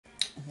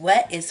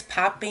What is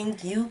popping,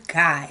 you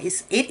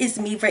guys? It is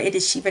Mivra, it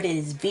is Shiva, it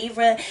is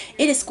Vivra,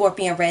 it is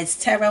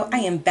ScorpionReddz Tarot.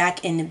 I am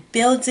back in the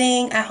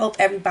building. I hope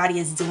everybody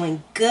is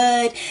doing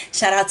good.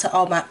 Shout out to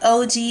all my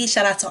OGs,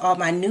 shout out to all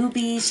my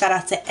newbies, shout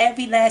out to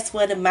every last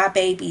one of my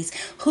babies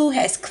who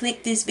has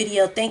clicked this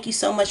video. Thank you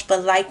so much for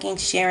liking,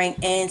 sharing,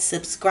 and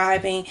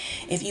subscribing.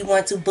 If you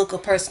want to book a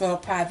personal or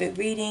private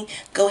reading,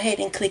 go ahead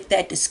and click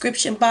that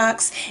description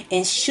box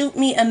and shoot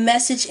me a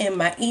message in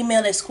my email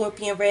at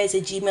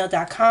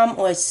scorpionreddztarot@gmail.com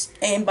or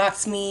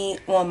inbox me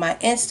on my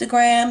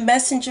Instagram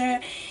messenger,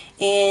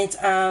 and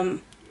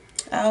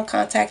I'll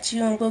contact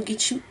you and we'll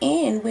get you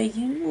in where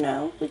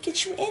we'll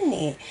get you in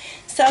there.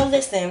 So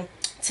listen,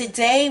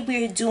 today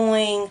we're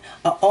doing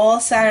an all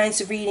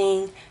signs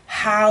reading.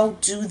 How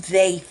do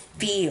they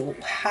feel?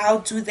 How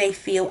do they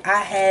feel?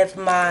 I have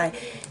my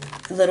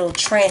little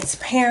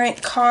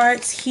transparent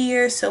cards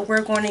here, so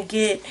we're going to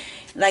get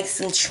like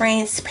some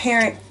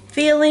transparent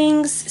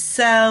feelings.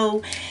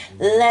 So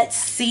let's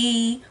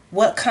see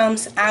what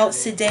comes out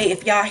today.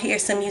 If y'all hear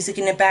some music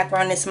in the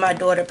background, it's my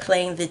daughter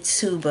playing the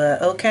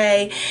tuba,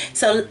 okay?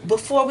 So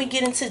before we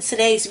get into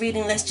today's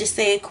reading, let's just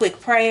say a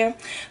quick prayer.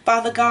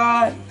 Father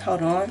God,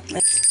 hold on.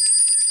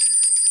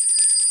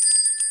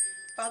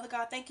 Father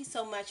God, thank you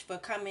so much for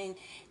coming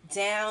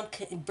down,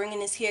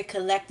 bringing us here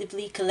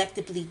collectively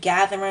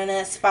gathering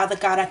us. Father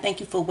God, I thank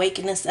you for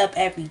waking us up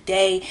every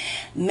day,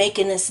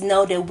 making us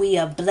know that we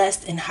are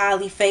blessed and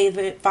highly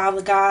favored.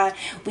 Father God,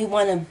 we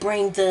want to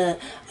bring the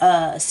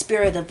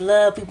spirit of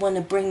love. We want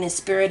to bring the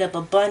spirit of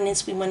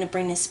abundance. We want to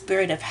bring the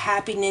spirit of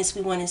happiness.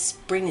 We want to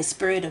bring the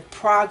spirit of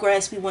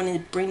progress. We want to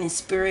bring the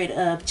spirit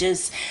of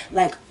just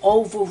like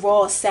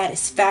overall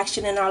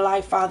satisfaction in our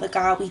life. Father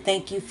God, we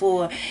thank you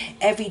for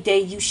every day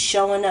you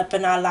showing up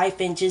in our life,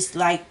 and just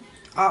like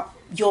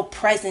your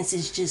presence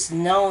is just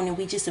known, and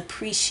we just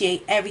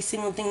appreciate every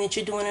single thing that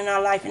you're doing in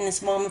our life in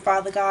this moment.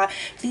 Father God,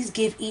 please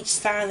give each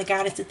sign the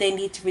guidance that they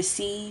need to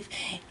receive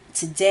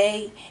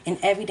today and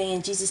every day,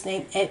 in Jesus'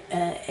 name.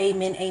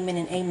 Amen, amen,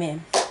 and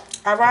amen.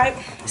 All right,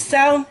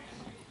 so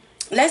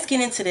let's get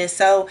into this.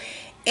 So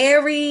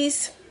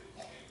Aries,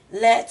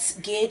 let's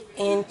get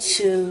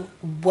into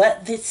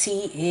what the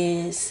tea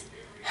is.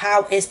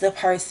 How is the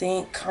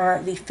person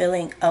currently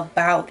feeling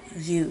about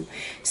you?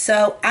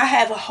 So I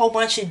have a whole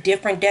bunch of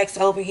different decks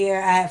over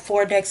here. I have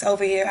 4 decks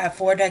over here. I have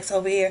 4 decks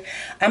over here.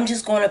 I'm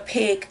just going to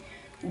pick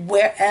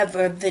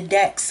wherever the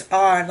decks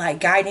are like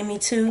guiding me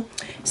to.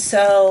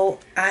 So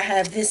I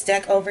have this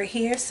deck over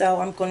here. So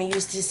I'm going to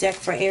use this deck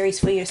for Aries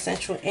for your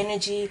central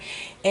energy.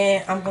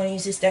 And I'm going to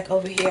use this deck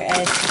over here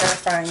as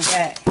clarifying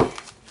deck.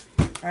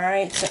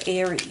 Alright, so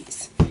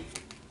Aries.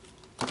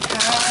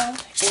 How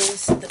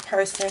is the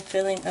person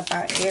feeling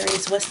about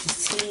Aries? What's the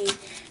tea?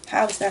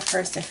 How is that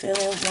person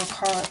feeling? One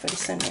card for the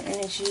center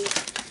energy.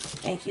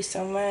 Thank you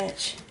so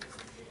much.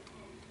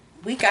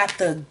 We got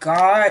the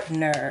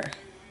Gardener.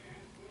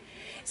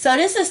 So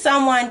this is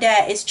someone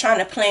that is trying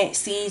to plant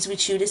seeds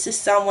with you. This is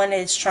someone that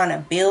is trying to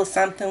build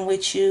something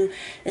with you.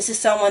 This is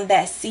someone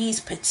that sees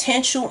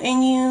potential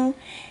in you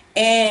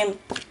and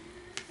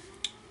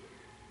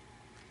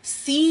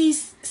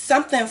sees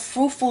something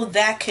fruitful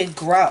that could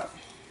grow.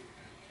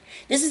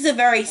 This is a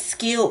very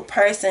skilled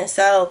person.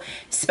 So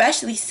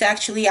especially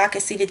sexually, I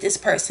can see that this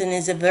person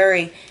is a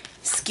very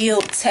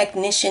skilled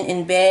technician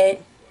in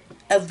bed.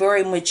 A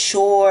very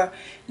mature,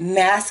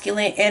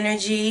 masculine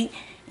energy,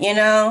 you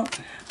know.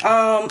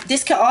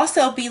 This can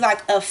also be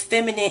like a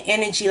feminine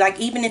energy. Like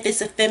even if it's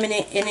a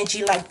feminine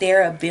energy, like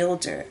they're a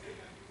builder.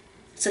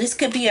 So this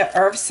could be an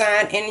earth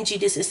sign energy.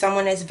 This is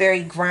someone that's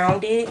very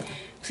grounded.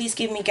 Please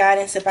give me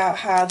guidance about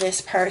how this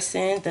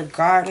person, the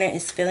Gardener,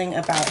 is feeling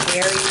about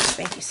Aries.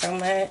 Thank you so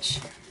much.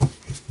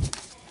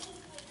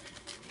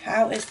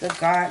 How is the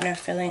Gardener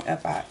feeling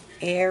about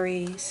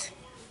Aries?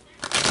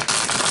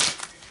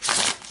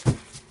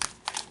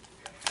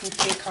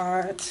 2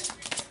 cards.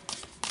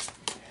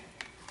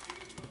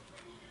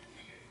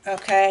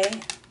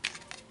 Okay.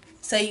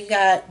 So you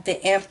got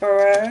the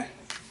Emperor.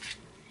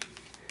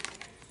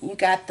 You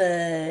got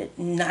the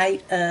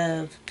Knight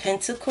of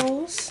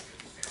Pentacles.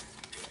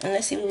 And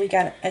let's see what we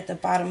got at the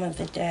bottom of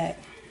the deck.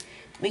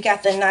 We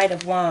got the Knight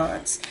of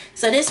Wands.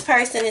 So this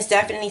person is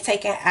definitely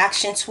taking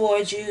action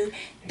towards you.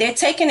 They're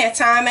taking their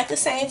time at the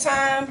same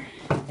time.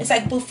 It's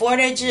like before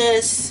they're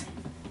just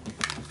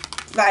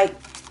like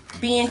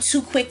being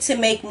too quick to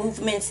make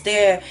movements.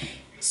 They're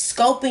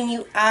scoping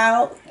you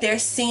out. They're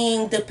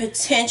seeing the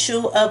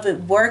potential of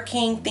it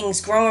working, things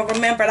growing.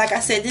 Remember, like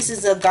I said, this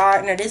is a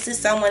gardener. This is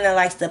someone that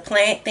likes to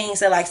plant things,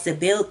 that likes to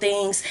build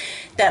things,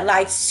 that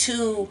likes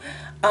to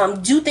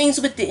do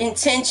things with the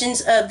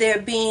intentions of there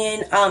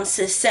being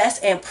success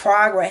and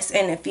progress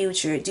in the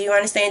future. Do you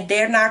understand?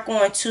 They're not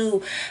going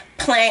to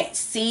plant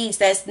seeds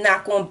that's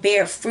not going to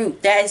bear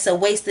fruit. That is a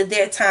waste of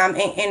their time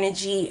and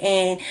energy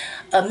and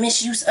a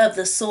misuse of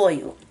the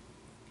soil.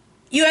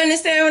 You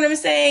understand what I'm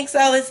saying?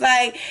 So it's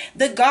like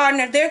the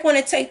Gardener, they're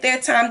going to take their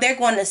time. They're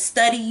going to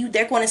study you.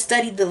 They're going to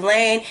study the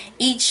land.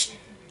 Each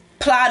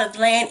plot of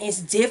land is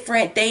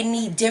different. They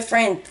need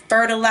different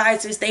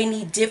fertilizers. They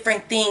need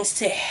different things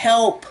to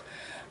help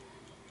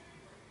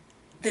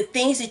the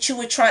things that you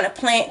were trying to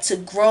plant to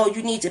grow,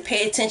 you need to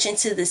pay attention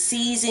to the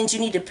seasons. You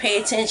need to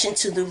pay attention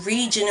to the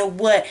region and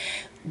what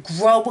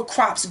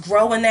crops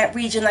grow in that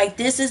region. Like,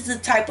 this is the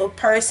type of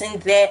person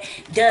that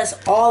does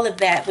all of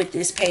that with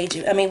this page.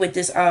 I mean, with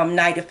this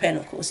Knight of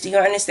Pentacles. Do you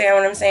understand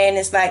what I'm saying?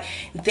 It's like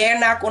they're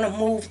not going to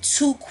move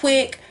too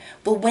quick,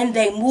 but when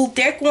they move,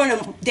 they're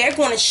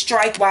going to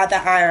strike while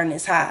the iron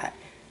is hot.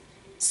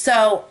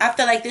 So I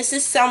feel like this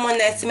is someone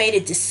that's made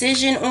a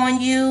decision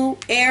on you,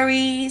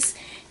 Aries.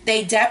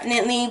 They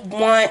definitely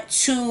want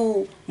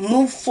to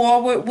move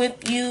forward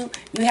with you.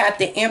 You have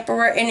the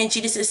Emperor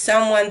energy. This is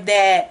someone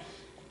that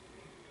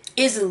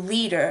is a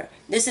leader.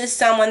 This is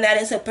someone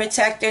that is a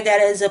protector,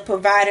 that is a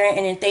provider,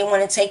 and if they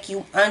want to take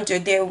you under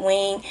their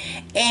wing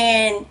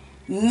and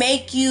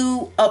make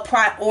you a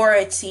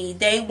priority,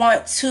 they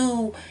want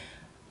to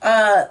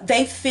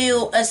they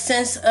feel a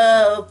sense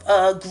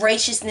of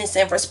graciousness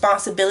and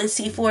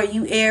responsibility for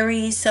you,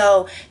 Aries.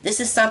 So this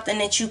is something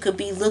that you could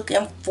be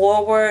looking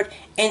forward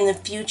in the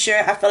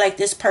future. I feel like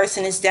this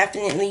person is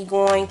definitely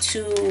going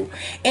to,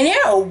 and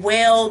they're a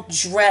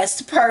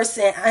well-dressed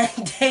person.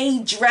 They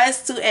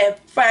dress to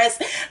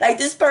impress. Like,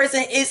 this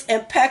person is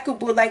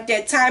impeccable. Like,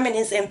 their timing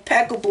is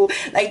impeccable.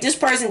 Like, this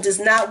person does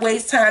not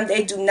waste time.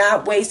 They do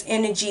not waste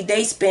energy.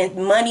 They spend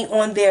money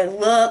on their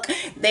look.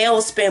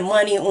 They'll spend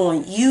money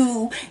on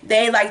you.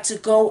 They like to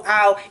go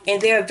out,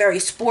 and they're a very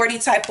sporty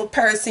type of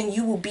person.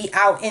 You will be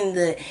out in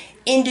the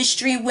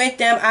industry with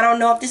them. I don't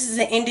know if this is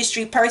an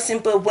industry person,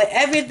 but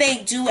whatever they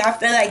do, I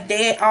feel like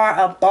they are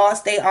a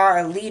boss. They are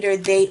a leader.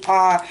 They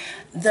are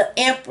the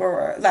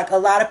emperor. Like, a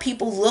lot of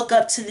people look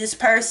up to this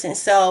person.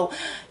 So,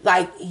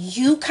 like,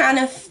 you kind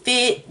of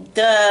fit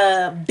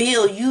the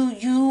bill.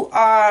 You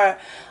are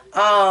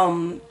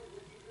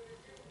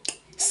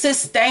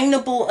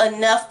sustainable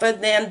enough for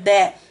them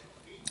that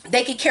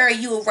they can carry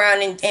you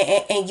around,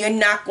 and you're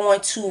not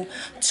going to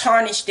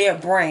tarnish their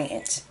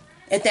brand,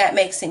 if that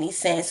makes any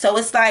sense. So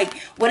it's like,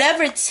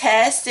 whatever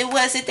test it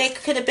was that they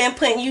could have been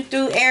putting you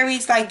through,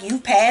 Aries, like, you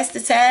passed the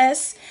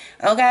test.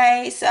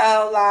 Okay,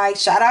 so, like,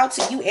 shout out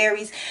to you,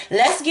 Aries.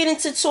 Let's get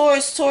into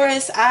Taurus.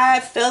 Taurus, I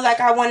feel like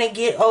I want to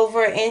get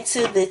over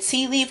into the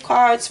tea leaf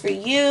cards for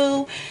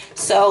you.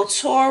 So,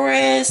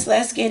 Taurus,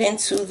 let's get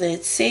into the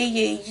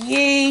tea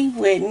yee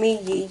with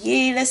me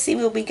yee. Let's see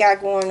what we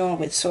got going on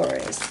with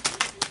Taurus.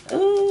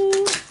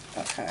 Ooh,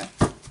 okay.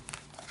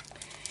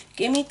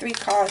 Give me 3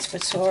 cards for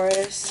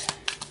Taurus.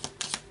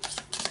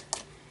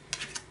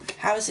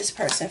 How is this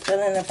person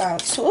feeling about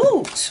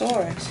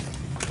Taurus?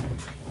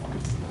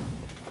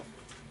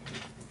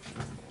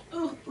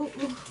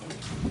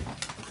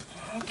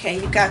 Okay,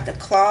 you got the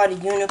Claw, the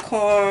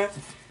Unicorn,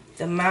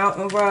 the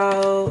Mountain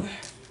Road.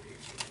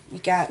 You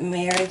got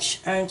Marriage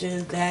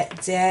under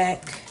that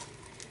deck.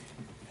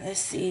 Let's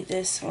see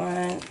this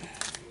one.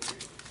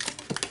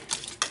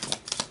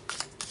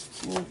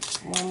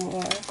 One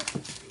more.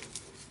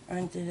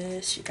 Under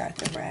this, you got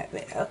the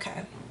Rabbit.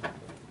 Okay.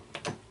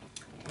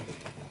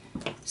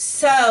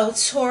 So,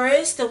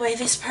 Taurus, the way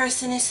this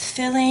person is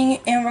feeling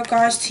in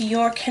regards to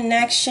your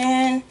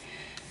connection,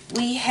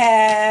 we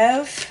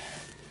have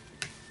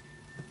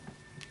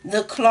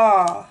the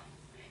Claw.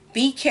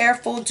 Be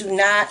careful, do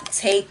not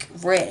take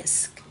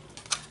risk.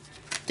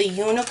 The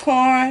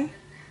Unicorn.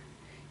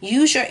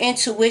 Use your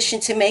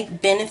intuition to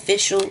make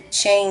beneficial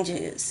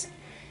changes.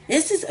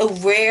 This is a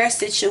rare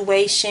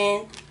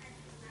situation.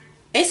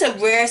 It's a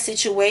rare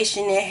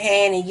situation at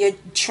hand, and you're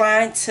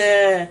trying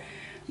to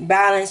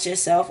balance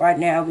yourself right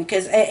now,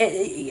 because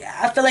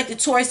I feel like the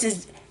Taurus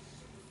is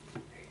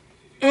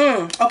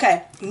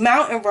okay.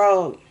 Mountain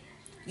Road.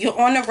 You're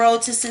on the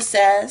road to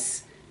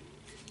success.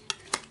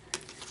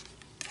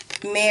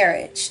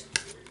 Marriage.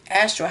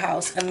 Astral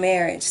House, a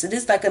marriage. So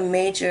this is like a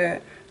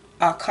major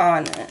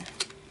arcana.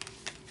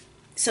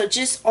 So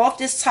just off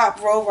this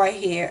top row right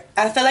here,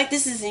 I feel like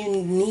this is a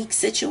unique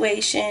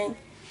situation.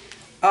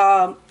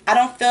 I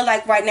don't feel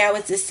like right now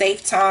it's a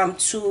safe time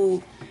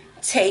to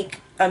take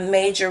a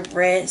major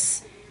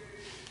risk.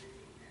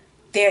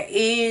 There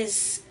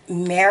is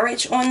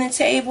marriage on the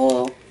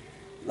table,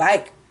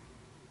 like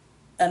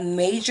a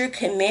major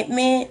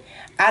commitment.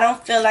 I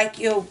don't feel like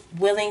you're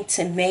willing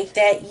to make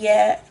that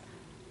yet.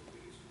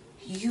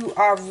 You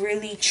are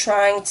really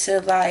trying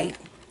to, like,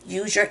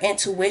 use your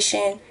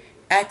intuition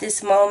at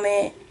this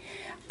moment.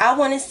 I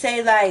want to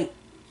say, like,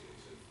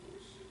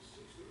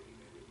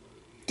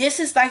 this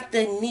is like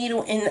the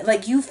needle in,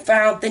 like, you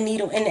found the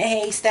needle in the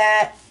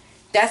haystack.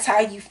 That's how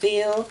you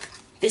feel.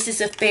 This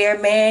is a fair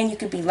man. You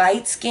could be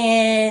light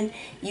skinned.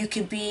 You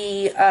could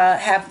be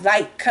have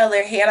light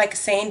colored hair, like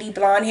sandy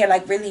blonde hair,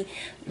 like really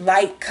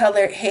light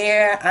colored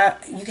hair.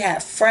 You could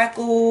have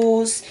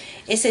freckles.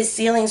 It says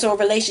ceilings or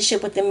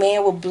relationship with a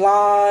man with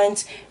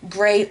blonde,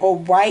 gray, or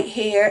white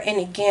hair. And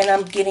again,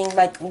 I'm getting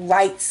like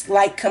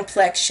light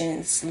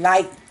complexions,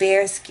 light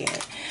fair skin.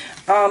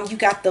 You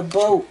got the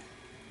Boat.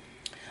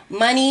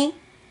 Money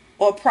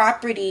or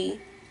property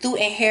through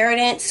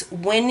inheritance,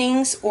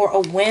 winnings, or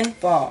a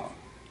windfall.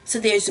 So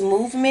there's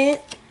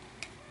movement.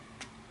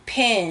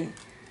 Pen,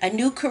 a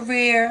new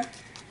career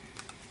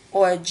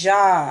or a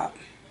job.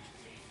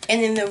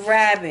 And then the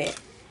Rabbit.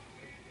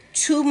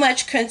 Too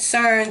much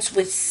concerns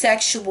with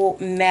sexual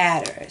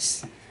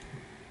matters.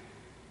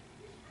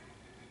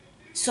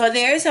 So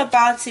there's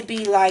about to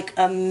be like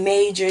a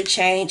major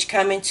change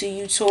coming to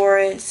you,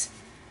 Taurus.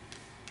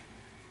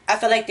 I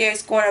feel like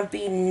there's going to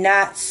be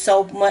not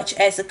so much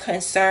as a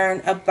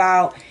concern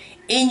about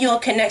in your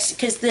connection,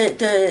 because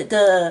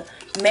the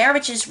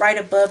marriage is right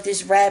above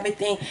this Rabbit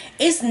thing.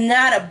 It's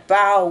not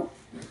about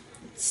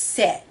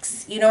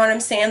sex. You know what I'm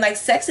saying? Like,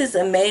 sex is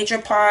a major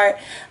part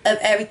of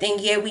everything.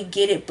 Yeah, we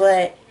get it,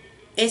 but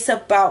it's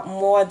about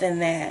more than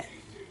that.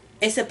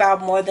 It's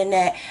about more than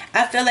that.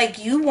 I feel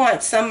like you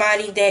want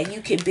somebody that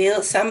you can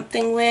build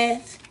something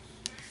with,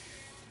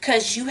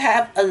 because you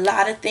have a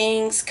lot of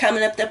things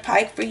coming up the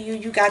pike for you.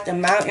 You got the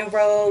mountain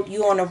road.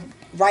 You on the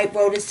right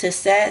road to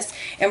success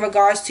in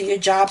regards to your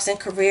jobs and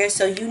career.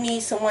 So you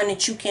need someone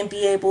that you can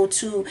be able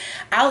to,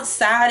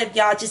 outside of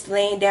y'all just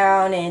laying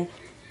down and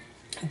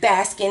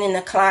basking in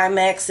the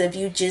climax of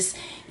you just,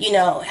 you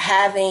know,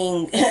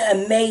 having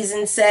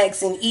amazing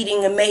sex and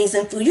eating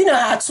amazing food. You know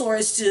how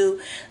Taurus do.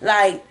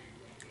 Like,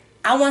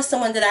 I want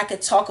someone that I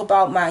could talk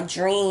about my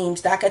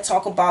dreams, that I could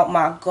talk about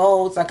my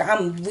goals. Like,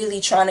 I'm really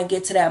trying to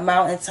get to that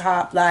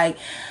mountaintop. Like,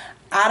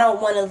 I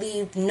don't want to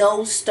leave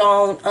no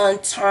stone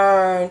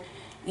unturned,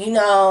 you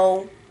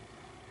know,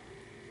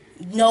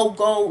 no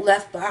gold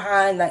left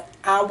behind. Like,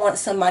 I want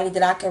somebody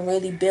that I can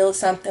really build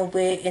something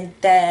with, and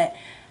that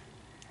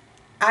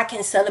I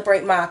can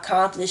celebrate my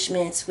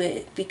accomplishments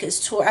with.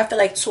 Because I feel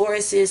like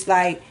Taurus is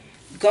like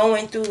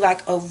going through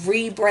like a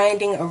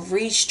rebranding, a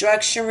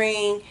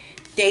restructuring.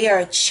 They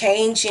are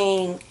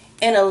changing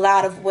in a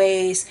lot of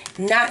ways.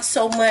 Not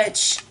so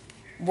much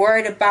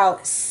worried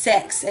about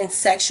sex and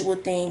sexual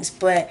things,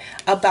 but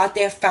about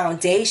their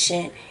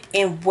foundation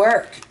in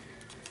work,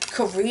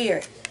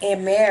 career,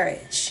 and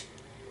marriage.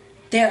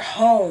 Their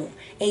home.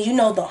 And you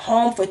know, the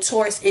home for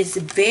Taurus is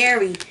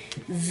very,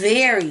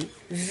 very,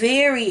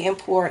 very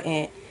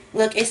important.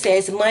 Look, it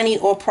says money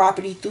or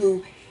property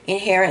through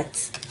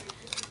inheritance,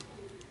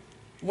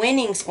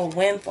 winnings or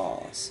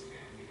windfalls.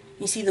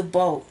 You see the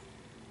boat.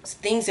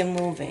 Things are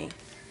moving.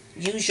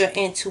 Use your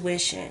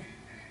intuition.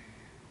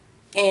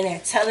 And they're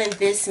telling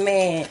this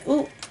man,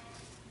 ooh,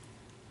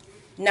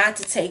 not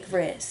to take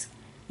risks.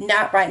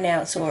 Not right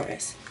now,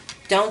 Taurus.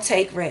 Don't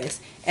take risks.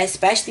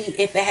 Especially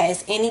if it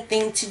has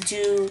anything to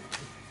do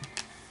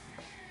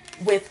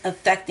with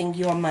affecting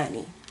your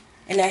money.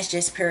 And that's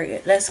just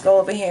period. Let's go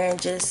over here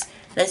and just,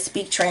 let's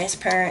speak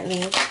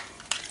transparently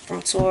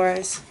from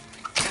Taurus.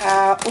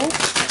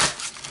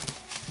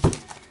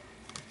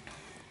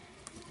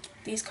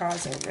 These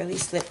cards are really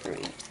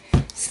slippery.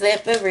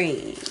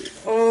 Slippery.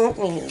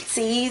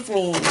 Tease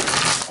me.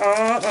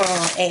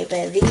 Hey,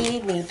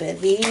 believe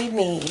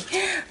me.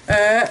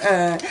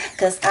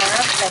 Cause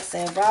I'm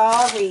flexing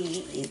raw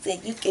reads,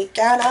 and you can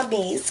count on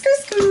me.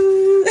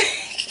 Screw.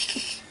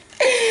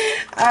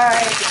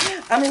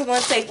 Alright. I'm just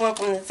going to take one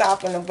from the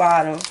top and the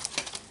bottom.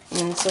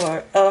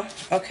 Oh,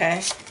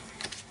 okay.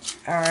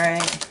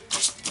 Alright.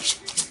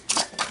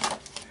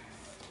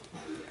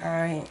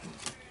 Alright.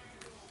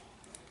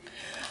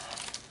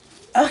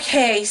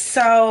 Okay,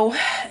 so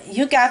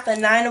you got the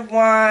Nine of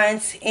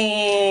Wands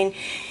and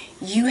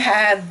you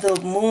have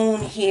the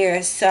Moon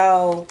here.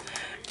 So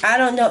I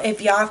don't know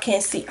if y'all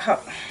can see her.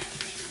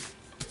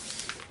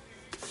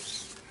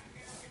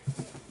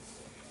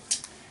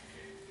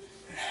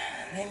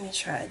 Let me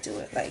try to do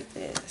it like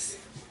this.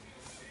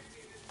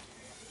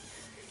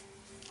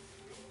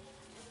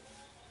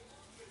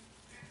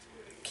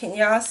 Can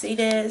y'all see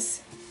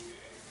this?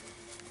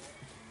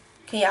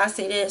 Can y'all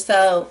see this?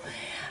 So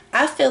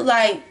I feel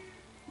like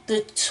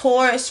the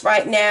Taurus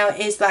right now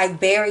is like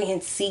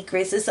burying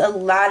secrets. It's a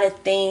lot of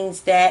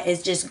things that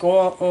is just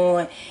going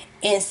on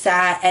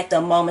inside at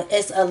the moment.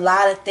 It's a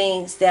lot of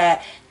things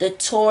that the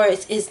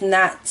Taurus is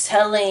not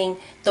telling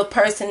the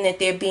person that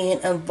they're being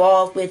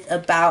involved with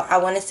about. I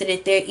want to say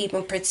that they're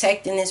even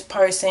protecting this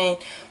person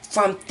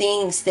from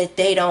things that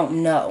they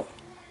don't know.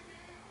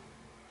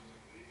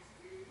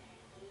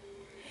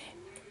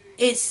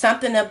 It's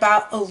something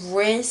about a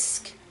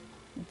risk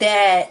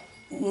that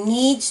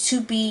needs to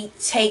be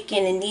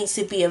taken and needs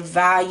to be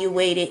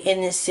evaluated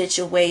in this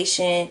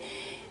situation,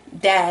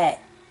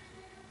 that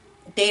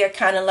they are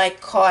kind of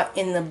like caught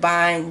in the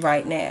bind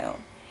right now.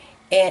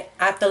 And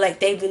I feel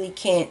like they really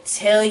can't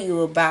tell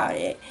you about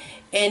it.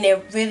 And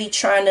they're really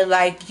trying to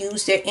like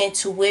use their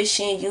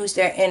intuition, use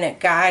their inner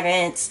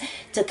guidance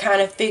to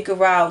kind of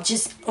figure out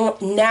just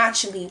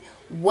naturally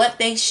what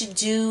they should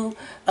do.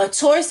 A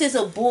Taurus is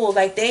a bull.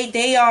 Like they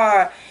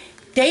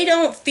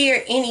don't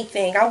fear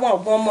anything. I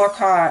want one more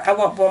card. I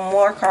want one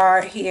more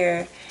card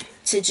here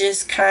to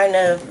just kind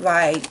of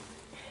like,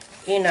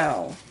 you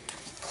know,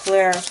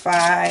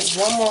 clarify.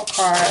 One more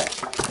card.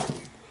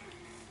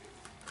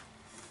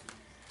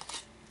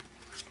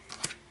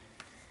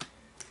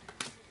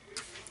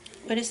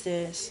 What is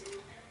this?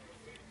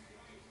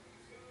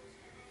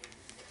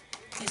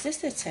 Is this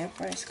the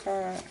Temperance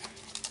card?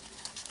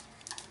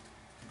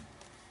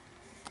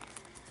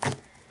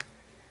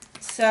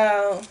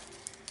 So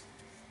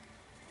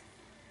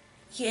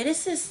Yeah,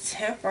 this is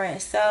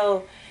Temperance.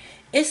 So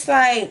it's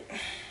like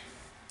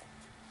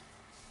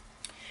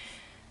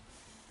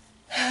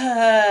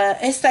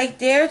it's like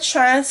they're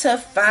trying to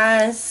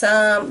find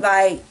some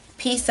like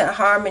peace and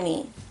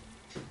harmony.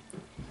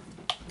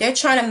 They're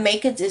trying to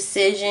make a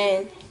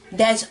decision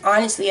that's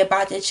honestly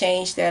about to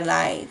change their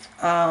life.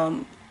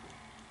 I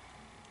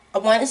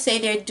want to say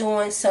they're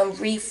doing some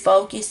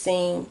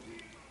refocusing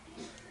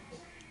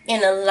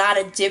in a lot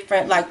of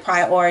different like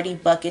priority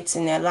buckets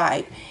in their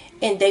life,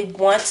 and they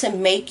want to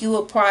make you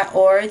a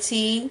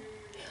priority,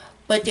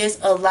 but there's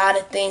a lot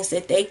of things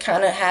that they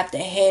kind of have to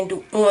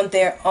handle on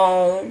their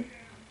own.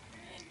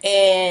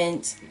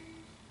 And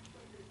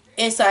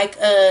it's like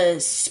a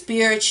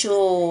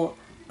spiritual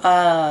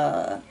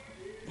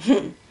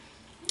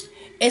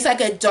it's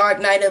like a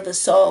dark night of the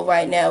soul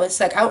right now. It's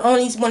like I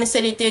only want to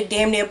say that they're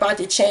damn near about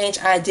to change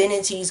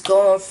identities,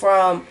 going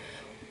from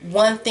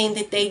one thing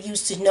that they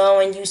used to know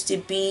and used to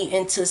be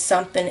into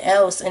something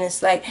else. And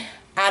it's like,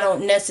 I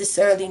don't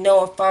necessarily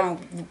know if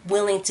I'm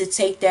willing to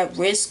take that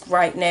risk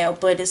right now,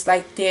 but it's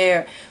like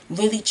they're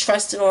really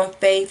trusting on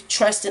faith,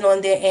 trusting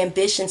on their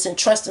ambitions, and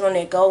trusting on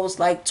their goals.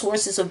 Like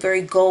Taurus is a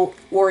very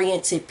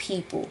goal-oriented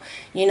people,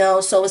 you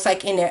know. So it's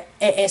like in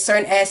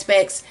certain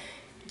aspects,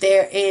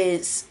 there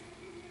is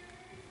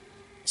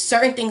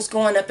certain things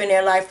going up in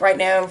their life right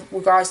now in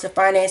regards to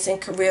finance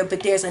and career,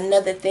 but there's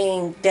another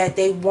thing that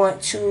they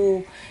want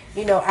to,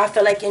 you know, I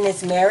feel like in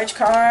this marriage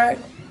card,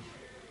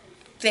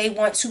 they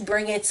want to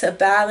bring it to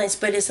balance,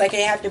 but it's like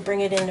they have to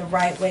bring it in the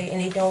right way, and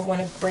they don't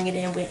want to bring it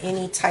in with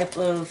any type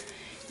of,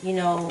 you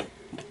know,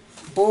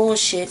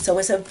 bullshit. So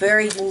it's a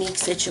very unique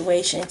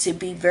situation, to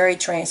be very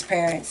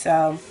transparent.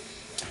 So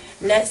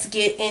let's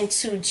get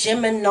into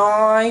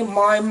Gemini.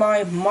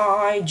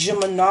 My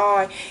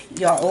Gemini.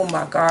 Y'all, oh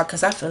my God,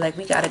 because I feel like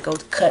we got to go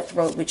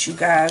cutthroat with you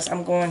guys.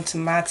 I'm going to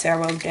my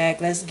tarot deck.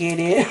 Let's get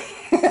it.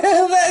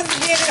 Let's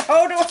get it.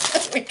 Hold on.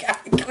 We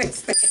got to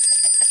twist it.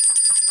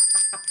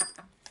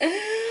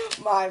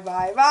 My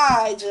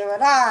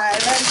Gemini.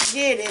 Let's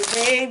get it,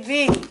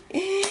 baby.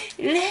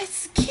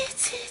 Let's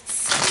get it.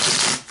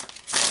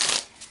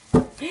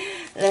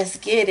 Let's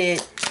get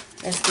it.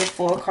 Let's get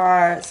 4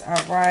 cards.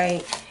 All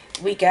right.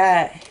 We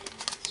got,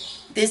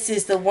 this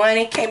is the one.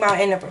 It came out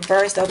in the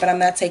reverse though, but I'm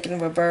not taking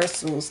the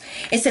reversals.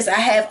 It says I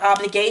have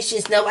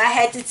obligations. No, I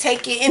had to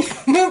take it in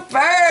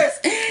reverse.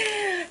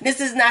 This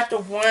is not the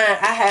one.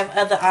 I have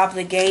other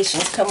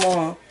obligations. Come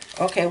on.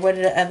 Okay, what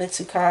are the other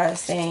 2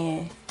 cards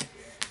saying?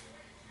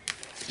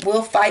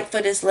 We'll fight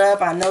for this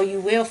love. I know you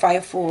will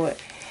fight for it.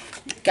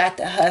 Got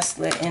the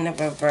Hustler in the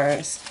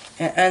reverse.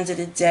 And under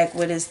the deck,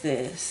 what is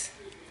this?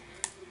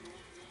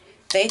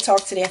 They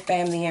talk to their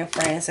family and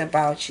friends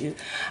about you.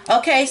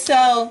 Okay,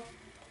 so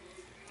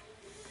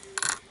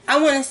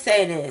I want to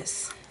say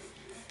this.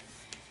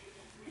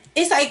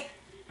 It's like,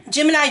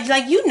 Gemini,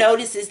 like, you know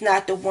this is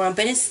not the one,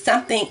 but it's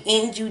something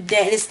in you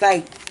that it's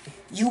like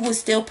you will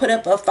still put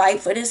up a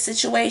fight for this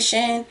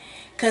situation,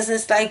 because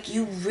it's like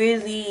you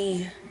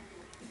really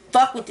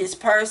fuck with this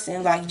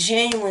person, like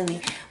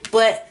genuinely.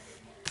 But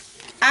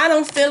I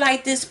don't feel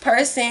like this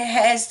person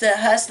has the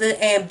hustler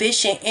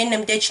ambition in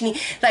them that you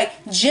need. Like,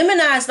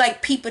 Gemini's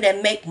like people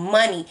that make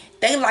money.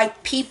 They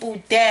like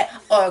people that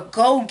are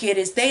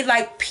go-getters. They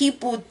like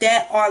people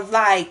that are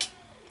like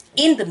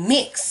in the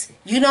mix.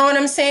 You know what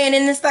I'm saying?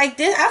 And it's like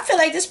this. I feel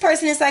like this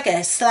person is like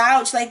a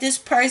slouch. Like this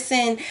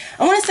person,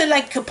 I want to say,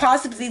 like, could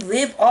possibly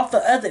live off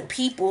of other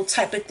people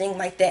type of thing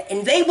like that.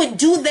 And they would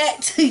do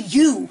that to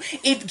you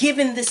if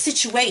given the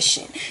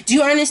situation. Do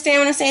you understand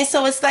what I'm saying?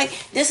 So it's like,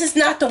 this is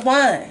not the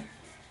one.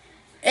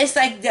 It's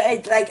like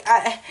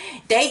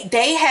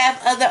they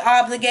have other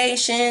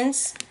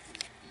obligations.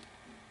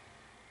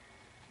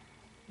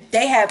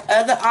 They have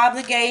other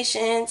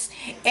obligations,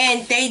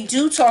 and they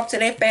do talk to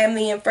their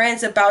family and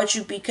friends about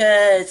you,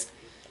 because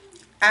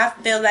I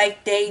feel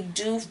like they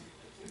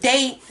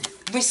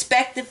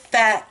respect the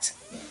fact,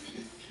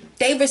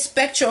 they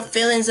respect your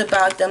feelings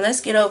about them. Let's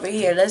get over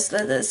here.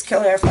 Let's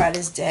clarify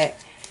this deck.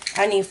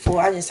 I need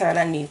 4. I just heard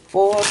I need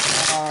 4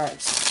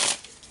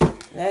 cards.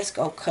 Let's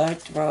go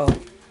cutthroat.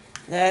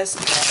 Let's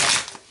go.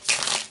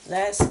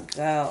 Let's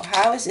go.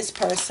 How is this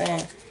person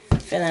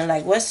feeling?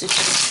 Like, what's the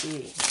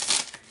truth?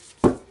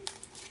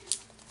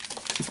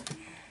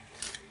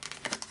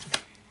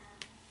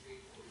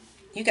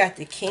 You got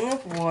the King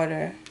of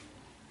Water.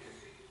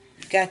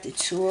 You got the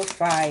 2 of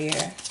Fire.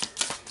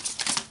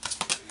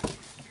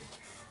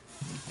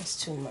 That's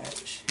too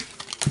much.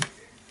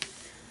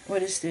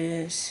 What is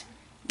this?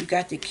 You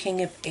got the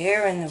King of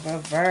Air in the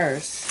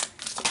reverse.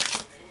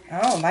 I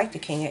don't like the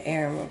King of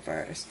Air in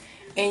reverse.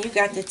 And you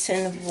got the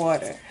 10 of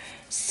Water.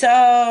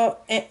 So,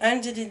 and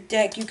under the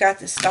deck, you got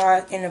the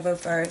Star in the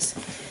reverse.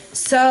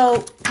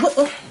 So,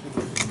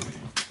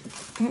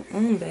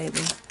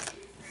 baby.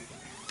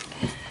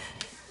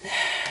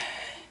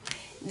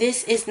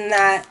 This is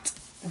not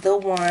the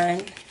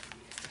one.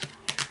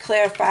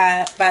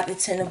 Clarified by the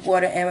 10 of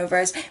Water in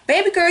reverse.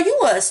 Baby girl, you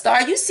are a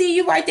star. You see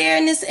you right there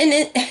in this.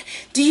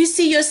 Do you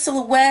see your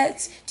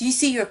silhouettes? Do you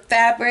see your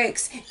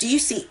fabrics? Do you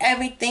see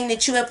everything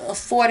that you have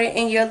afforded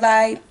in your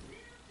life?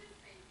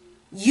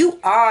 you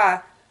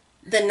are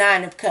the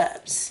Nine of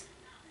Cups.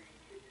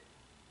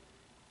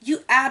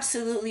 You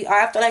absolutely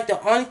are. I feel like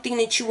the only thing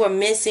that you are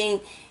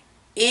missing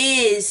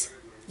is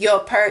your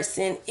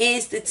person,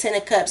 is the Ten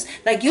of Cups.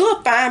 Like, you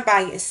are fine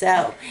by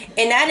yourself.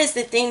 And that is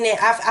the thing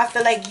that I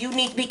feel like you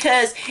need,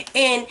 because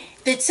in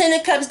the Ten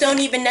of Cups don't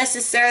even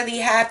necessarily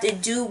have to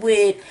do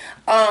with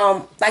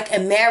like a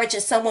marriage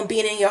and someone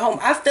being in your home.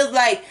 I feel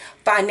like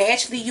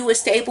financially you are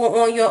stable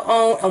on your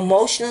own.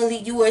 Emotionally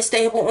you are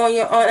stable on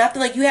your own. I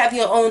feel like you have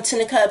your own Ten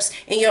of Cups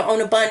and your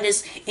own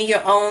abundance in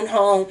your own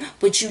home,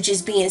 with you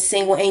just being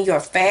single and your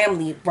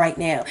family right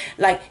now.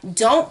 Like,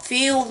 don't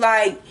feel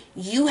like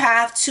you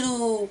have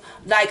to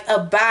like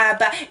abide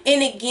by.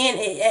 And again,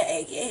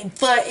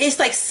 it's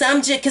like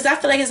some, because I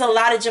feel like there's a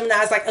lot of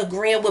Geminis like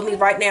agreeing with me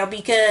right now,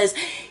 because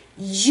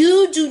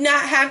you do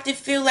not have to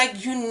feel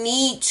like you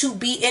need to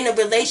be in a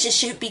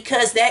relationship,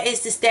 because that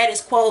is the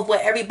status quo of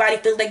what everybody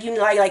feels like. You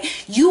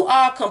like you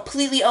are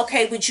completely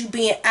okay with you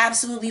being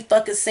absolutely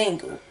fucking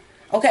single.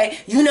 Okay,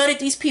 you know that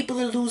these people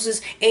are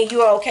losers and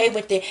you're okay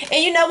with it.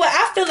 And you know what?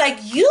 I feel like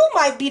you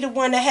might be the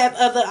one to have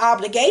other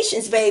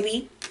obligations,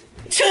 baby.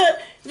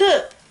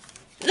 Look.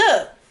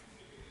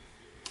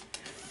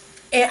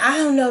 And I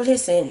don't know,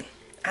 listen,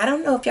 I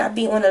don't know if y'all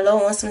be on the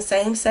low on some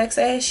same-sex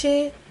ass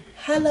shit.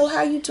 Hello,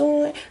 how you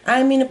doing? I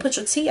didn't mean to put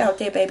your tea out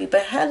there, baby,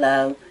 but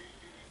hello.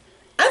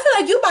 I feel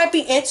like you might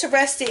be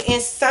interested in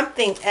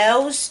something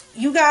else,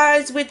 you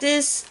guys, with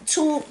this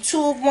two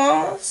of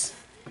Wands.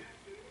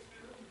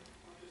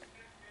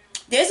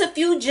 There's a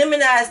few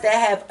Geminis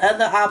that have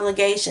other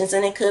obligations,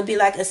 and it could be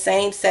like a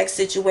same-sex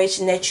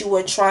situation that you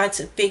were trying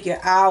to figure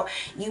out.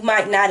 You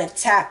might not have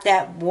tapped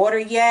that water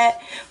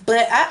yet,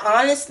 but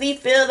I honestly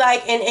feel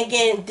like, and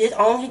again, this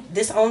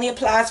only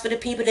applies for the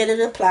people that it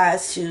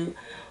applies to.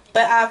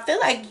 But I feel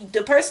like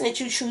the person that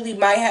you truly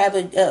might have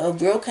a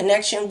real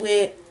connection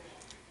with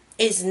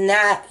is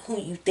not who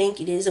you think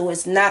it is, or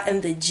it's not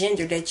in the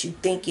gender that you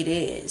think it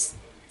is.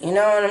 You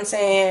know what I'm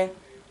saying?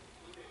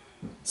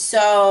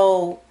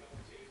 So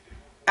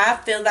I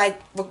feel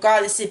like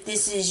regardless if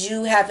this is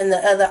you having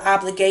the other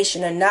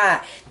obligation or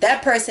not,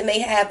 that person may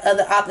have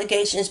other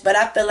obligations, but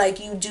I feel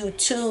like you do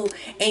too,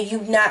 and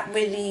you're not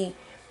really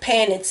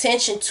paying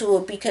attention to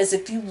it. Because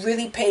if you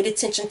really paid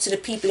attention to the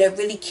people that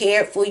really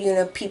cared for you, and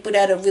the people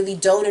that are really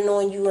doting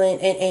on you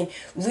and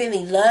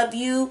really love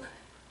you,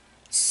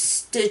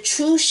 the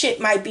true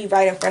shit might be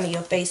right in front of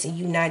your face, and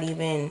you're not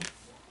even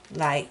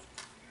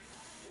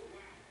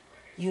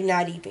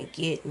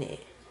getting it.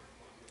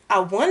 I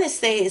want to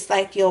say it's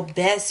like your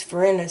best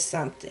friend or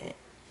something.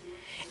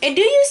 And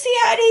do you see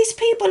how these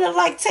people are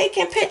like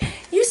taking pictures?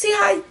 You see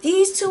how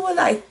these two are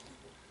like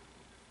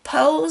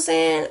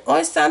posing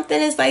or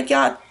something? It's like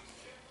y'all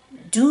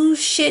do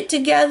shit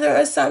together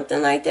or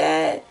something like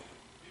that.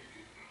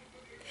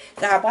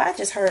 Nah, but I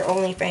just heard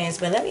OnlyFans,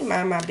 but let me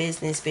mind my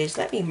business, bitch.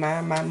 Let me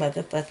mind my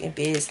motherfucking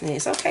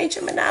business. Okay,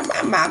 Gemini,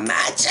 my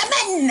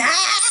Gemini.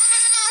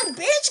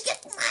 Bitch,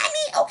 get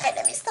money. Okay,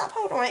 let me stop.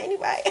 Hold on,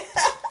 anyway.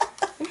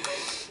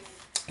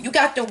 You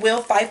got the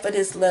will fight for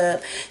this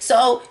love.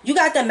 So you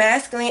got the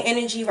masculine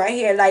energy right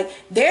here. Like,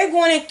 they're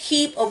going to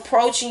keep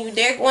approaching you.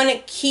 They're going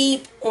to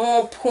keep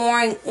on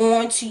pouring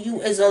on to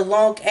you as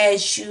long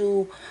as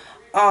you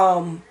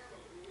allow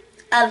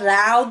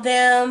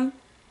them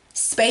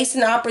space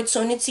and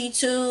opportunity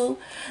to.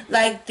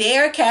 Like,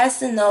 they're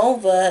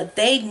Casanova.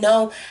 They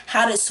know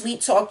how to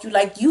sweet talk you.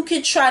 Like, you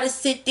could try to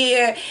sit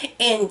there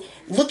and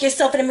look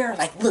yourself in the mirror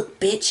like, look,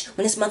 bitch,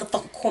 when this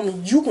motherfucker call me,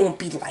 you gonna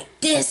be like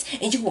this,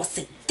 and you gonna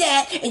say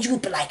that, and you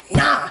gonna be like,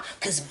 nah,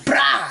 cause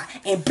brah,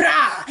 and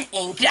brah,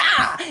 and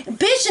blah.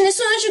 Bitch, and as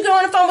soon as you get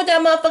on the phone with that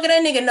motherfucker,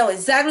 that nigga know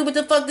exactly what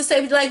the fuck to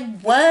say. Be like,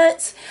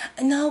 what?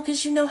 No,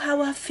 cause you know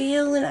how I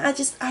feel, and are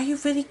you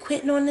really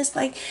quitting on this?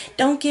 Like,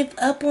 don't give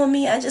up on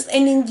me. And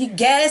then you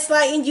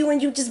gaslighting you,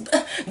 and you just,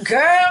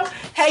 girl,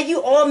 had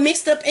you all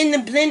mixed up in the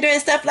blender and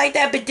stuff like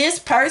that. But this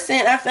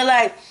person, I feel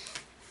like,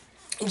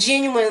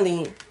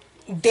 genuinely,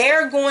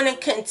 they're going to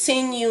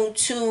continue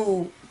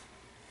to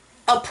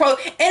approach.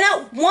 And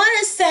I want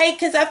to say,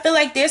 because I feel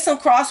like there's some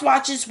cross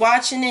watchers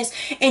watching this,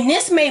 and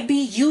this may be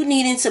you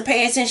needing to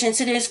pay attention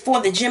to this for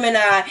the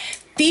Gemini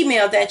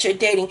female that you're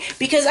dating,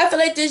 because I feel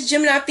like this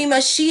Gemini female,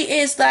 she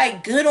is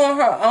like good on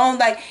her own.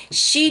 Like,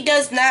 she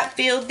does not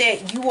feel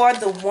that you are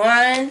the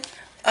one.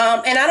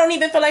 And I don't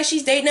even feel like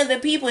she's dating other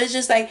people. It's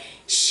just like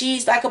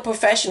she's like a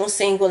professional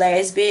single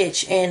ass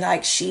bitch, and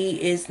like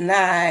she is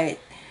not,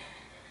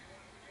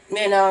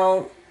 you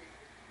know,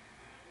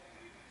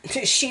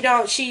 she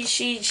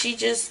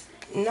just,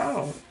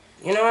 no,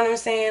 you know what I'm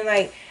saying?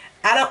 Like,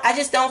 I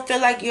just don't feel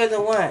like you're the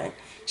one.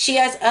 She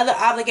has other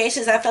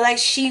obligations. I feel like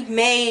she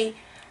may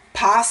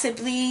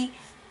possibly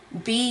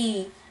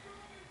be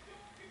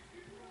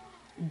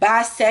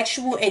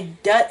bisexual and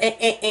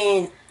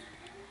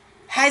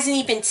hasn't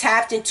even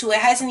tapped into it,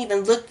 hasn't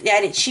even looked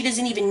at it. She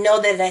doesn't even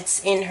know that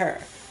that's in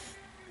her,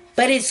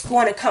 but it's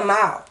going to come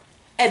out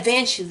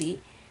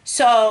eventually.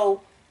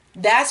 So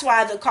that's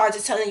why the cards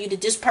are telling you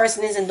that this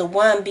person isn't the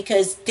one,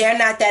 because they're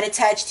not that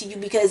attached to you,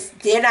 because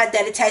they're not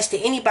that attached to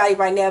anybody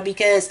right now,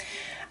 because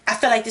I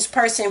feel like this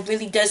person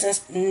really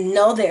doesn't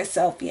know their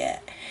self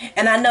yet.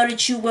 And I know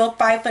that you will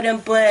fight for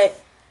them,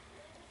 but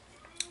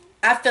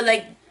I feel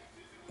like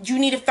you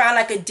need to find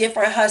like a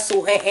different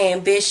hustle and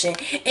ambition.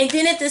 And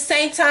then at the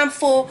same time,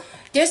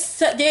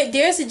 there's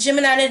a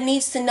Gemini that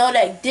needs to know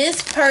that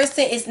this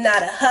person is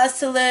not a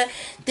hustler.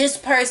 This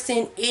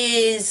person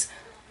is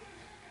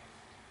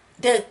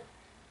the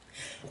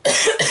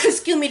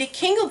excuse me, the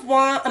King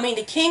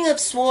of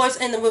Swords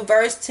in the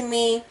reverse to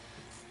me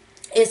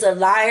is a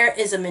liar,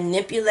 is a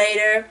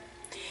manipulator.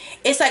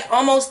 It's like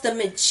almost the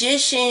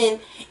Magician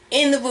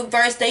in the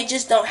reverse. They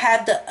just don't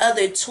have the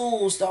other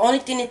tools. The only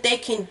thing that they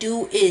can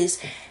do is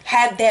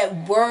have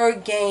that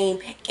word game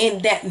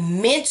and that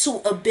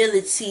mental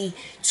ability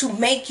to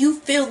make you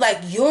feel like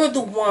you're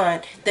the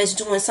one that's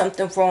doing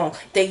something wrong,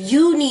 that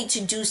you need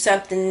to do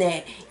something,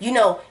 that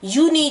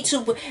you need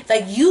to,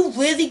 like, you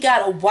really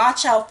gotta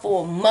watch out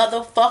for a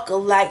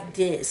motherfucker like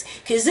this,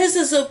 because this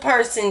is a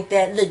person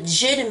that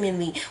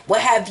legitimately will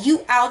have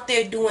you out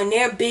there doing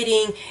their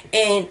bidding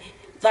and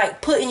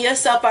like putting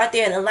yourself out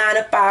there in a line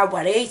of fire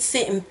while they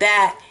sitting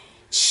back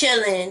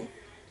chilling,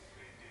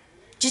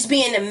 just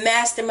being the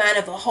mastermind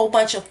of a whole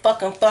bunch of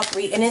fucking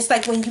fuckery. And it's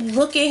like, when you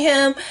look at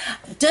him,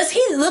 does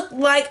he look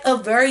like a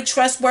very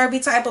trustworthy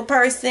type of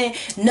person?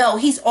 No,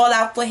 he's all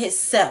out for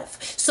himself.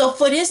 So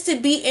for this to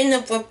be in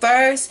the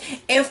reverse,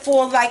 and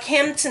for like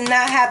him to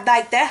not have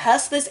like that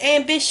hustler's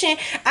ambition,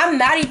 I'm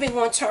not even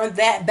going to turn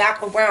that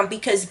back around,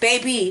 because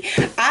baby,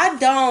 I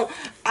don't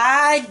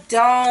like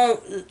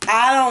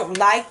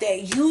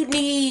that. You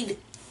need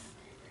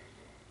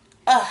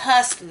a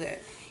hustler.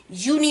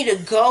 You need a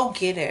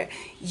go-getter.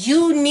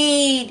 You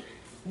need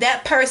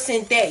that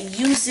person that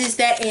uses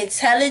that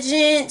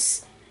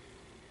intelligence,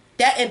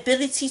 that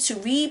ability to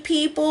read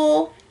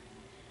people,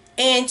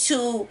 and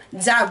to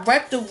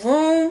direct the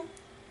room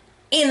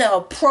in an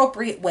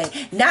appropriate way.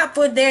 Not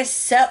for their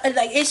self.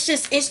 Like, it's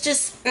just,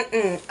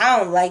 I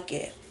don't like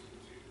it.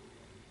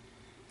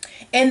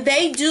 And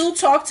they do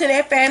talk to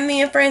their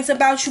family and friends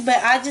about you, but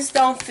I just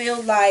don't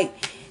feel like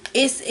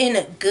it's in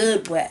a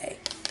good way.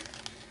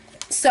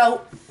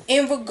 So,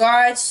 in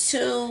regards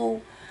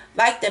to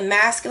like the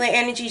masculine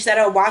energies that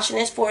are watching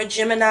this for a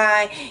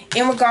Gemini,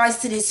 in regards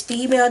to this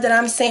female that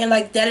I'm saying,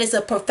 like, that is a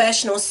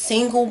professional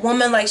single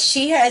woman, like,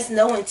 she has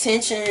no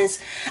intentions.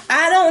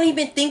 I don't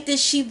even think that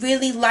she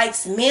really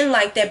likes men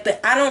like that,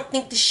 but I don't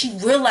think that she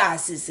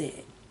realizes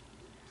it.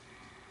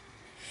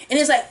 And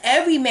it's like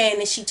every man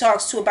that she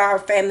talks to about her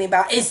family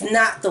about is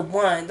not the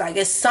one. Like,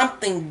 there's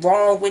something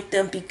wrong with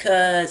them,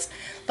 because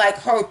like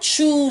her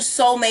true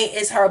soulmate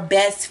is her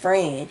best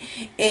friend,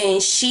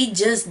 and she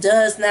just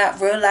does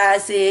not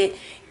realize it.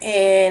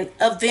 And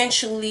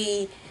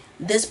eventually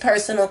this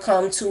person will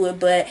come to it,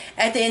 but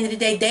at the end of the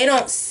day, they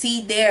don't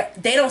see their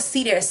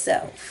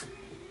self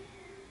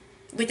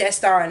with that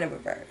star in the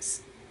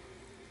reverse.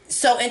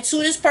 So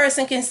until this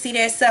person can see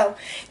their self,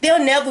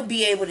 they'll never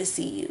be able to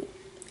see you.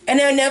 And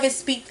they'll never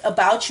speak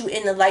about you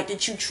in the light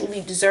that you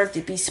truly deserve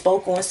to be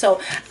spoke on. So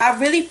I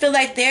really feel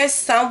like there's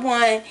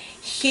someone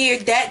here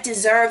that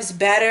deserves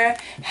better.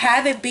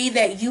 Have it be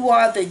that you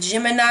are the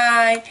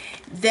Gemini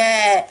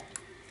that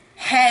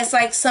has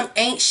like some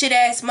ain't shit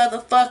ass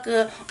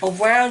motherfucker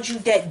around you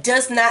that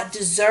does not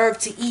deserve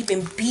to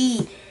even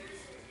be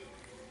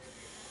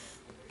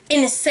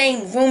in the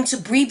same room to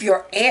breathe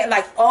your air.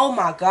 Like, oh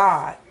my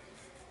God.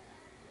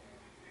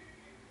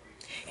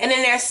 And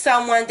then there's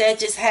someone that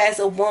just has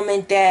a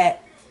woman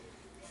that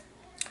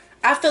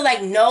I feel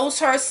like knows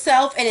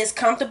herself and is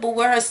comfortable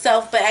with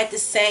herself, but at the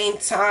same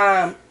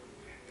time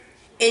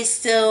is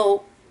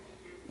still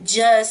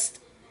just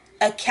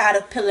a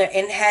caterpillar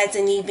and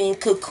hasn't even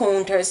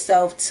cocooned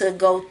herself to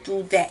go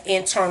through that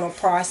internal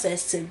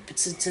process to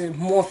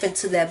morph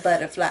into that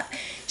butterfly.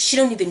 She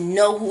don't even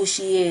know who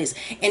she is.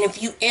 And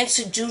if you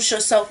introduce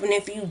yourself and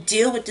if you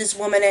deal with this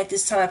woman at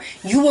this time,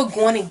 you are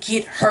going to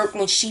get hurt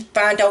when she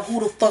find out who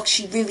the fuck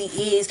she really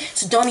is.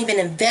 So don't even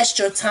invest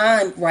your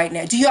time right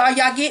now. Do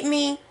y'all get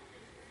me?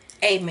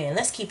 Amen.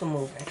 Let's keep it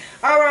moving.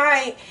 All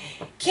right.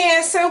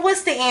 Cancer,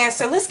 what's the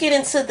answer? Let's get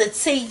into the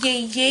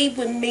T-yay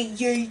with me.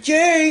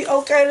 Yay.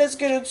 Okay, let's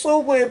get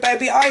into it,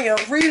 baby. I am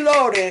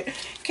reloaded.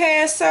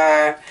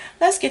 Cancer,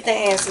 let's get the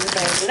answers,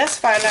 baby. Let's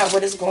find out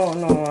what is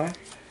going on.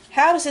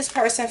 How is this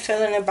person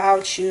feeling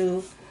about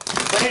you?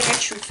 What are their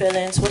true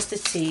feelings? What's the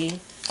T?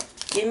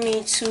 Give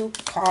me 2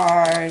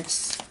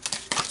 cards.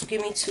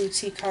 Give me 2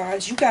 T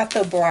cards. You got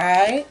the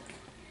Bride.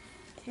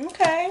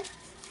 Okay.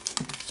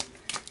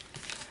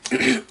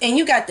 And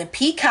you got the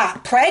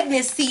Peacock,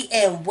 pregnancy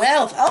and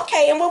wealth.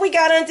 Okay, and what we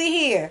got under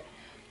here?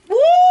 Woo!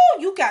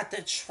 You got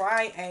the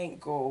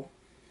Triangle.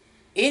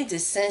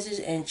 Indecisions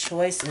and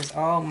choices.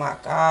 Oh my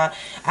God.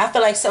 I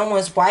feel like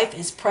someone's wife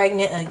is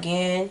pregnant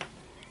again.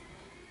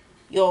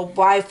 Your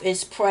wife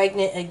is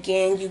pregnant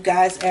again. You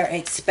guys are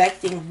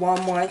expecting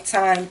one more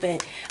time.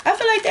 But I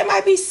feel like there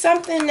might be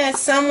something that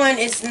someone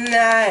is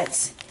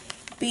not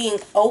being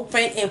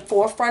open and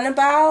forefront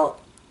about.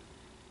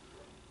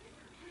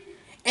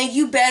 And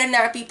you better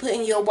not be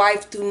putting your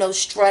wife through no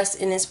stress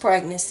in this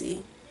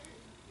pregnancy.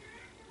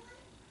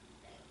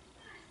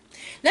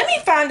 Let me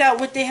find out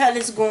what the hell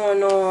is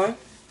going on.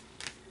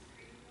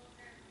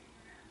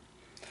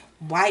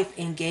 Wife,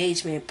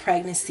 engagement,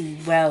 pregnancy,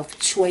 wealth,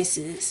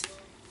 choices,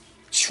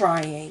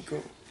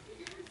 triangle.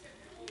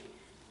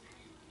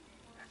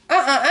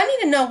 I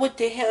need to know what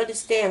the hell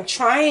this damn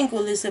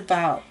triangle is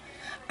about.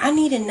 I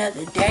need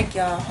another deck,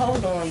 y'all.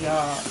 Hold on,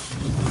 y'all.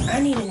 I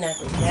need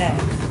another deck.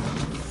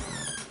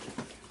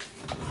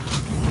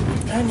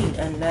 I need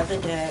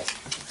another deck.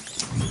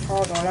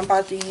 Hold on, I'm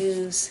about to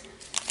use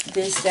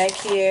this deck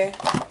here.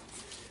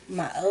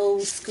 My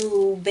old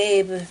school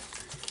baby.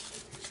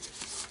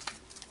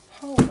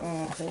 Hold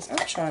on, because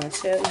I'm trying to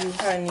tell you,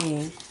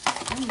 honey.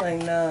 I'm like,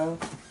 no.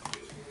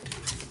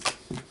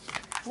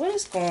 What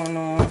is going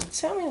on?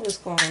 Tell me what's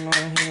going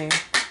on here.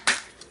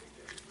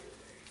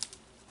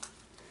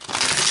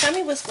 Tell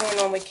me what's going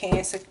on with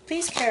Cancer.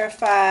 Please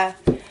clarify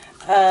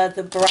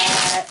the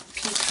bride,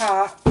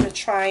 peacock, the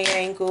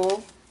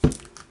triangle.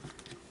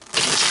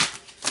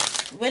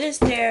 What is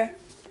their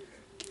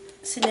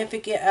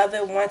significant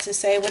other want to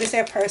say? What does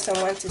their person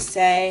want to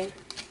say?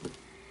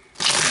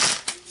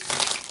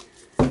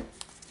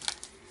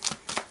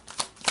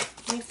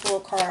 Give me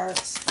 4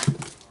 cards.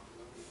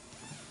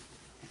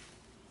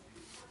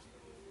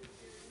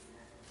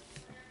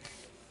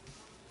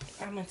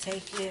 I'm going to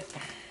take it.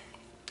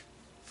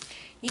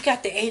 You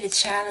got the 8 of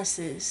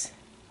chalices.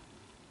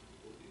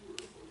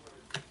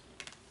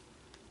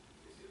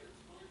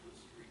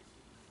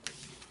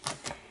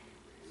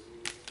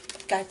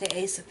 Got the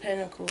Ace of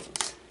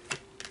Pentacles.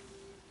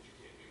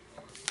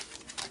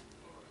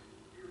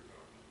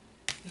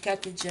 You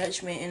got the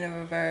Judgment in the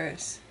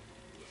reverse.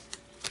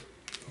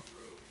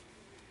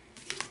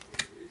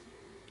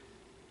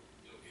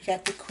 You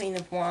got the Queen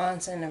of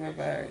Wands in the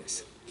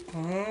reverse.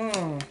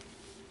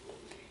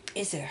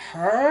 Is it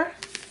her?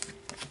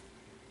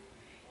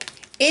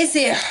 Is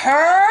it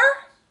her?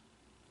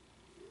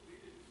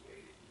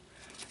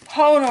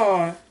 Hold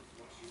on.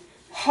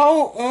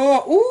 Hold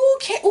on. Ooh,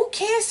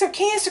 Cancer,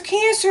 Cancer,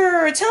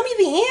 Cancer. Tell me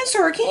the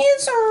answer,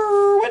 Cancer.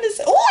 What is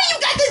it? Oh, you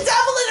got the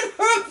devil in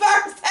the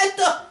reverse at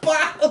the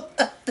bottom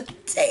of the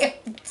damn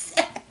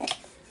deck.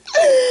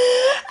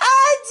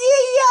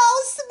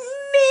 Adios,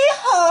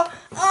 mijo.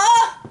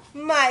 Oh,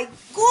 my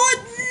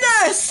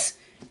goodness.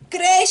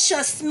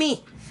 Gracious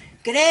me.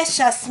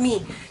 Gracious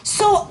me.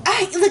 So,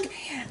 I feel like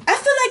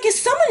if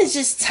someone is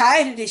just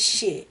tired of this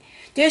shit.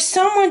 There's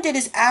someone that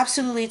is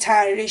absolutely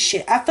tired of this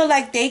shit. I feel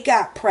like they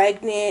got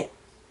pregnant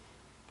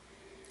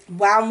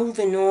while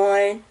moving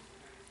on.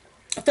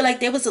 I feel like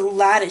there was a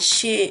lot of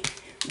shit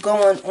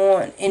going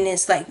on in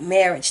this like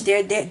marriage.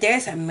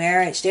 There's a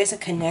marriage. There's a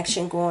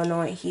connection going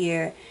on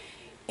here.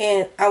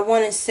 And I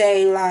want to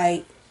say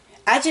like,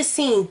 I just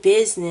seen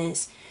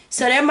business.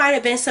 So there might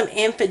have been some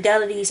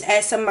infidelities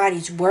at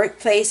somebody's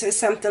workplace or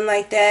something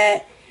like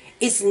that.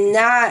 It's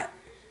not...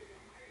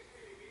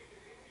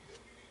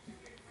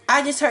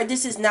 I just heard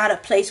this is not a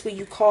place where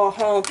you call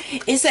home.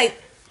 It's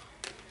like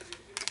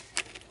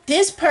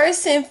this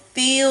person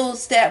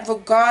feels that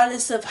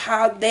regardless of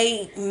how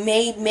they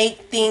may make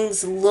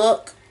things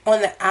look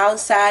on the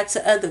outside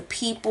to other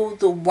people,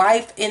 the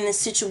wife in the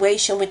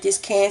situation with this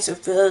Cancer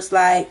feels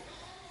like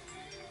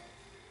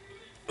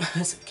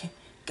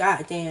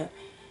goddamn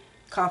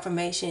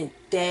confirmation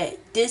that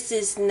this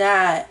is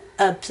not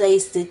a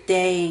place that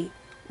they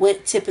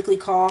would typically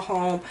call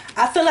home.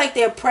 I feel like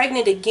they're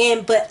pregnant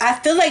again, but I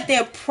feel like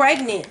they're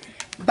pregnant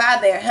by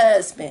their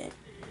husband.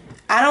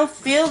 I don't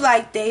feel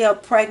like they are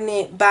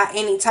pregnant by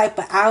any type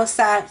of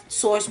outside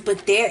source,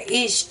 but there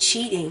is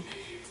cheating.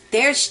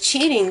 There's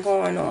cheating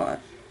going on.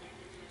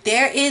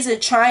 There is a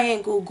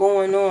triangle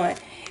going on.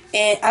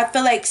 And I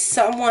feel like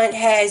someone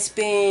has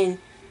been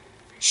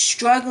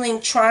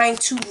struggling, trying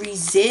to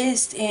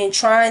resist and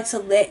trying to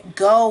let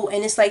go.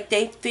 And it's like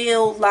they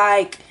feel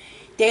like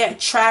they're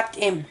trapped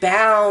and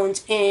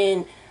bound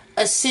in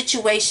a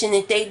situation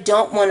that they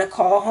don't want to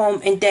call home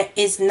and that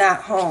is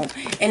not home.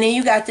 And then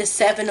you got the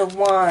 7 of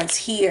Wands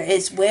here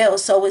as well.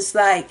 So it's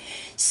like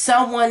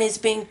someone has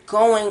been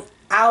going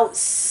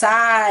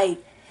outside,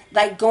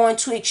 like going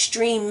to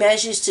extreme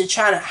measures to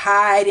try to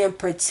hide and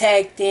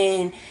protect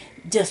and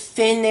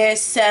defend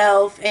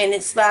themselves. And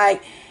it's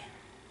like,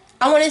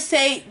 I want to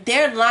say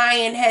their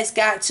lion has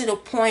got to the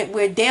point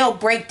where they'll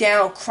break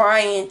down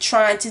crying,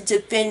 trying to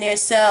defend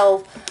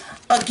themselves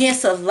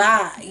against a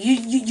lie.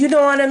 You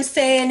know what I'm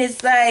saying?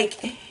 It's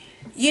like,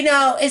 you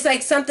know, it's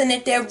like something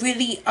that they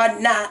really are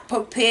not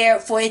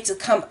prepared for it to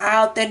come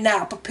out. They're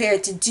not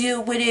prepared to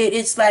deal with it.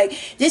 It's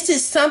like, this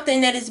is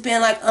something that has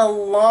been like a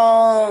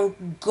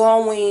long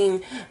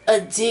going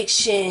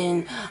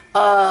addiction.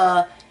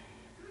 I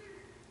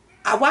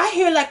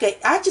hear like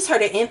I just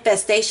heard an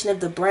infestation of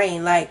the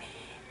brain. Like,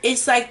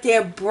 it's like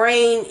their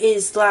brain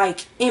is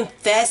like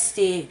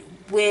infested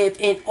with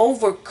and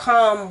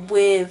overcome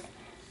with,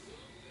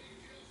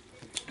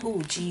 oh,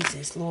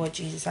 Jesus, Lord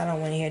Jesus, I don't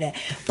want to hear that.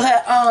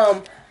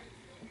 But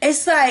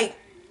it's like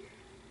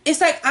it's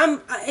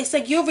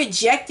like you're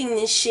rejecting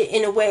this shit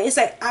in a way. It's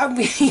like, I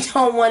really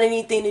don't want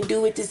anything to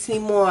do with this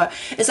anymore.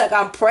 It's like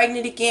I'm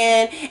pregnant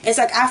again. It's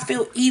like I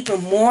feel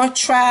even more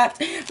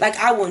trapped. Like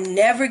I will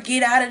never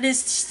get out of this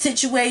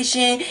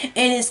situation.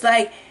 And it's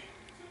like,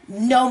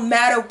 no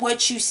matter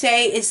what you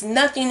say, it's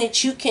nothing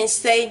that you can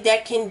say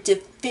that can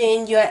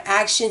defend your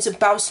actions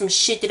about some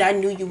shit that I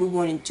knew you were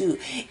going to do.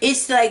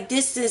 It's like,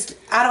 this is,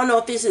 I don't know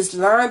if this is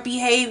learned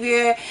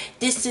behavior.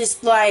 This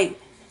is like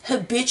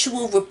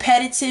habitual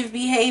repetitive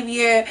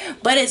behavior,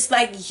 but it's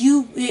like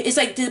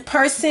the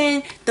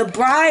person, the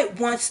bride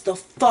wants the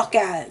fuck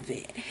out of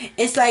it.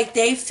 It's like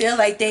they feel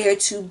like they are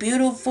too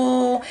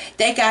beautiful,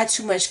 they got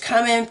too much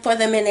coming for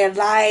them in their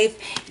life,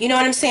 you know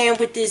what I'm saying,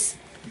 with this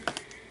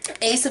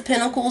Ace of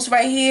Pentacles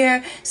right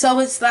here. So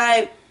it's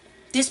like,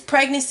 this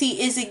pregnancy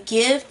is a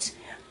gift,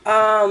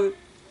 it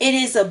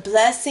is a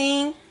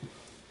blessing,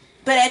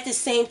 but at the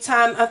same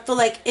time I feel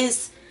like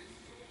it's,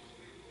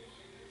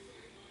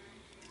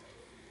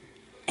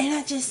 and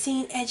I just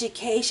seen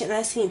education.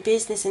 I seen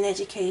business and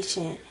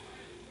education.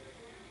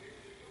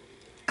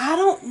 I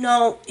don't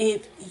know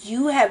if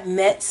you have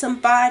met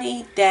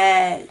somebody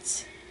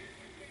that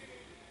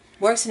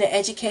works in the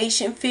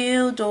education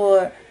field,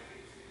 or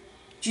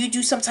you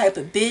do some type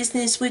of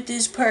business with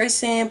this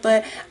person,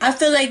 but I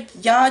feel like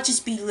y'all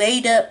just be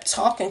laid up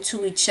talking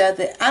to each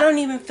other. I don't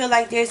even feel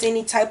like there's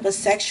any type of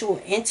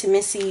sexual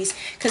intimacies,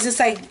 because it's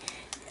like,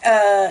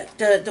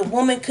 the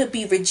woman could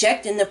be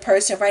rejecting the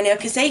person right now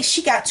because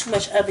she got too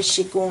much other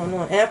shit going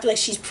on, and I feel like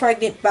she's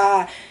pregnant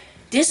by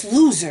this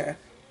loser.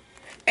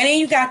 And then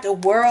you got the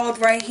World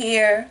right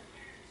here.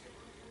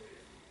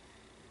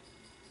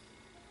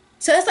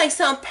 So it's like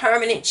some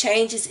permanent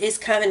changes is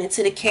coming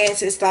into the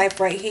Cancer's life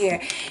right here.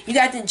 You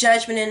got the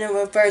Judgment in the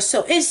reverse.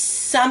 So it's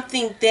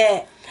something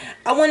that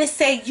I want to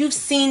say, you've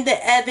seen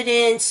the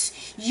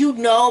evidence, you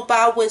know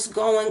about what's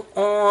going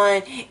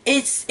on.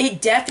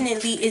 It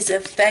definitely is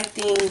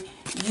affecting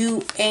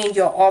you and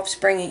your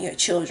offspring and your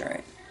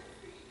children.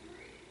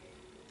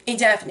 It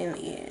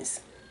definitely is.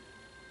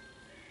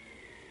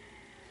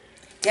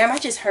 Damn, I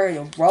just heard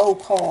a roll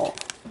call.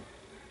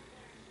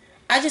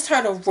 I just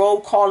heard a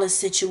roll call of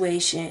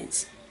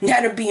situations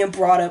that are being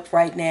brought up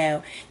right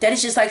now. That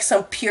is just like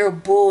some pure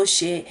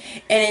bullshit.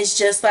 And it's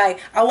just like,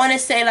 I want to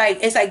say, like,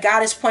 it's like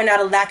God is pointing out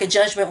a lack of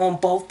judgment on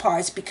both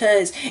parts,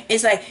 because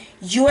it's like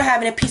you're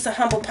having a piece of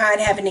humble pie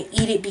and having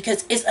to eat it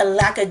because it's a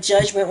lack of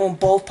judgment on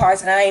both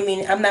parts. And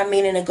I'm not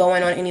meaning to go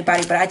in on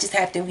anybody, but I just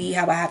have to read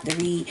how I have to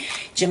read,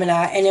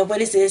 Gemini. And then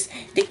what is this?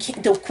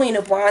 The Queen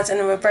of Wands in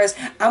the reverse.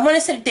 I want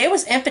to say that there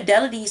was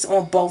infidelities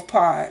on both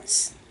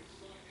parts.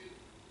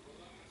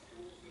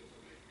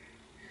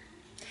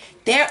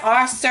 There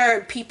are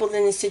certain people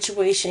in the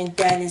situation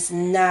that is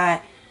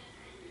not.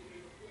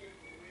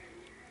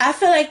 I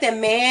feel like the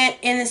man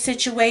in the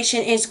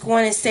situation is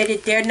going to say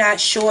that they're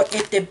not sure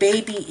if the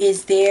baby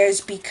is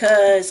theirs,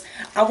 because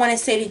I want to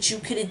say that you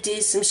could have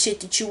did some shit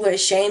that you were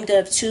ashamed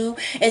of too.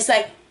 It's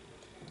like,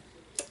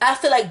 I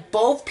feel like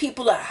both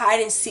people are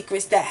hiding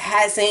secrets that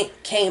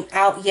hasn't came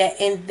out yet,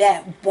 and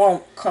that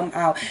won't come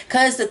out,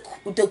 because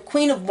the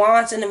Queen of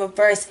Wands in the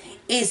reverse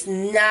is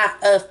not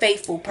a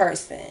faithful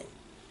person.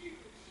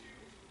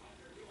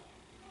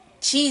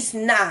 She's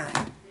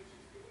not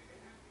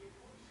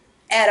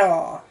at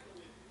all.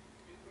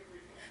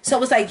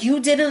 So it's like you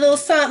did a little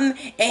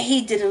something and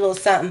he did a little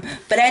something.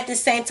 But at the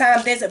same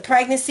time, there's a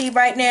pregnancy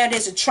right now.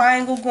 There's a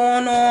triangle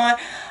going on.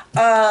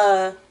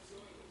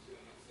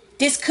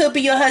 This could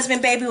be your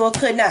husband, baby, or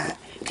could not.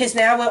 Because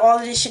now with all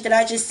of this shit that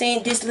I just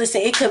seen,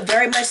 listen, it could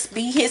very much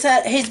be his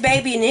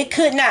baby, and it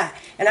could not.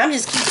 And I'm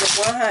just keeping it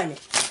 100.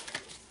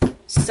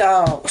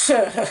 So,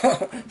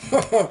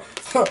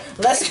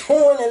 let's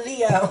go on to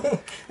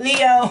Leo.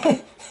 Leo,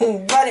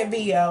 what it be,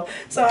 yo?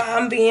 So,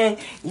 I'm being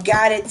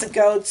guided to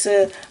go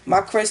to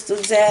my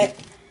crystal deck.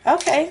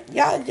 Okay,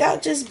 y'all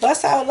just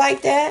bust out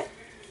like that.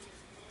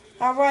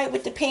 All right,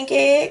 with the pink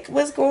egg.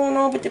 What's going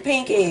on with the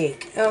pink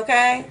egg?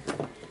 Okay?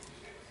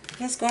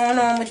 What's going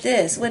on with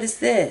this? What is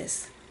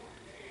this?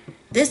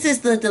 This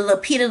is the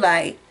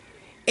lepidolite.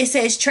 It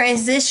says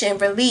transition,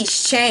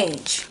 release,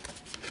 change.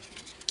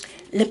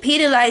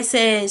 Lepidolite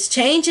says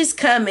change is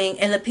coming,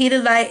 and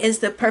lepidolite is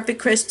the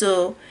perfect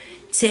crystal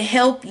to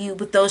help you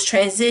with those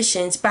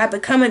transitions by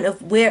becoming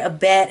aware of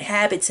bad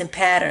habits and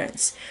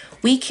patterns.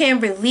 We can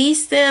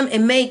release them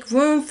and make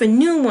room for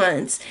new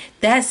ones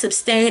that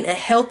sustain a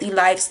healthy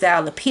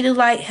lifestyle.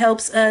 Lepidolite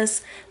helps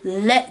us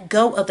let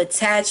go of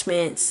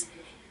attachments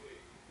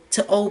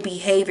to old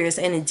behaviors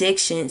and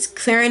addictions,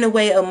 clearing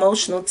away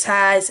emotional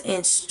ties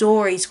and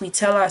stories we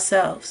tell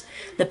ourselves.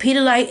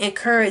 Lepidolite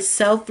encourages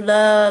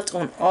self-love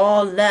on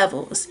all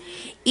levels.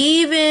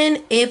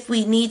 Even if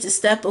we need to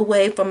step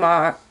away from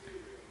our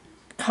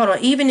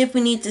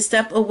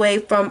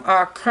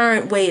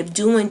current way of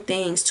doing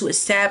things to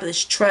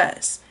establish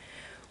trust.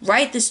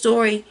 Write the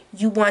story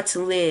you want to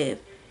live.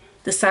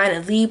 The sign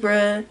of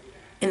Libra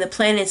and the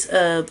planets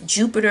of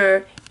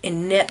Jupiter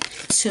and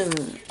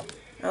Neptune.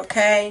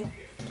 Okay?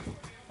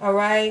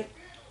 Alright?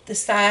 The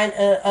sign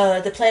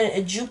of the planet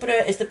of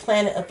Jupiter is the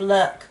planet of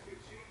luck.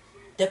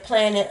 The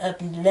planet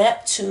of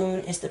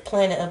Neptune is the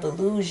planet of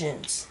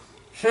illusions.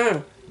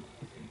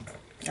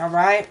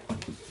 Alright.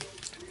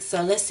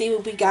 So let's see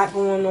what we got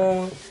going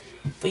on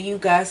for you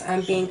guys.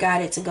 I'm being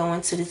guided to go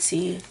into the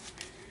tea.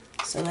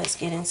 So let's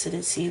get into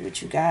the tea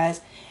with you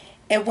guys.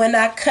 And when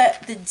I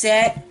cut the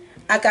deck,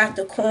 I got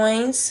the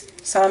coins.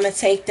 So I'm going to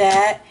take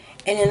that.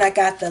 And then I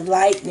got the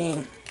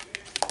lightning.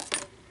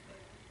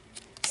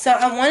 So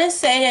I want to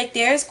say that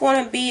there's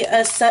going to be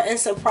a sudden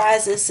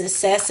surprise of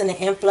success and an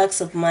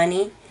influx of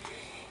money.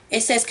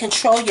 It says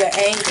control your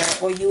anger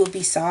or you will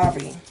be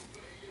sorry.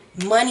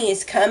 Money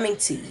is coming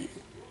to you.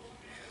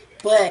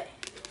 But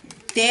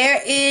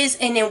there is,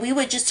 and then we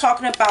were just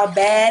talking about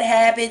bad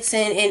habits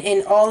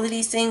and all of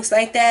these things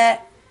like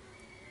that.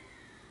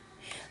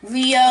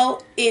 Leo,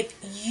 if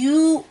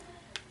you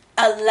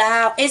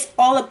allow, it's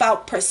all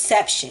about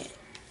perception.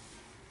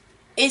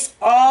 It's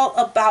all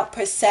about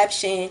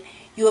perception.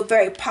 You are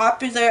very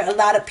popular. A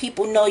lot of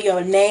people know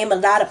your name. A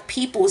lot of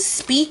people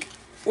speak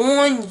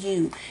on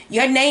you.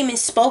 Your name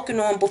is spoken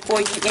on before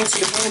you enter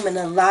the room in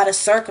a lot of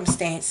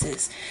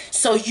circumstances.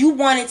 So you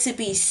want it to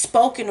be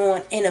spoken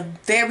on in a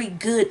very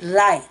good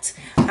light.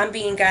 I'm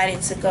being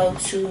guided to go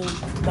to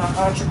my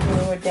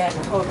entrepreneur deck.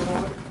 Hold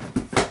on.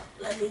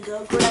 Let me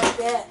go grab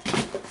that.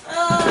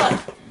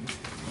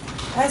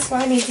 That's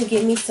why I need to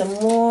get me some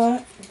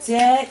more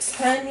decks,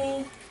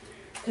 honey.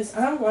 Because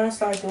I'm going to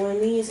start doing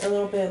these a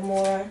little bit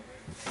more.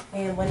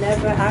 And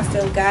whenever I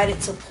feel guided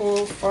to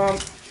pull from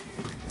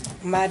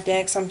my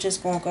decks, I'm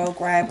just going to go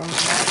grab them.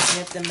 I'll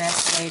get the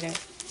mess later.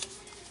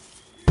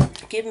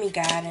 Give me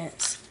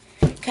guidance.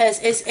 Because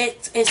it's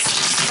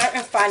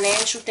certain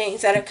financial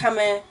things that are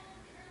coming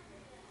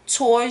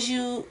towards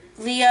you,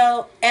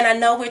 Leo. And I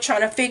know we're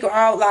trying to figure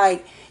out,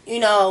 like, you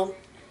know,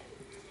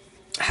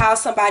 how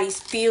somebody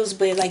feels.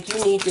 But, like,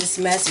 you need this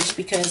message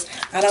because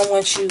I don't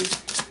want you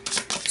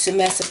to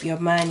mess up your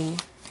money.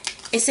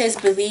 It says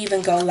believe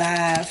and go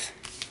live.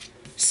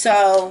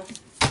 So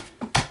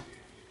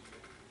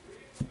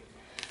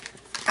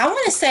I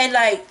want to say,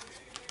 like,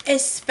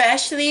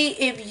 especially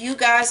if you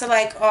guys are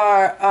like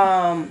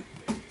an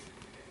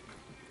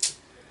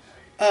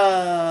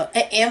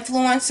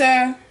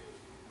influencer,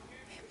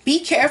 be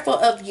careful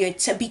of your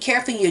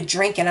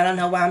drinking. I don't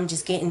know why I'm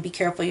just getting be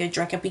careful of your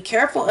drinking. Be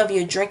careful of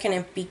your drinking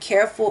and be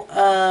careful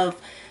of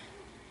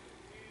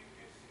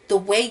the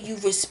way you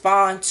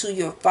respond to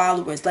your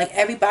followers. Like,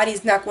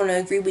 everybody's not going to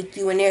agree with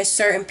you, and there's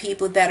certain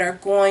people that are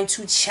going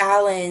to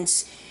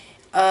challenge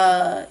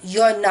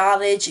your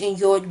knowledge and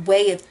your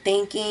way of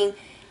thinking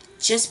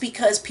just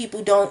because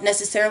people don't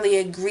necessarily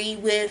agree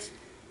with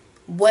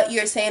what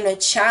you're saying, or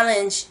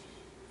challenge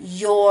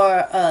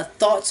your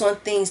thoughts on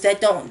things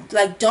that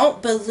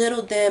don't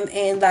belittle them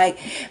and like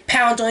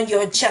pound on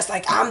your chest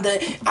like I'm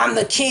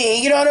the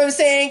king, you know what I'm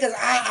saying, because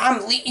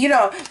I'm you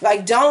know,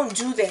 like, don't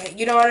do that,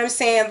 you know what I'm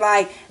saying.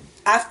 Like,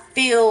 I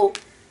feel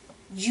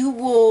you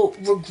will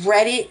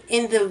regret it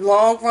in the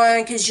long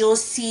run because you'll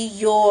see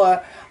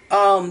your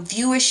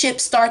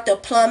viewership start to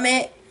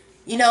plummet,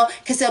 you know,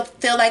 because they'll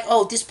feel like,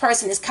 oh, this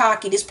person is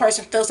cocky, this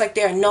person feels like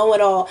they're a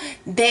know-it-all,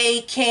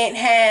 they can't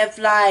have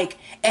like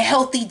a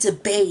healthy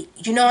debate,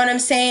 you know what I'm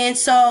saying.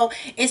 So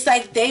it's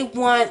like they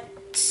want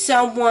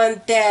someone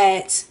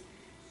that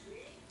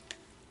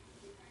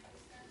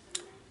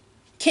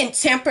can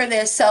temper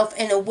themselves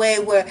in a way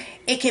where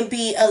it can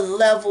be a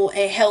level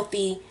and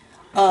healthy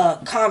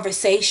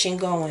conversation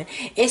going.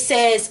 It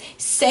says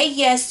say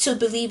yes to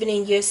believing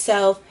in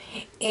yourself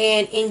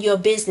and in your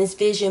business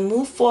vision.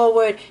 Move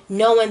forward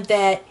knowing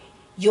that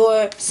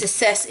your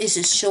success is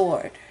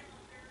assured.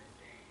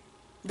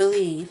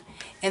 Believe.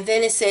 And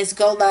then it says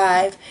go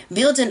live.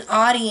 Build an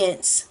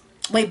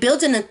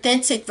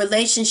authentic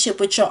relationship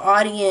with your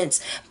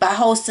audience by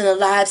hosting a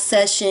live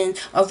session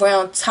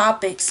around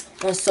topics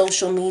on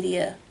social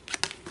media.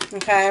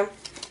 Okay?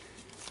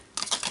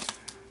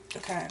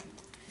 Okay.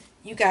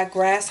 You got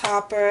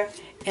grasshopper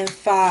and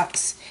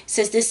fox. It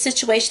says this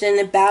situation and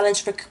the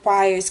balance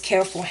requires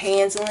careful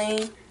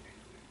handling,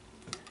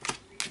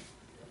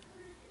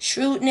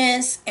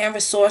 shrewdness, and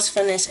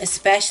resourcefulness,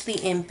 especially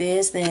in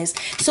business.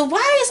 So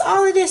why is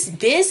all of this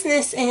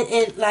business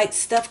and like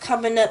stuff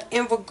coming up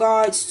in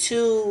regards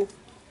to,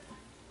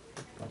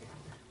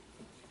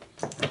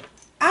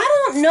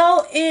 I don't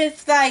know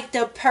if like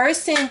the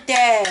person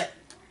that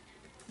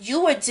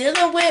you were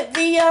dealing with,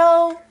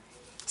 Leo,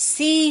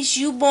 sees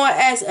you more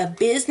as a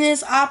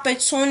business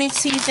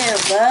opportunity than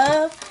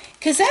love,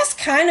 because that's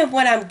kind of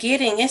what I'm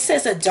getting. It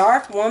says a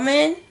dark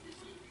woman,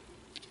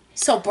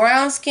 so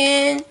brown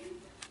skin,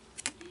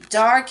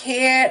 dark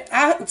hair.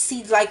 I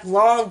see like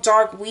long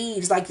dark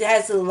weaves, like it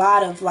has a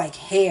lot of like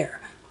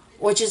hair,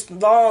 or just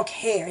long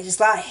hair,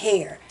 just a lot of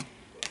hair.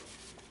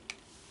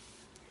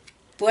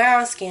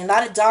 Brown skin, a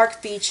lot of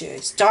dark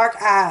features, dark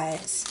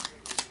eyes.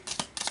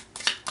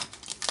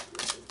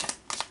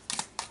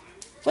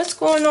 What's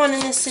going on in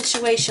this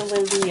situation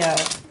with Leo?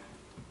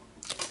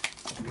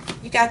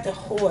 You got the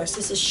horse.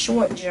 It's a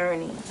short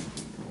journey.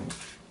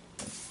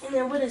 And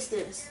then what is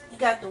this? You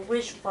got the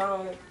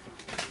wishbone.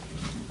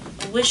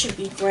 A wish should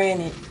be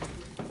granted.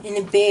 and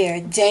the bear,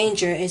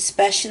 danger,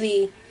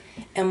 especially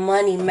in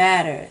money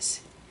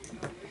matters.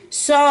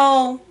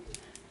 So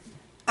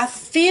I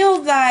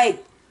feel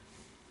like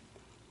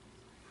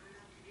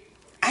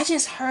I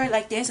just heard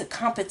like there's a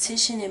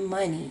competition in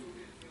money.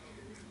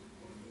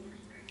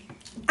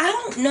 I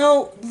don't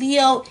know,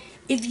 Leo,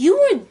 if you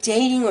were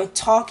dating or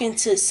talking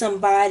to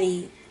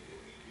somebody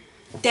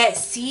that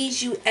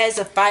sees you as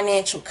a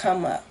financial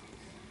come up.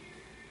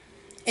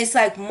 It's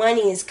like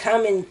money is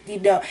coming, you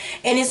know,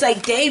 and it's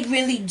like they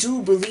really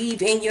do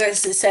believe in your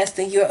success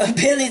and your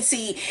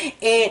ability.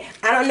 And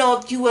I don't know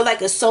if you were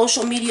like a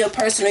social media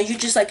person or you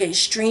just like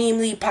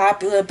extremely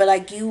popular, but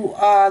like you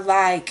are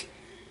like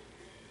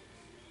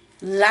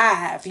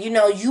live, you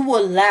know, you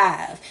were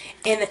live,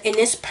 and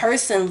this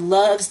person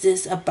loves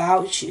this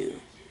about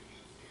you.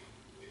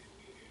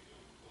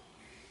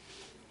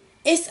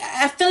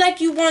 I feel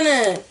like you want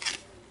to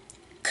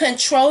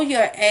control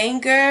your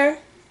anger,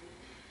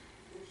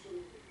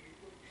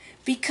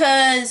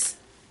 because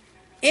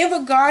in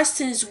regards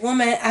to this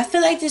woman, I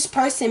feel like this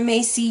person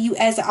may see you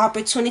as an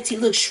opportunity.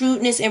 Look,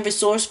 shrewdness and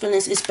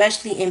resourcefulness,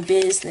 especially in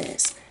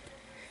business.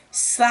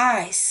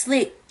 Sly,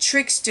 slick,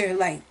 trickster,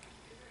 like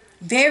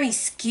very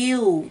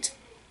skilled,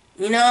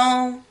 you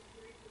know,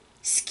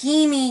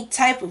 schemy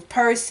type of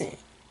person.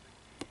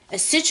 A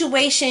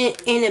situation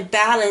in a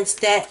balance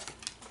that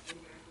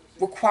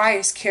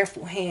requires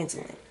careful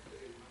handling.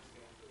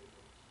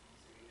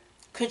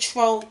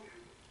 Control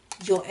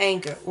your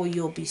anger or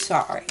you'll be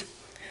sorry.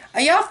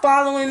 Are y'all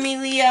following me,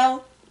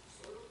 Leo?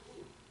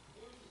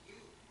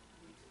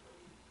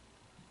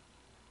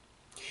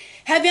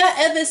 Have y'all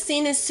ever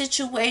seen a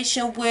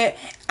situation where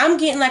I'm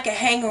getting like a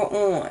hanger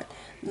on?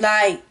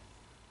 Like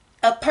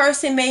a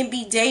person may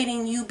be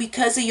dating you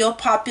because of your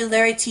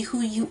popularity,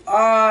 who you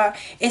are.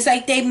 It's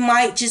like they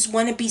might just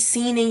want to be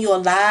seen in your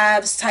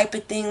lives type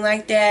of thing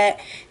like that,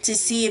 to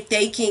see if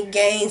they can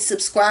gain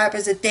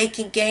subscribers, if they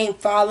can gain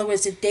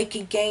followers, if they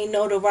can gain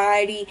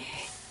notoriety.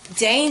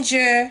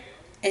 Danger,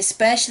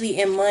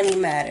 especially in money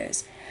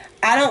matters.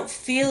 I don't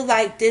feel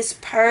like this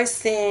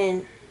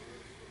person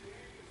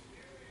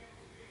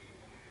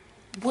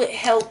would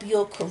help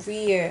your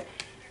career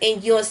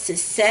and your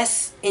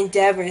success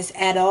endeavors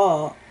at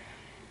all.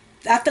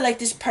 I feel like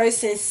this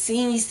person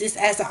sees this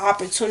as an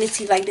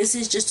opportunity. Like this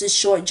is just a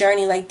short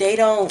journey. Like they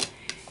don't.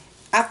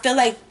 I feel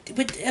like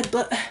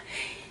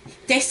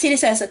they see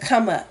this as a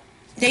come up.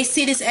 They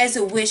see this as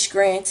a wish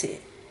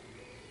granted.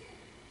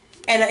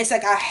 And it's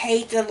like I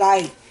hate to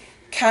like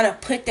kind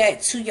of put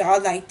that to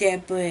y'all like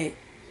that, but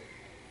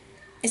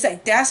it's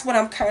like that's what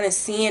I'm kind of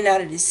seeing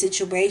out of this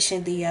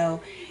situation, Leo.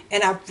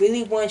 And I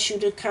really want you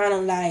to kind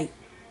of like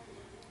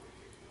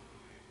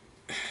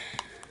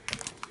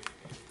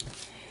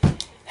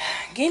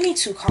give me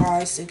 2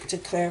 cards to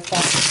clarify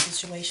the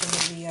situation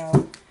with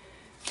Leo.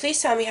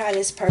 Please tell me how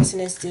this person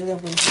is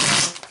dealing with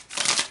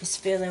you. Is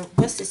feeling.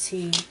 What's the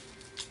tea?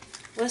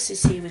 What's the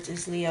tea with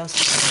this Leo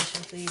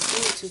situation,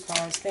 please? Give me 2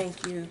 cards.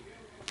 Thank you.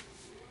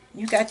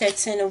 You got that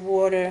 10 of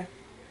water.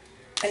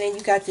 And then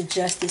you got the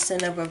Justice in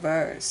the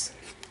reverse.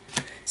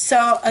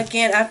 So,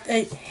 again,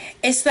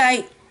 it's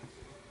like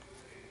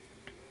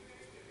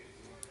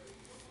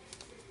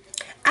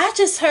I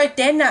just heard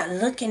they're not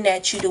looking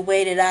at you the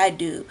way that I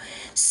do.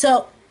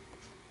 So,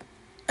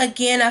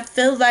 again, I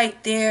feel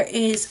like there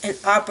is an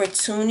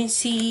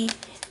opportunity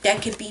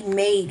that could be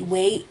made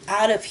way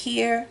out of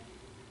here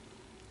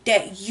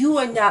that you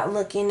are not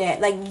looking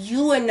at. Like,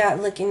 you are not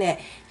looking at.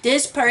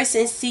 This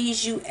person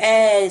sees you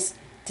as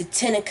the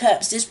 10 of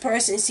Cups. This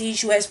person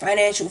sees you as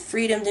financial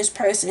freedom. This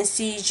person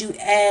sees you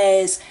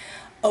as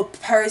a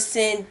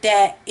person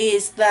that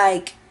is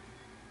like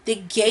the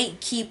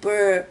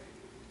gatekeeper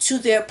to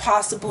their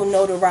possible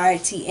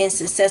notoriety and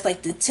success.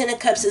 Like the 10 of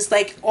Cups is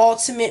like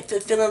ultimate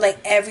fulfilling, like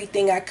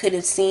everything I could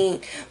have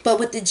seen. But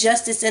with the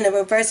Justice in the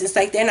reverse, it's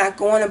like they're not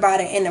going about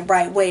it in the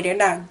right way. They're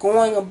not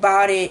going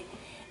about it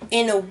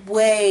in a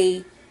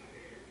way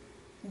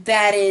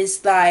that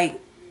is like,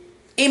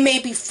 it may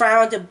be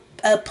frowned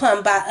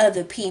upon by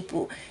other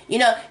people. You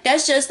know,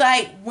 that's just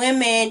like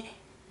women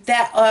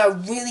that are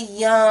really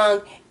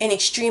young and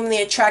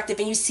extremely attractive,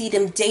 and you see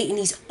them dating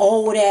these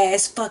old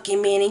ass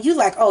fucking men, and you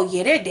like, oh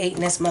yeah, they're dating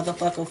this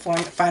motherfucker for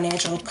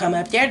financial come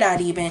up. They're not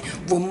even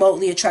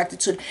remotely attracted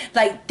to.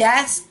 Like,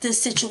 that's the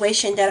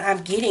situation that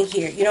I'm getting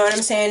here. You know what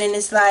I'm saying? And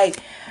it's like,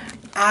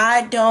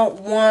 I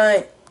don't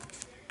want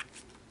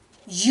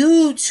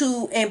you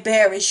to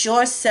embarrass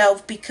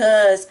yourself,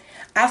 because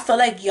I feel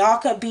like y'all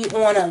could be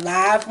on a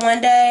live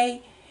one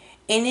day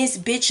and this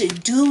bitch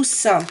would do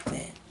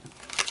something.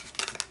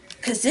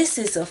 Because this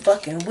is a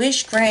fucking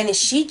wish granted.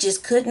 She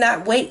just could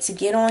not wait to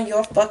get on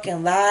your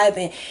fucking live.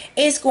 And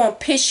it's going to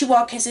piss you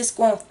off, because it's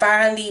going to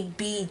finally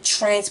be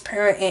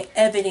transparent and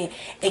evident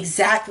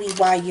exactly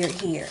why you're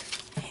here.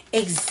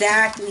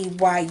 Exactly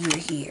why you're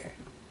here.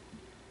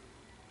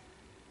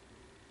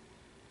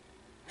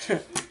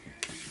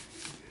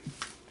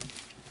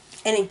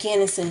 And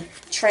again, it's a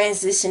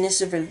transition. It's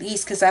a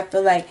release, because I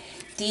feel like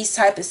these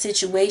type of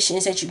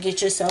situations that you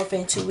get yourself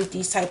into with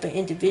these type of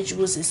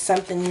individuals is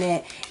something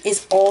that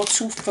is all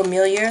too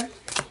familiar.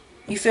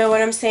 You feel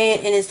what I'm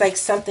saying? And it's like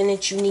something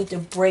that you need to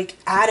break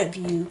out of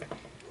you,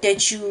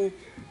 that you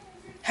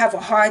have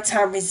a hard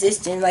time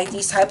resisting, like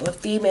these type of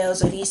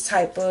females or these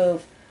type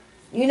of,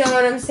 you know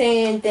what I'm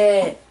saying,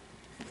 that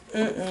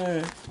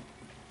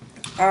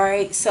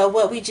Alright, so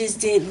what we just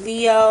did,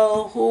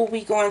 Leo. Who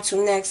we going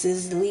to next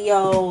is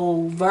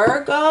Leo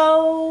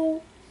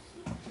Virgo.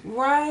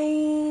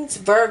 Right?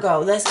 Virgo.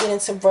 Let's get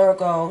into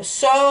Virgo.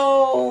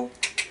 So,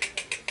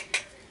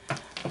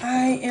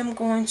 I am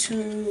going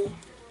to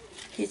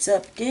hit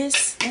up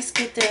this. Let's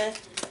get the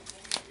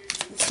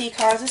T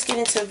cards. Let's get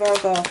into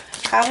Virgo.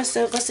 What's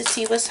the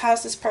T?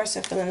 How's this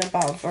person feeling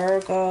about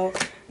Virgo?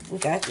 We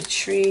got the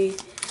tree.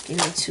 Give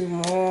me two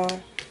more.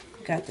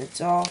 We got the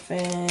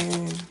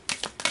dolphin.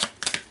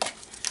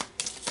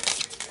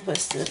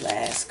 What's the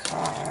last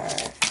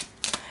card?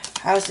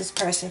 How's this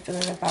person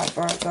feeling about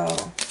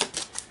Virgo?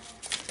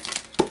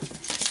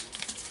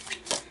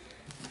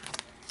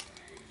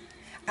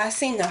 I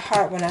seen the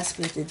heart when I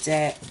split the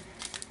deck.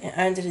 And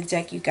under the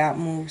deck you got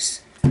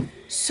moose.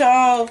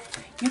 So,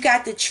 you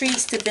got the tree,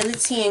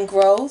 stability and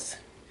growth.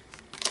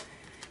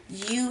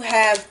 You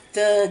have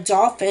the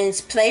dolphins,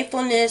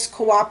 playfulness,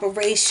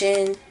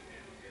 cooperation.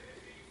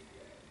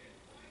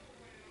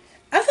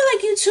 I feel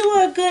like you two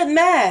are a good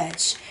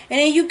match. And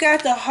then you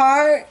got the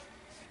heart.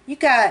 You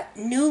got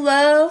new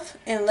love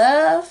and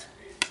love.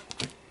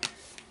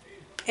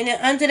 And then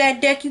under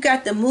that deck, you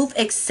got the move,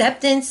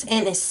 acceptance,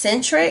 and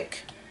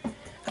eccentric.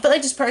 I feel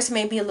like this person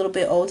may be a little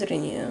bit older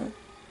than you.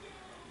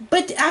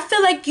 But I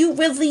feel like you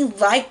really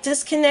like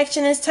this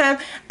connection this time.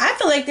 I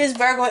feel like this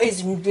Virgo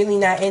is really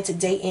not into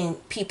dating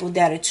people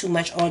that are too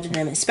much older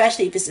than them,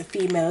 especially if it's a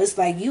female. It's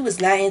like you was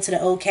not into the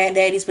old cat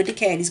daddies with the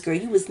caddies, girl.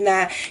 You was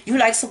not. You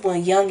like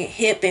someone young and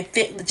hip and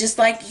fit, just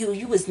like you.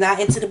 You was not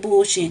into the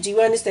bullshit. Do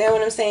you understand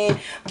what I'm saying?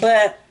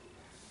 But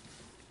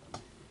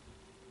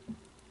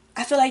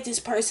I feel like this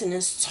person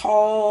is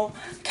tall,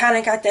 kind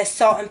of got that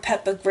salt and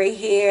pepper gray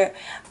hair.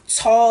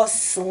 Tall,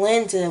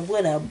 slender,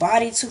 with a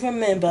body to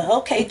remember.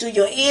 Okay, do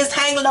your ears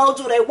hang low?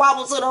 Do they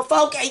wobble to the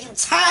folk? Can you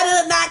tie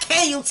in the knot?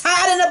 Can you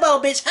tie in the bow?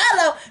 Bitch,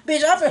 hello.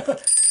 Bitch,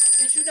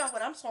 bitch, you know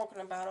what I'm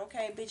talking about,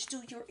 okay? Bitch,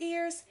 do your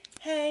ears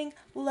hang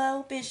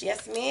low? Bitch,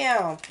 yes,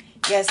 ma'am.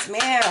 Yes,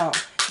 ma'am.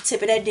 The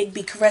tip of that dick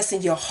be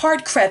caressing your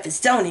heart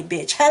crevice, don't it,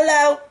 bitch?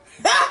 Hello?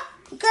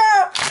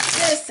 Girl,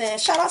 listen,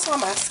 shout out to all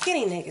my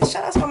skinny niggas.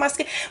 Shout out to all my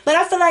skinny. But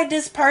I feel like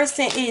this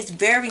person is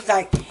very,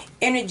 like,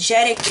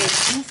 energetic and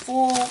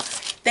youthful.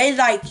 They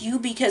like you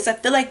because I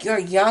feel like you're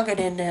younger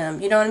than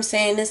them. You know what I'm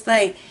saying? It's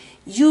like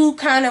you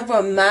kind of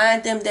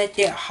remind them that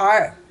their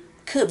heart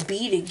could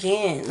beat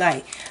again.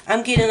 Like,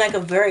 I'm getting like a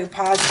very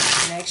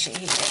positive connection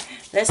here.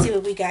 Let's see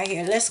what we got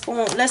here. Let's find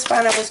out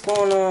what's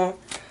going on.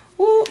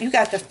 Ooh, you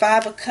got the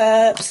 5 of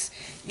Cups.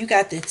 You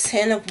got the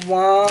 10 of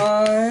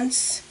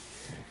Wands.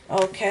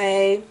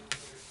 Okay.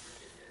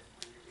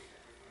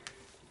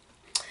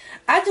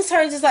 I just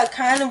heard this like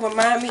kind of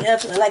remind me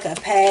of like a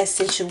past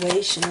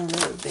situation a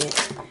little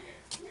bit.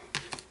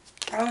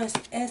 I would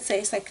say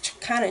it's like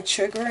kind of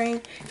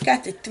triggering. You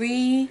got the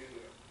 3,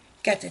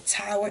 got the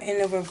Tower in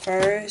the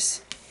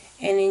reverse,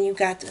 and then you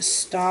got the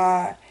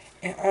Star,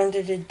 and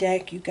under the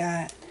deck you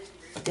got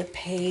the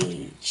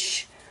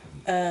Page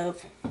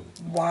of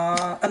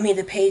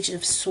the Page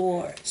of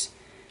Swords.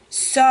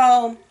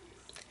 So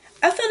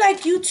I feel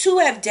like you two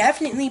have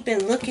definitely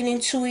been looking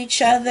into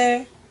each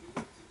other,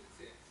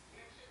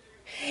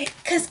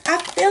 because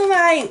I feel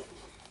like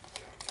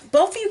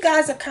both of you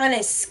guys are kind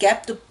of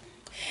skeptical.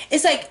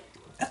 It's like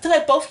I feel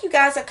like both of you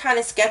guys are kind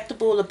of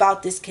skeptical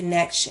about this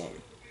connection.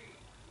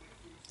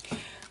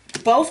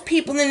 Both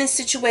people in this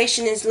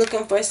situation is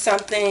looking for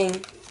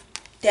something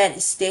that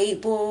is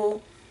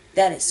stable,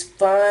 that is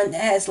fun,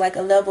 that has like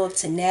a level of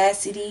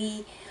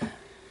tenacity,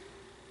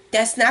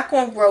 that's not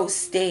going to grow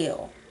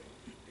stale.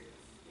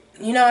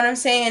 You know what I'm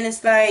saying?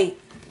 It's like,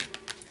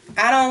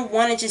 I don't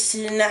want to just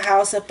sit in the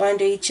house up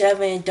under each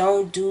other and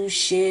don't do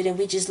shit, and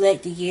we just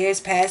let the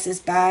years pass us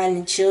by and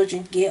the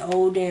children get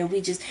older, and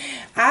we just,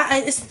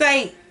 it's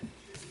like,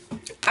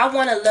 I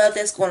want a love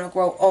that's going to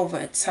grow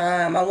over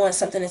time. I want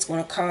something that's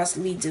going to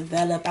constantly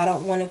develop. I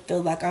don't want to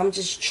feel like I'm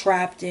just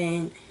trapped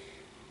in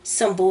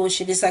some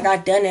bullshit. It's like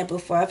I've done that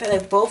before. I feel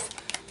like both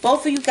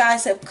of you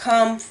guys have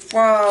come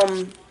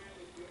from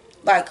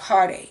like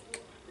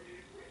heartache.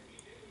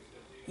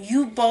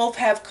 You both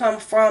have come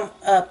from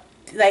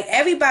like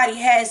everybody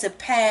has a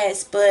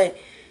past, but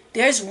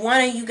there's one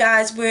of you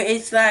guys where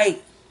it's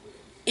like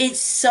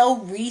it's so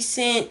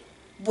recent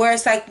where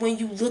it's like when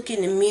you look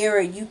in the mirror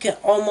you can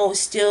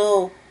almost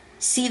still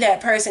see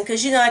that person,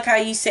 because you know, like how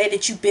you say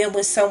that you've been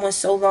with someone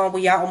so long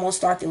where y'all almost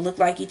start to look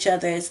like each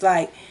other. It's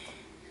like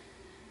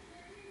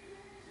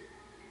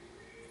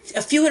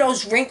a few of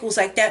those wrinkles,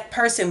 like that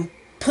person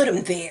put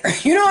them there.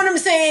 You know what I'm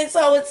saying?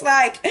 So it's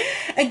like,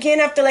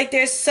 again, I feel like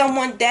there's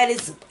someone that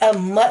is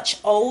much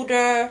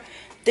older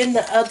than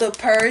the other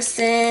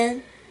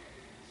person.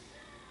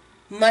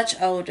 Much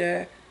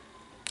older.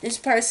 This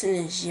person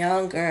is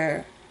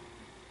younger.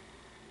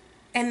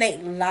 And they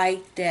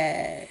like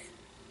that.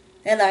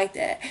 They're like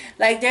that.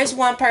 Like, there's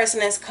one person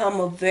that's come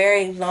a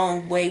very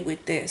long way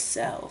with their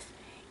self.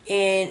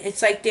 And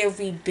it's like they're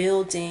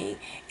rebuilding.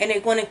 And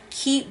they're going to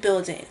keep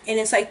building. And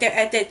it's like they're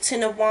at that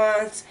Ten of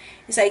Wands.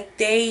 It's like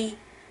they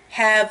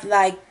have,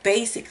 like,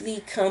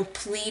 basically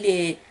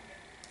completed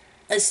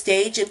a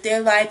stage of their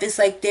life. It's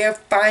like they're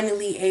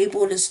finally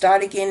able to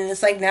start again. And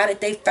it's like now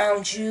that they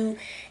found you,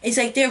 it's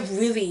like they're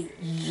really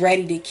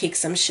ready to kick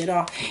some shit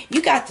off.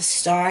 You got the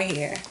Star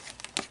here.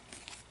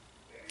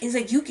 It's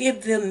like you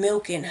give them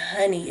milk and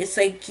honey. It's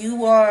like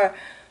you are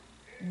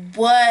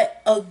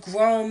what a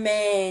grown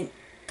man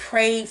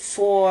prayed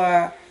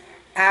for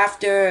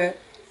after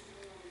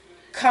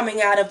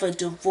coming out of a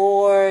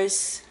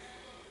divorce,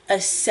 a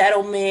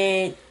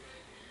settlement,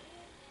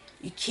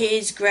 your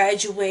kids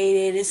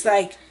graduated. It's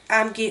like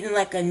I'm getting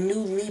like a new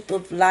leap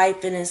of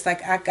life, and it's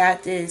like I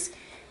got this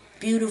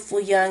beautiful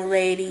young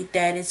lady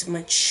that is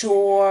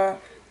mature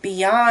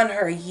beyond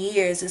her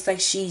years. It's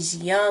like she's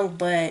young,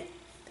 but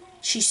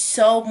she's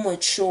so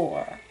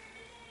mature.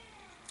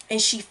 And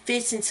she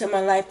fits into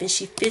my life, and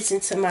she fits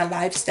into my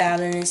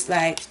lifestyle, and it's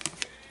like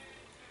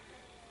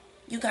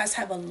you guys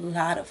have a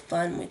lot of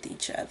fun with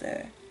each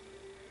other.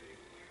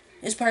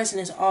 This person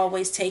is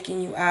always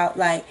taking you out.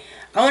 Like,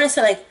 I want to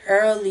say like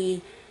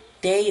early,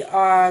 they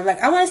are like,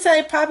 I want to say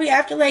like probably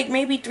after like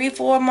maybe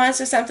 3-4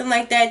 months or something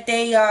like that,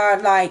 they are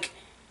like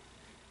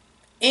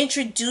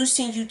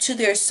introducing you to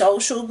their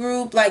social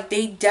group. Like,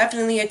 they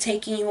definitely are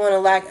taking you on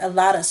a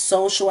lot of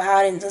social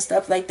outings and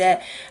stuff like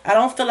that. I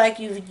don't feel like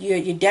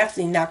you're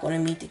definitely not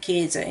going to meet the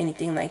kids or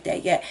anything like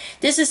that yet.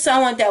 This is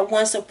someone that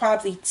wants to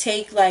probably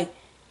take like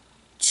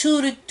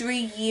 2 to 3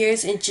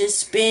 years and just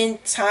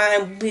spend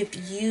time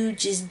with you,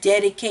 just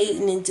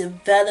dedicating and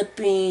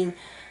developing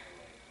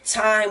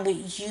time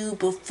with you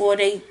before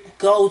they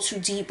go too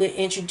deep with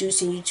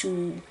introducing you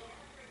to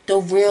the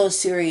real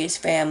serious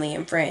family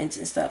and friends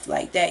and stuff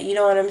like that. You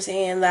know what I'm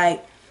saying?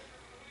 Like,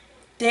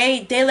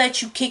 they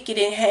let you kick it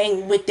and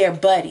hang with their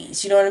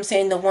buddies. You know what I'm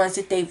saying? The ones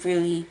that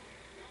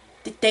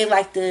they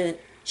like to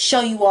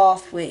show you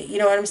off with. You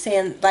know what I'm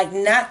saying? Like,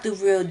 not the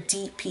real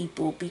deep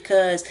people,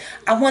 because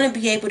I want to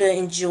be able to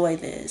enjoy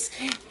this.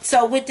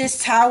 So with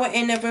this Tower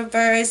in the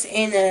reverse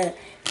and the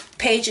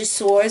Page of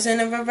Swords in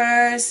the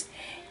reverse,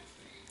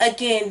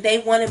 again, they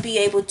want to be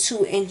able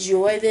to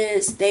enjoy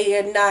this. They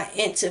are not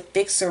into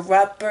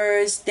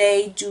fixer-uppers.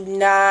 They do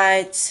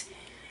not,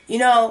 you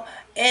know,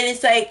 and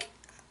it's like,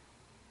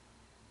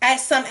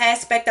 at some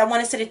aspect, I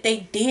want to say that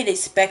they did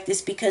expect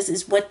this because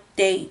it's what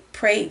they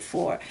prayed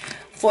for.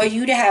 For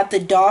you to have the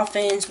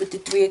dolphins with the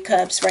 3 of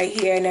Cups right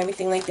here and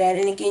everything like that.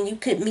 And again, you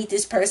could meet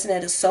this person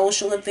at a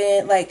social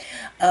event, like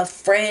a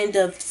friend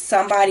of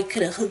somebody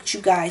could have hooked you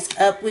guys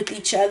up with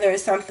each other or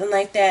something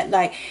like that.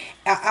 Like,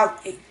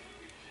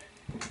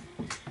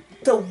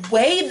 the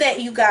way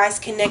that you guys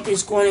connect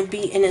is going to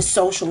be in a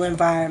social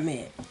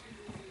environment.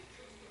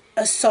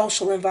 A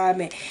social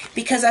environment.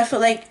 Because I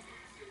feel like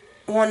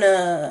on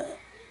a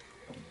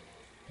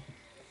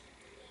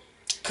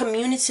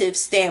communicative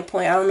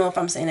standpoint, I don't know if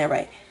I'm saying that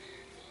right,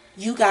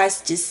 you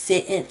guys just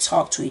sit and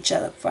talk to each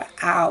other for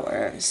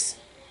hours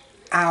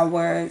and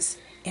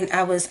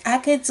hours. I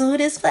could do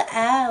this for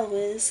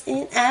hours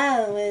and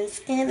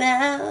hours and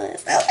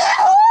hours.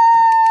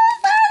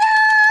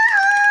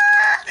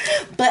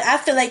 But I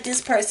feel like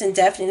this person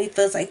definitely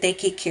feels like they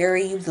could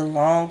carry you the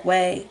long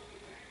way.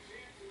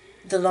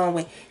 The long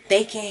way.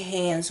 They can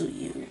handle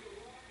you.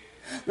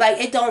 Like,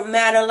 it don't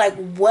matter, like,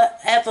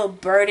 whatever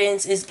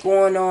burdens is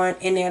going on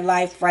in their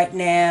life right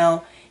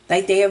now.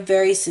 Like, they are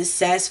very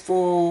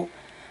successful.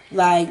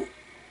 Like,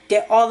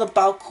 they're all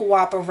about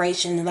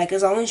cooperation. Like,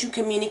 as long as you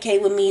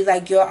communicate with me,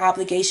 like, your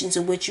obligations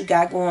and what you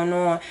got going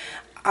on,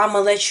 I'm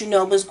going to let you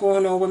know what's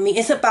going on with me.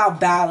 It's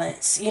about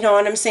balance. You know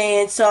what I'm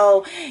saying?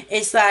 So,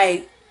 it's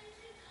like,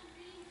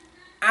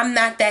 I'm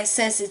not that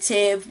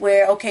sensitive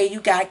where, okay,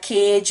 you got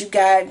kids, you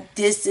got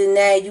this and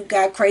that, you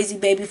got crazy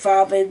baby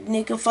father.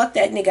 Nigga, fuck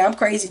that nigga. I'm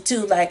crazy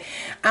too. Like,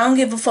 I don't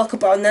give a fuck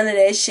about none of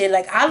that shit.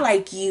 Like, I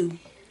like you.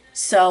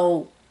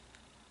 So,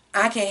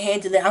 I can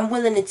handle it. I'm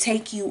willing to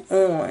take you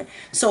on.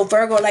 So,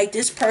 Virgo, like,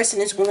 this person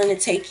is willing to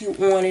take you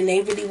on, and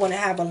they really want to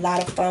have a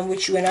lot of fun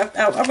with you. And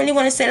I really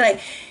want to say, like,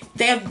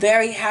 they're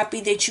very happy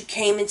that you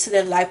came into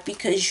their life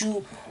because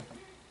you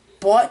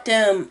brought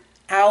them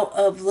out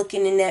of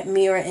looking in that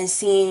mirror and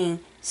seeing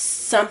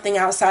something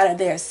outside of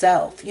their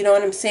self. You know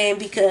what I'm saying?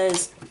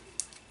 Because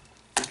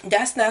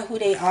that's not who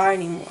they are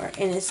anymore.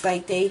 And it's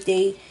like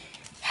they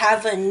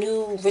have a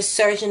new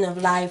resurgence of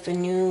life, a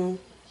new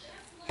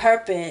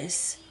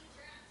purpose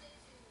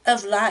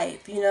of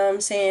life. You know what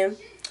I'm saying?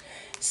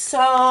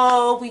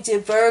 So we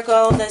did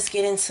Virgo. Let's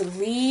get into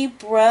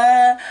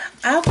Libra.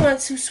 I want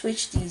to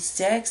switch these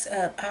decks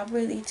up. I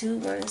really do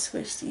want to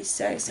switch these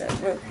decks up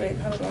real quick.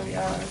 Hold on,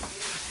 y'all.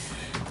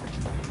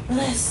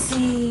 Let's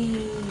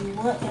see.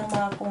 What am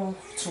I going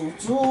to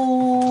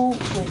do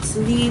with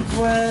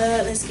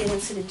Libra? Let's get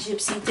into the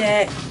Gypsy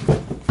deck.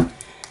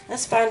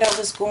 Let's find out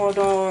what's going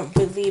on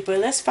with Libra.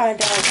 Let's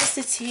find out. What's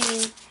the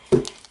tea?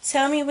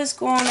 Tell me what's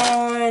going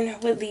on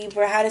with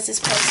Libra. How does this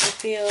person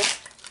feel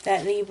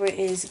that Libra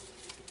is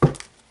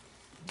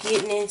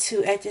getting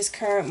into at this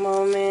current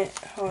moment.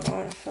 Hold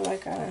on, I feel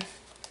like I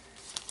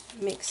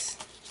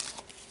mixed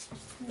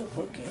the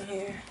book in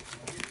here.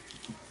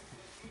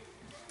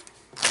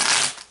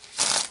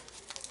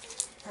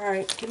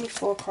 Alright, give me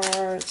 4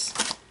 cards.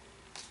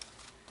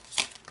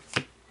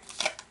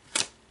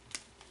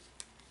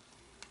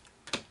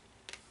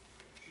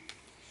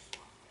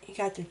 You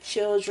got the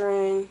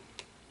children.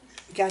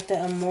 You got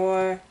the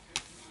amour.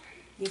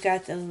 You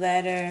got the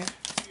letter.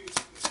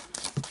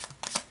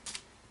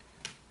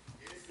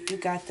 You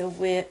got the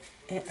whip.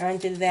 And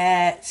under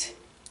that,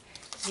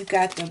 you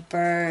got the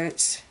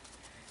birds.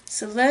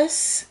 So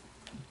let's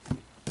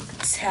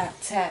tap,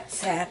 tap,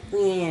 tap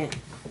in.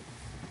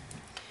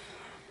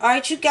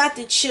 Alright, you got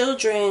the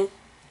children.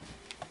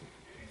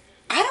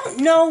 I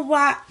don't know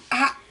why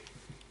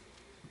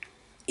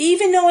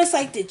even though it's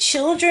like the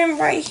children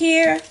right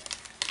here,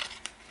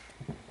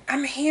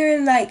 I'm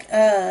hearing like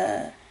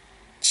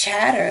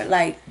chatter,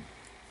 like,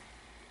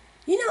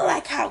 you know,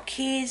 like how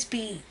kids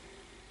be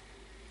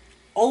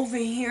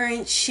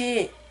overhearing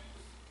shit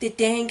that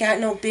they ain't got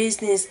no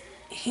business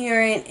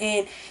hearing,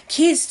 and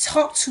kids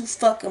talk too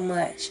fucking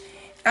much.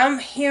 I'm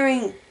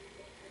hearing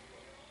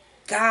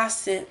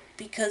gossip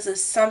because of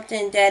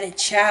something that a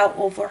child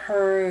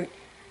overheard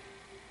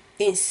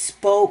and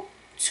spoke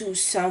to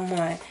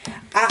someone.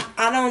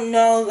 I don't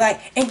know, like,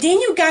 and then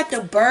you got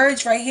the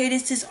birds right here.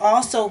 This is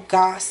also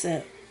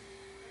gossip.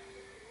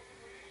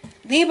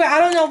 Libra, I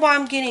don't know why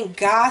I'm getting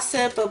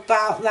gossip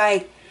about,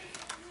 like,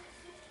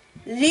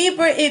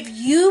 Libra, if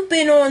you've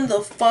been on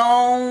the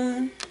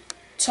phone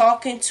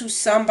talking to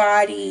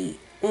somebody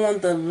on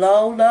the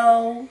low,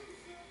 well,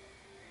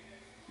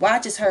 I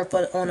just heard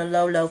on the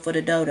low for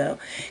the dodo,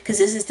 because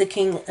this is the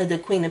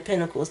Queen of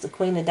Pentacles, the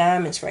Queen of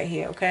Diamonds right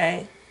here,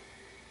 okay?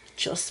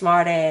 Your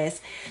smart ass.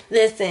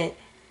 Listen,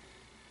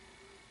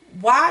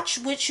 watch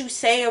what you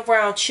say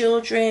around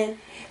children,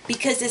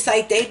 because it's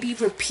like they be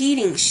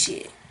repeating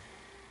shit.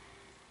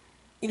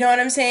 You know what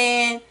I'm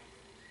saying?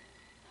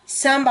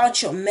 Something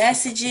about your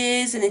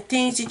messages and the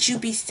things that you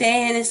be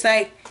saying. It's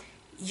like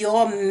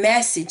your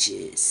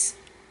messages.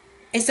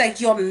 It's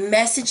like your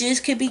messages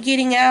could be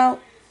getting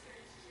out.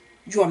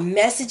 Your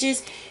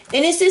messages.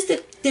 And it's just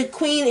the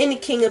Queen and the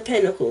King of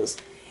Pentacles.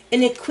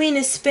 And the Queen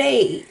of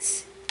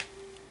Spades.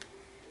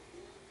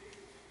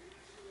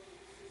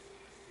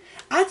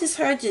 I just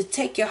heard you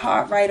take your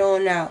heart right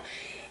on out.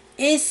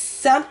 It's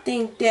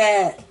something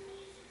that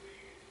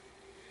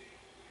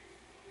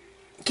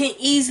can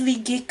easily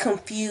get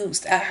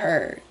confused, I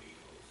heard.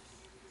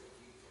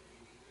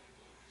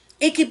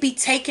 It could be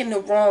taken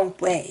the wrong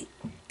way.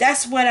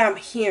 That's what I'm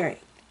hearing.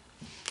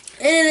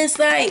 And it's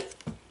like,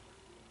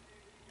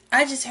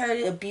 I just heard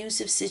an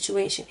abusive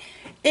situation.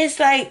 It's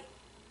like,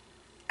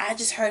 I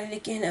just heard it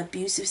again,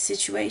 abusive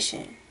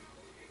situation.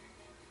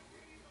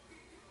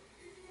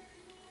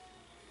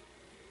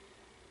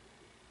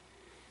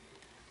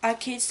 Are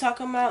kids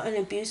talking about an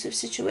abusive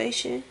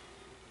situation?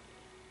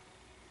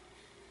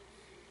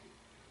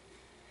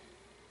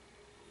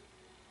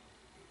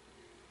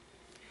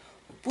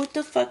 What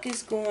the fuck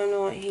is going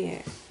on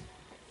here?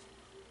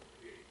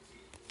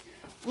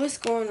 What's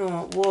going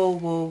on? Whoa,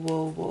 whoa,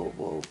 whoa, whoa,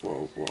 whoa,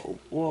 whoa, whoa,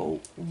 whoa,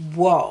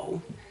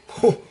 whoa.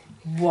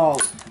 Whoa.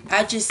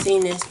 I just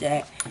seen this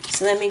deck.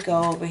 So let me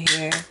go over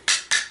here.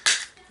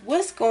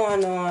 What's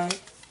going on?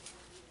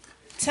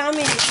 Tell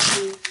me the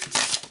truth.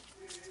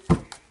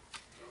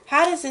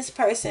 How does this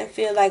person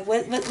feel? Like,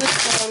 what's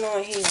going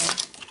on here?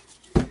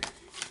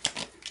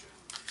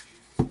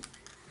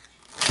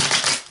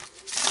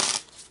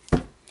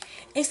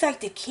 It's like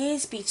the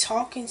kids be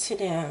talking to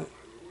them.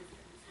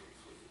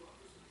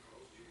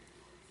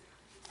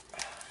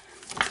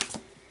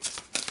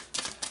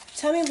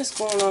 Tell me what's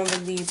going on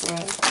with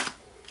Libra.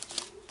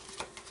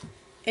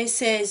 It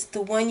says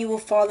the one you will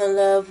fall in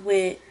love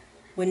with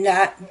will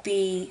not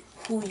be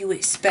who you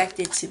expect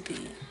it to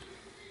be.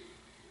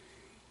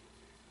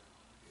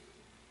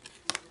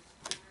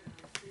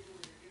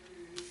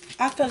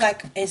 I feel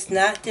like it's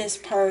not this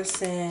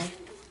person.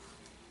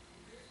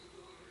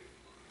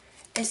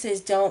 It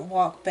says don't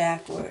walk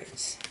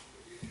backwards.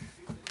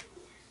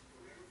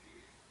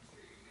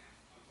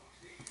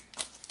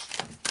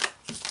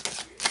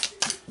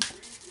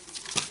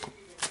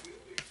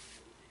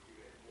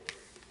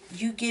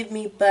 You give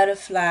me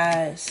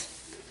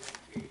butterflies.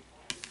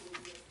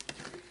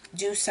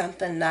 Do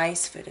something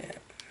nice for them.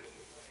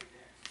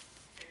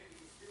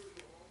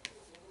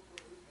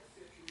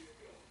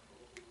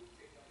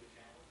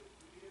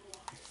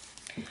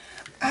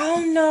 I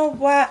don't know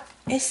why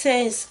it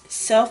says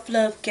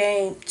self-love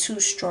game too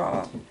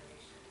strong.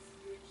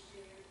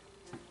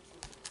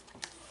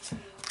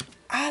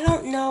 I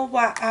don't know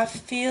why I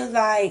feel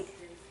like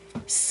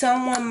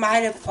someone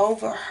might have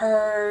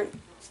overheard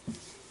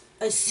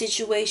a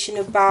situation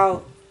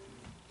about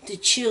the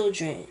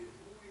children.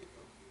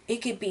 It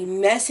could be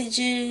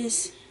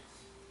messages.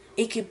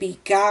 It could be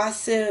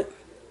gossip.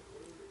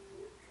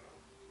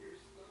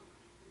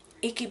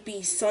 It could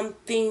be some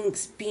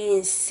things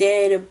being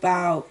said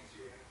about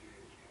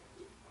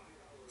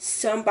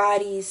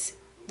somebody's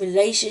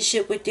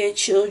relationship with their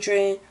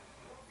children,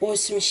 or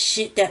some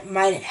shit that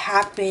might have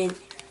happened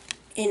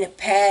in the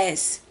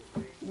past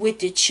with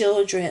the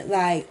children.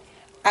 Like,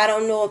 I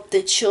don't know if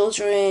the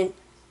children,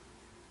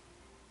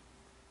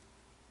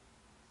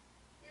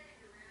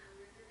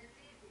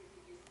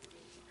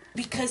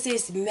 because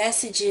there's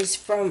messages.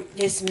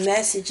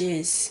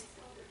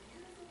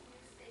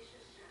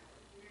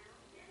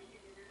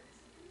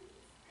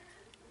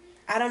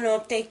 I don't know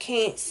if they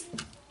can't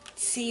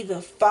see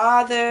the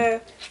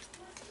father,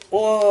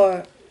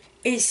 or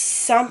it's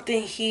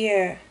something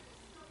here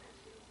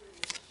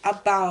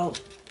about,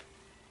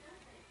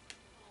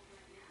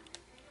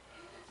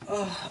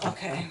 oh,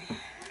 okay.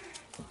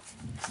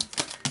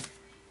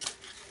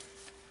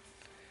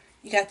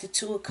 You got the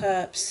Two of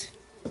Cups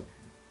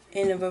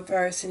in the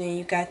reverse, and then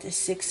you got the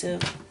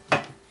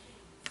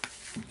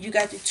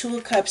Two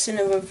of Cups in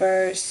the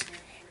reverse,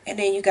 and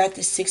then you got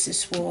the Six of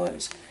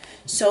Swords.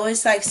 So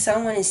it's like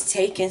someone is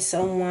taking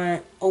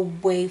someone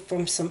away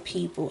from some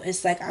people.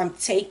 It's like, I'm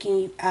taking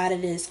you out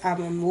of this.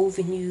 I'm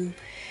removing you.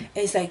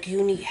 It's like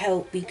you need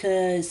help,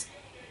 because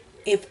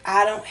if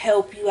I don't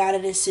help you out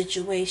of this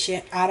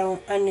situation, I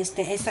don't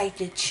understand. It's like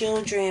the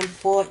children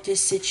brought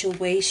this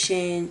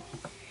situation.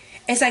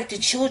 It's like the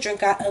children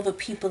got other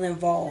people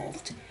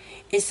involved.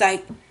 It's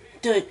like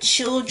the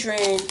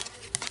children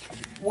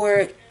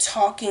were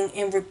talking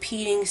and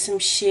repeating some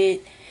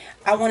shit.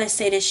 I want to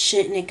say this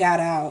shouldn't have got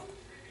out.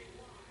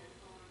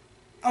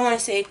 I want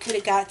to say it could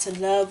have got to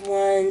loved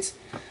ones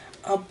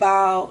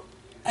about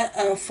an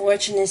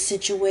unfortunate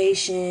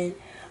situation.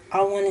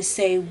 I want to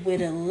say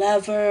with a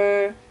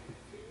lover.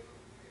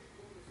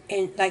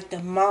 And like the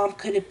mom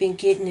could have been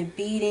getting a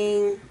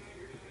beating.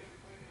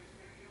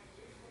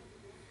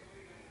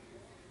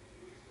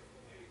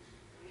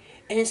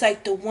 And it's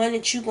like the one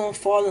that you're going to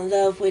fall in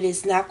love with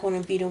is not going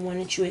to be the one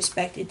that you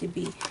expect it to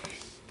be.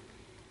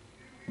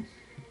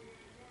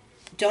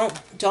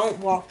 Don't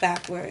walk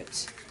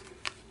backwards.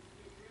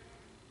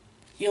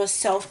 Your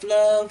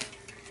self-love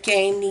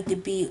game need to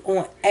be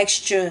on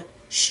extra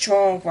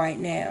strong right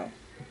now.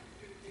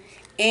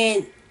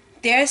 And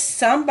there's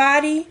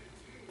somebody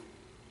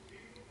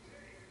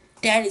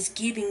that is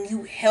giving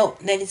you help,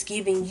 that is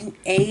giving you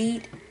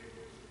aid.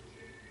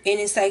 And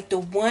it's like the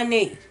one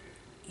that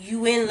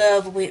you in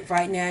love with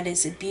right now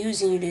that's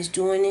abusing you, that's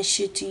doing this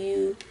shit to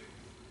you.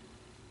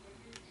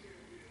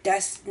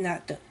 That's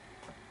not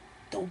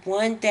the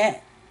one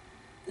that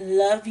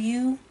love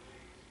you.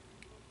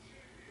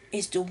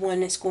 Is the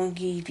one that's going to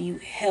give you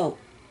help.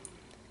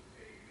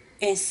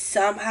 And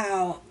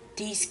somehow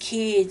these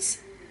kids,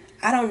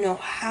 I don't know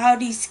how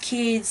these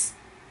kids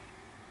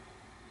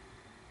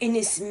in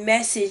this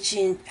message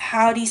and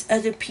how these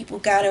other people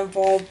got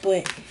involved,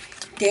 but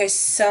there's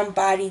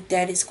somebody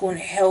that is going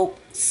to help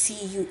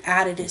see you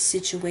out of this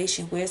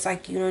situation, where it's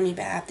like you don't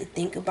even have to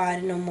think about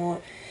it no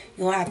more.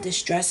 You don't have to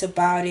stress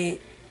about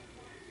it.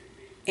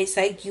 It's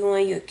like you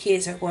and your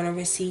kids are going to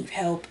receive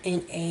help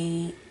and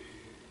aid.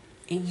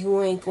 And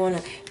you ain't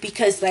gonna,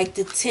 because like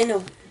the ten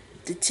of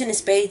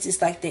spades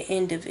is like the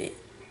end of it.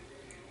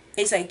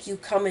 It's like you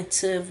coming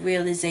to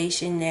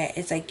realization that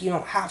it's like you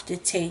don't have to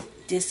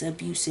take this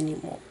abuse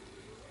anymore.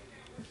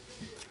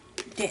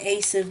 The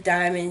Ace of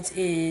Diamonds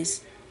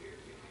is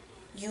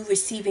you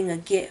receiving a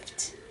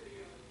gift.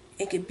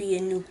 It could be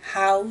a new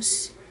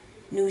house,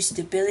 new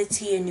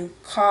stability, a new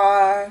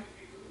car,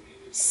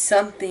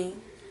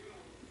 something.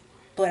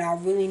 But I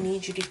really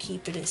need you to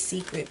keep it a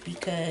secret,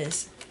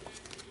 because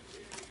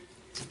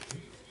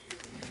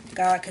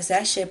God, because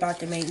that shit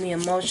about to make me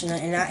emotional.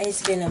 And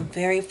it's been a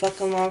very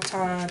fucking long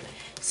time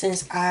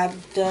since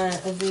I've done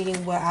a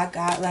reading where I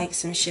got like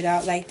some shit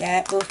out like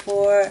that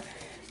before.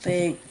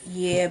 But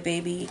yeah,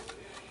 baby.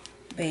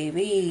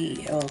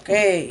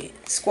 Okay.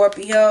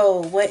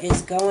 Scorpio, what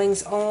is going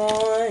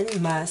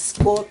on, my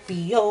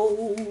Scorpio?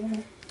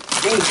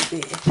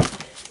 Baby.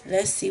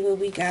 Let's see what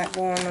we got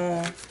going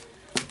on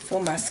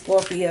for my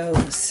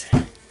Scorpios.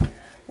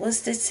 What's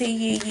the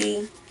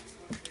tea?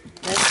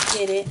 Let's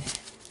get it.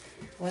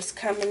 What's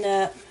coming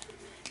up?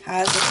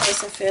 How's the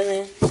person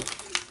feeling?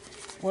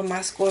 With my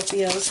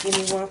Scorpios, give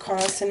me one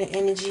card, center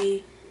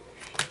energy.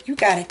 You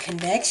got a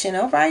connection,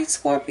 all right,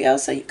 Scorpio?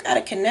 So you got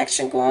a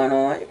connection going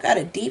on. You got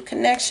a deep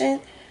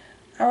connection.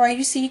 All right,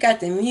 you see, you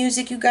got the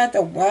music, you got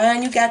the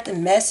wine, you got the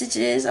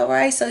messages, all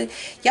right? So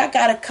y'all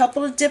got a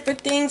couple of different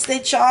things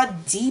that y'all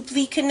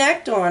deeply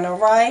connect on, all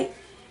right?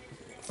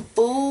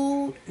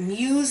 Food,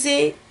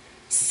 music,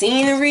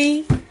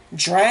 scenery,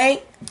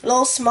 drink,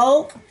 little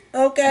smoke.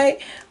 Okay,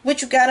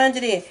 what you got under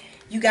there?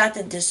 You got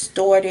the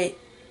distorted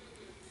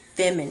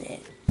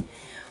feminine.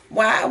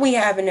 Why are we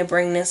having to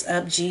bring this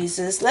up,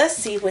 Jesus? Let's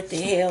see what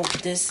the hell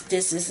this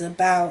is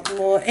about,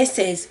 Lord. It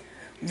says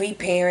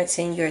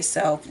reparenting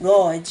yourself,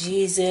 Lord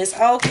Jesus.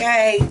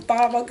 Okay,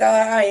 Father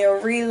God, I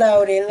am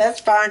reloading. Let's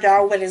find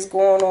out what is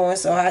going on.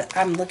 So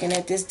I'm looking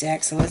at this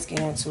deck, so let's get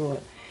into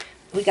it.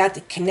 We got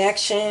the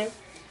connection.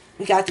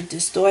 We got the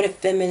distorted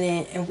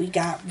feminine, and we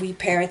got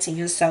reparenting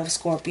yourself,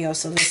 Scorpio.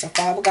 So listen,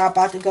 Father God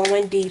about to go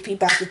in deep. He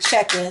about to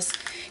check us,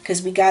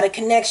 because we got a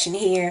connection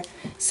here.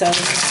 So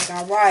it's like,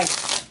 all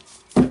right.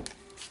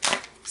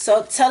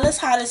 So tell us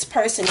how this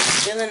person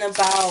is feeling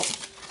about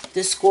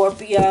the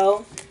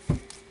Scorpio.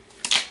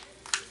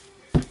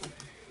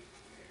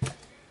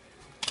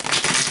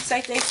 It's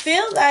like they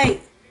feel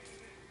like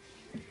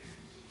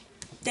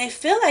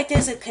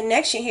there's a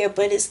connection here,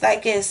 but it's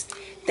like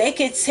they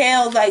could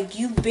tell like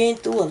you've been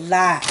through a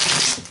lot.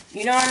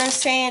 You know what I'm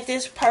saying?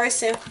 This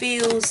person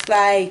feels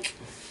like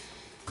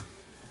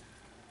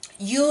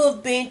you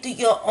have been through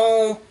your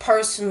own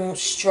personal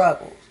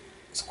struggle,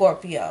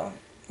 Scorpio.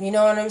 You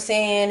know what I'm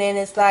saying? And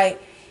it's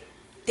like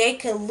they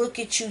can look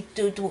at you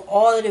through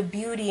all of the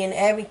beauty and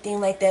everything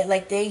like that.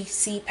 Like they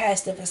see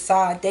past the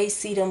facade. They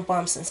see them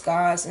bumps and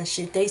scars and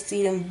shit. They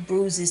see them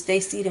bruises. They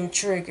see them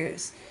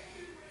triggers.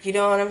 You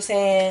know what I'm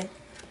saying?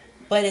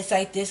 But it's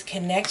like this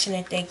connection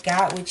that they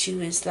got with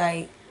you is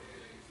like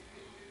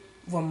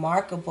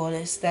remarkable.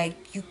 It's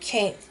like you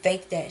can't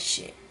fake that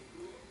shit.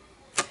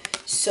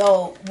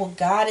 So what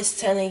God is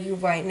telling you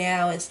right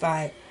now is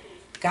like,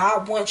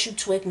 God wants you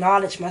to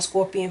acknowledge, my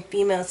Scorpion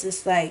females.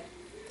 It's like,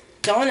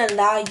 don't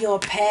allow your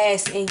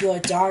past and your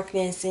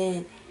darkness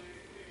and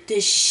the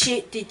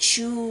shit that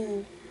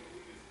you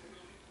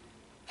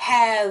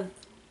have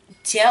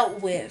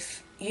dealt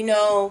with, you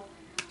know,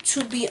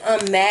 to be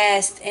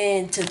unmasked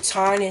and to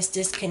tarnish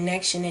this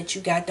connection that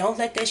you got. Don't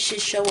let that shit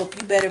show up.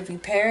 You better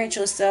reparent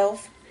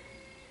yourself.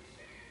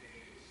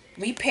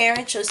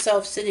 Reparent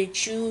yourself so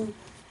that you,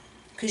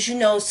 because you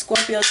know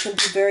Scorpios can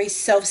be very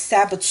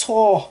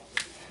self-saboteur.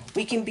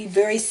 We can be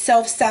very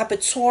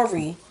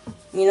self-sabotory.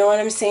 You know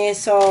what I'm saying?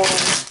 So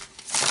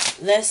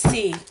let's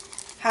see.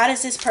 How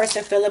does this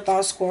person feel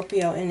about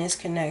Scorpio in this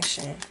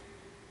connection?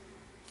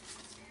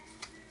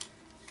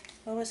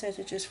 What was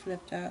that just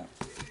flipped out?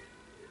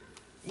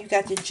 You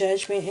got the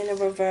Judgment in the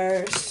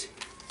reverse.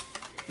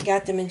 You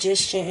got the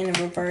Magician in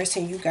the reverse.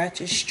 And you got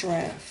the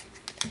Strength.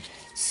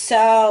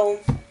 So,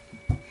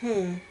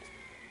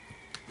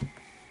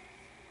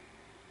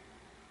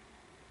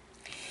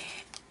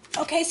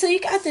 okay, so you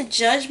got the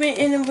Judgment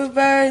in the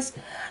reverse.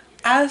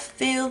 I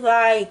feel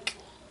like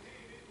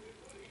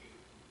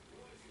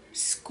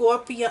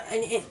Scorpio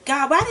and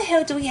God, why the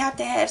hell do we have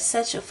to have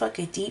such a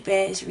fucking deep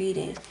ass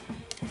reading?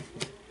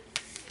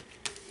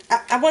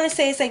 I want to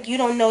say it's like you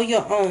don't know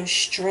your own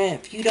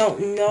strength. You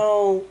don't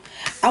know.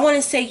 I want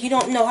to say you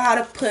don't know how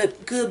to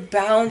put good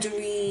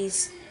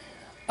boundaries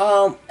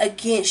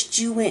against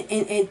you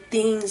and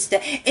things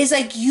that it's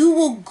like you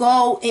will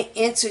go and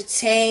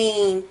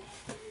entertain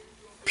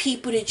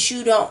people that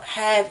you don't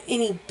have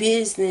any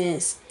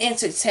business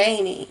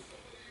entertaining.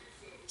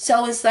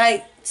 So it's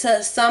like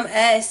to some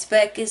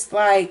aspect it's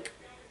like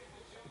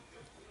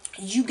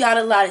you got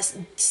a lot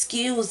of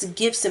skills,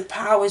 gifts, and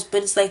powers,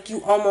 but it's like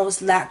you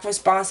almost lack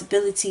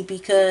responsibility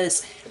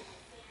because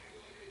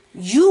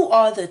you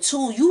are the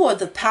tool, you are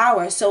the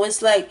power. So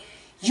it's like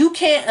you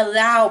can't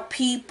allow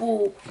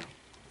people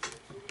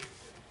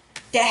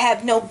that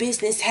have no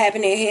business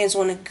having their hands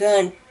on a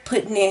gun,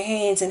 putting their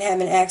hands and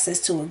having access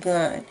to a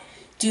gun.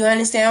 Do you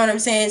understand what I'm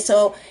saying?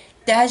 So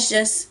that's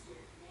just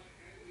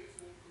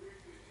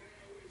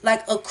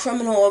like a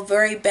criminal or a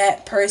very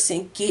bad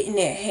person getting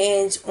their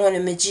hands on a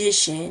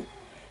magician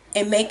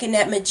and making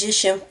that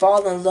magician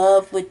fall in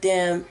love with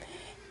them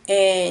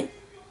and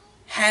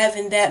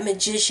having that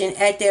magician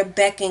at their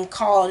beck and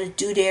call to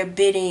do their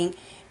bidding.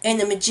 And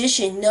the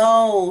magician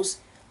knows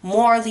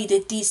morally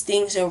that these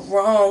things are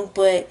wrong,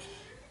 but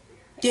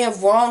they're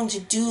wrong to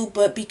do.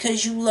 But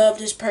because you love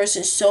this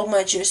person so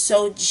much, you're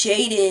so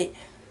jaded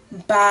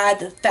by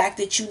the fact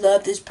that you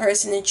love this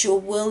person that you're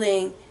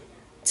willing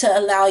to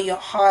allow your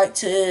heart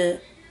to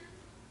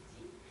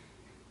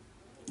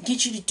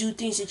get you to do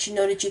things that you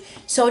know that you...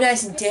 So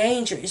that's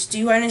dangerous. Do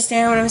you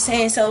understand what I'm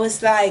saying? So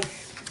it's like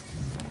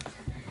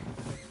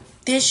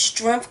this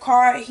Strength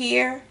card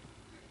here.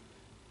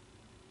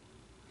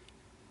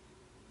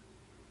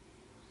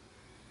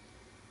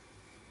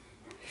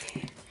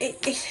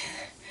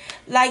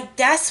 Like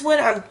that's what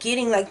I'm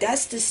getting. Like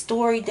that's the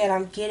story that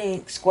I'm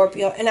getting,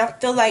 Scorpio. And I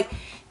feel like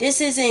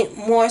this isn't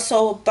more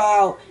so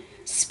about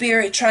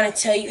Spirit trying to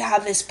tell you how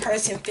this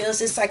person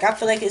feels. It's like I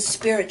feel like it's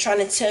Spirit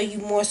trying to tell you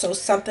more so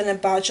something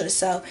about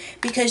yourself,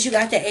 because you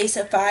got the Ace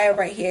of Fire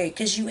right here,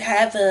 because you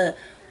have a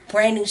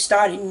brand new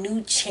start, a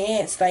new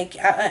chance. Like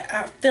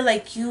I feel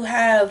like you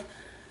have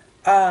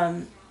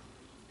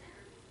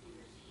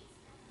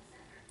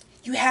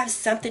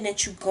something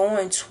that you're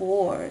going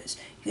towards.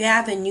 You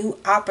have a new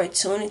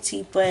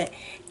opportunity, but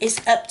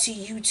it's up to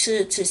you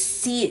to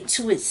see it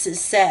to its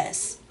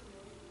success.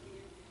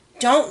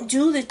 Don't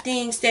do the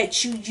things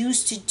that you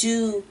used to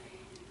do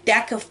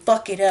that could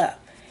fuck it up.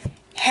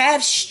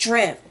 Have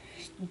strength.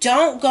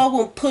 Don't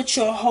go and put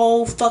your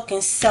whole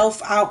fucking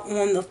self out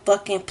on the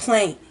fucking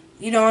plane.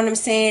 You know what I'm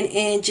saying?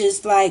 And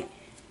just like,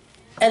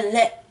 and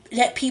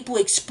let people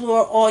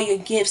explore all your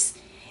gifts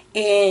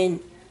and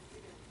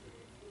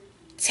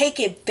take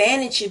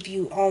advantage of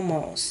you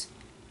almost.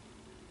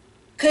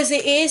 Because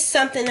it is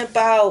something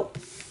about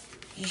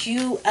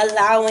you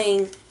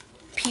allowing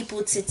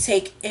people to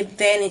take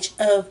advantage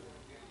of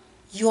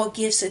your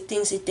gifts or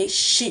things that they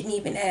shouldn't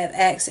even have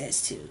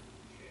access to.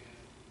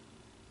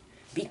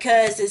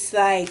 Because it's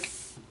like,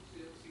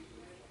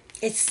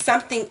 it's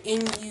something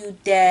in you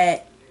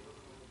that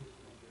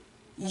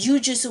you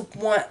just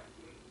want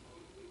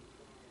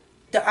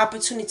the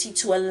opportunity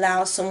to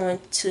allow someone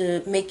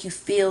to make you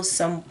feel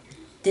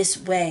this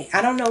way.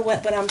 I don't know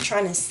what I'm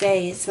trying to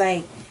say. It's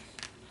like,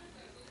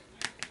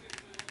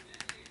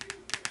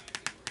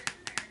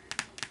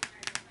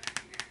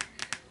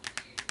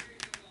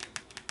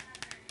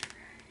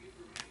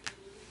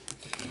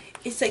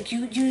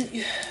 you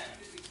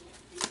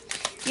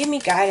give me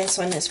guidance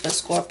on this for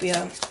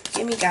Scorpio.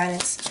 Give me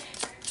guidance.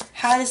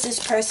 How does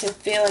this person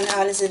feel and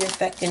how does it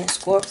affect the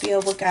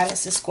Scorpio? What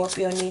guidance does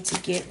Scorpio need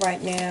to get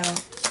right now?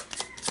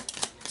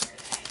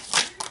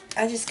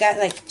 I just got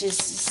like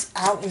just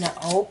out in the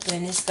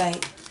open. It's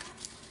like,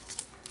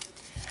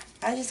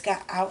 I just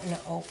got out in the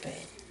open.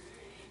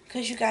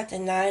 Because you got the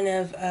 9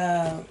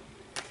 of,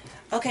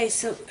 okay,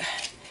 so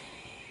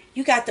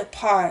you got the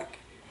park.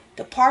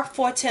 The park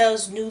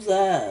foretells new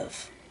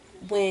love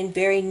when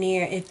very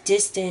near, if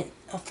distant,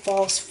 a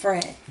false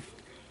friend.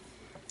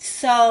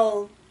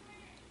 So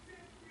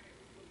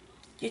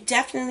you're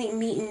definitely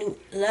meeting new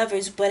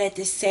lovers, but at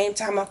the same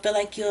time, I feel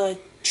like you're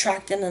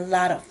attracting a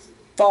lot of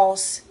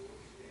false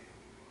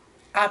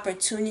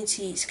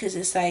opportunities, because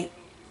it's like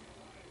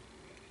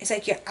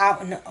you're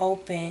out in the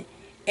open.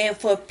 And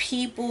for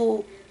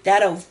people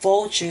that are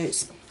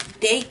vultures,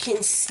 they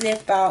can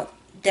sniff out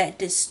that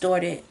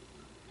distorted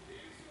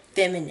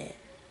feminine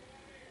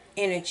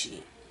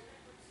energy.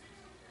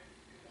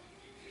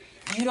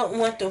 You don't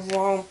want the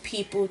wrong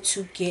people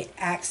to get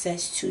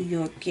access to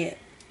your gift,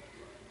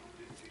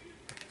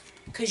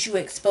 because you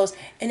expose.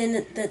 And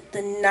then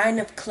the 9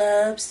 of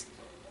clubs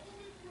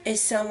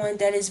is someone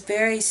that is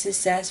very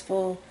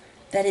successful,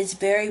 that is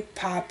very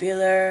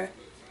popular,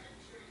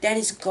 that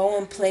is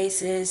going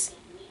places,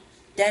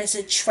 that is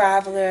a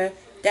traveler,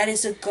 that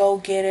is a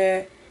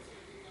go-getter.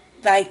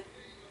 Like,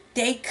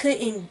 they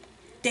couldn't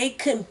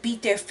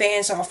beat their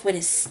fans off with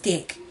a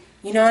stick.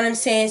 You know what I'm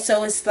saying?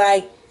 So it's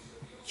like,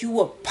 you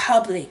are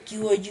public.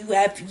 You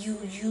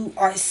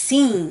are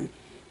seen.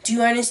 Do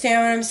you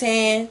understand what I'm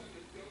saying?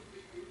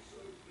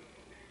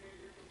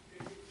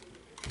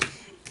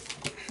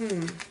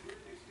 And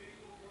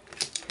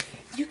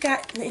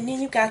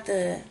then you got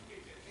the,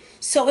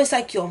 so it's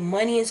like your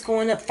money is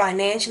going up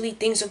financially.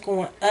 Things are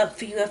going up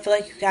for you. I feel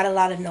like you got a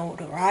lot of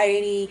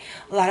notoriety.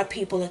 A lot of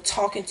people are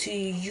talking to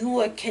you.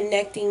 You are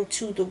connecting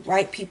to the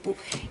right people.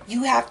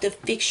 You have to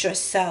fix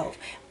yourself,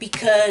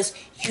 because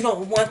you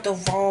don't want the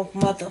wrong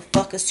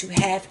motherfuckers to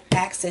have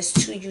access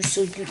to you.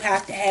 So you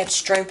have to have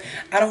strength.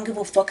 I don't give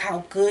a fuck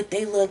how good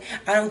they look.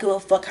 I don't give a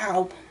fuck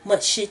how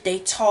much shit they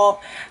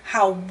talk,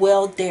 how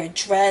well they're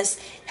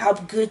dressed, how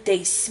good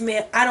they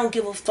smell. I don't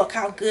give a fuck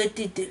how good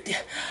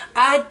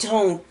I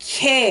don't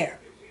care.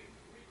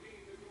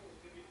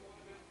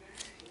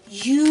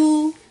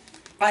 You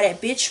are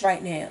that bitch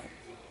right now.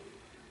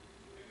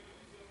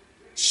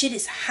 Shit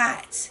is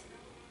hot.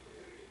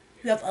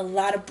 You have a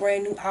lot of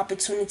brand new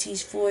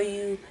opportunities for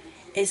you.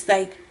 It's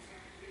like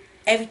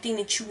everything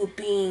that you were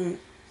being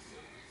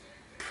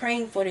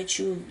praying for, that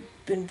you've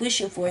been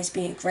wishing for, is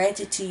being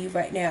granted to you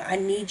right now. I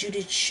need you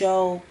to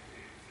show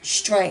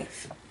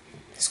strength,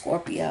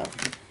 Scorpio.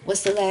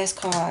 What's the last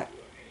card?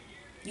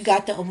 You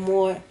got the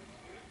Amour.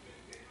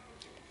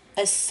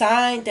 A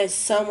sign that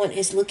someone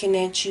is looking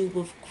at you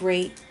with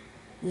great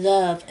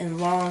love and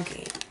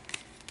longing.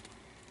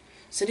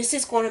 So this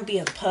is going to be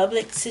a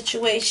public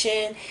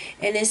situation,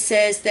 and it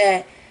says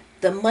that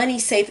the money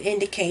safe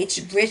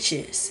indicates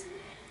riches.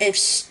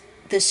 If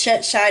the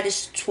side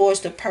is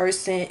towards the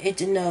person, it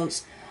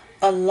denotes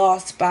a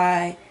loss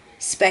by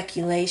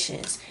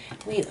speculations.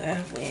 We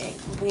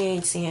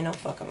ain't seeing no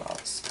fucking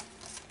loss.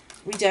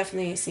 We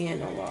definitely ain't seeing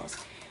no loss.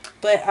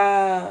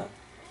 But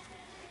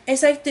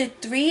it's like the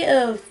 3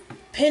 of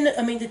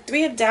the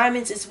 3 of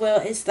diamonds as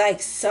well. It's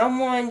like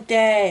someone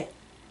that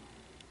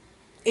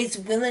is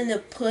willing to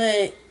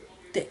put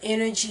the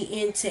energy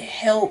in to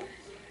help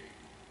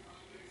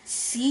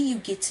see you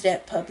get to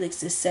that public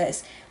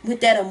success.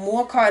 With that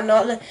Amour card and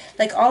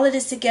all of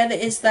this together,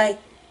 it's like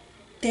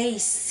they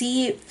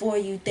see it for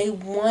you. They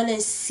want to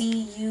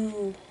see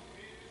you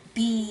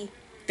be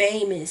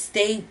famous.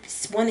 They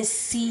want to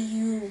see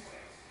you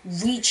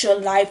reach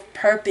your life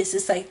purpose.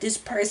 It's like this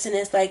person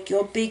is like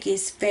your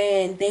biggest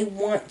fan. They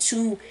want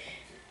to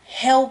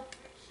help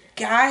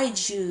guide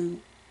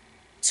you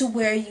to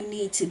where you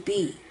need to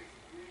be.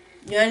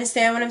 You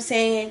understand what I'm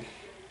saying?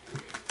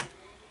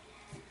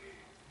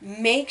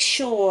 Make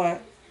sure,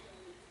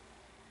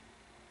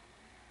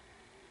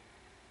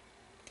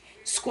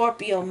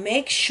 Scorpio,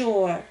 make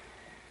sure,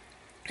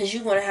 because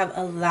you're going to have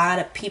a lot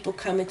of people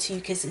coming to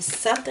you, because it's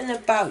something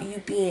about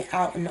you being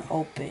out in the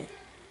open.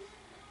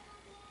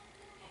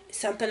 It's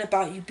something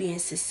about you being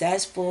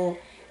successful,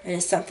 and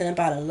it's something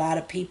about a lot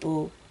of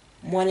people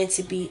wanting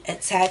to be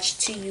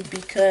attached to you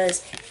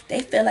because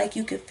they feel like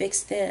you can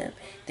fix them.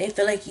 They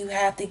feel like you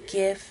have the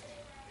gift,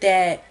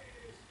 that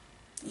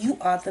you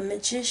are the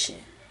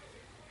magician.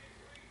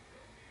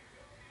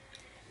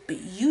 But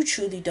you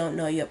truly don't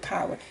know your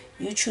power.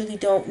 You truly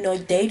don't know.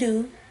 They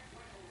do.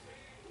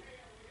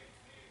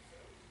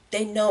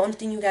 They know only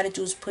thing you got to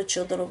do is put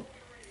your little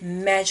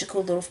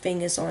magical little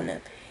fingers on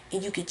them,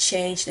 and you can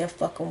change their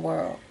fucking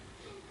world.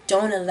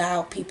 Don't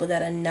allow people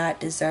that are not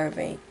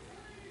deserving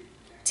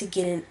to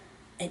get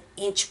an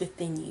inch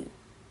within you,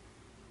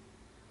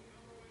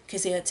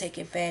 because they'll take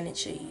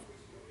advantage of you.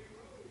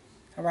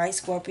 Alright,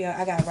 Scorpio,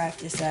 I gotta wrap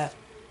this up.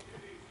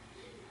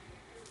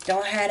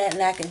 Don't have that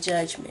lack of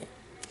judgment.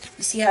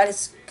 You see how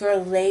this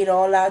girl laid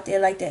all out there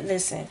like that?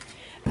 Listen,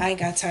 I ain't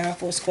got time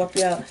for a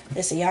Scorpio.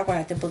 Listen, y'all gonna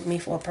have to book me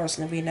for a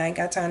personal reading. I ain't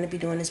got time to be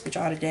doing this with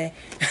y'all today.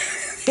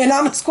 And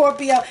I'm a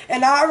Scorpio,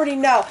 and I already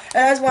know.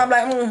 And that's why I'm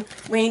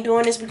like, we ain't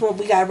doing this. We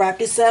gotta wrap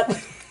this up.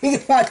 We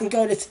about to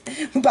go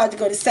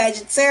to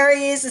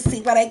Sagittarius and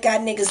see why they got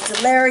niggas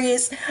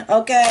delirious.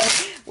 Okay,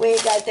 we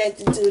ain't got that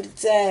to do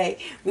today.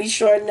 We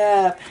sure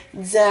enough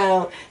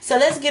don't. So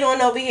let's get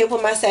on over here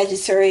with my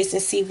Sagittarius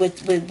and see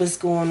what's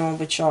going on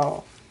with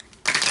y'all.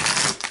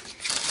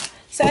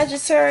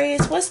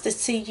 Sagittarius, what's the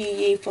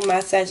TGE for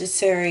my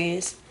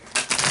Sagittarius?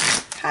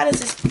 How does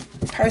this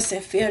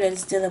person feel that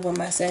is dealing with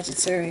my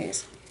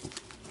Sagittarius?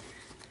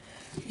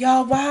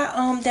 Y'all,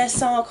 why that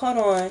song, hold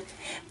on.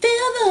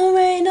 Feel the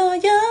rain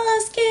on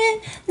your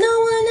skin. No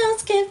one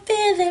else can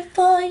feel it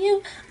for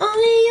you.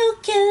 Only you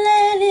can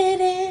let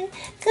it in.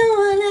 No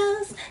one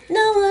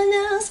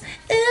else.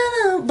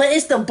 But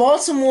it's the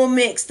Baltimore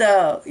mix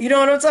though. You know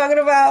what I'm talking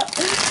about?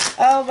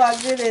 Oh my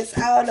goodness.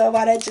 I don't know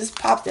why that just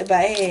popped in my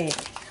head.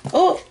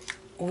 Oh,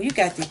 you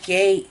got the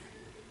gate.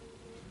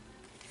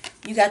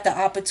 You got the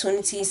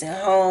opportunities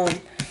at home.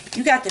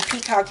 You got the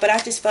peacock, but I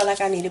just felt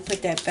like I need to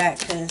put that back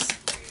because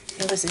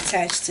it was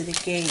attached to the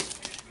gate.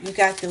 You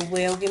got the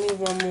whale. Give me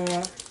one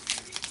more.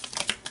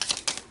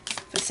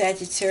 For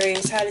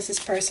Sagittarius, how does this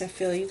person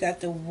feel? You got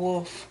the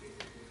wolf.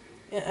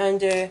 And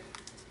under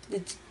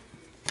the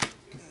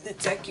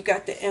deck, you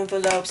got the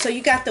envelope. So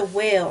you got the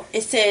whale.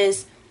 It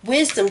says,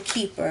 wisdom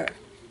keeper.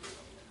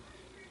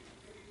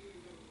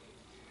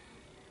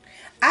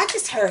 I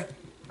just heard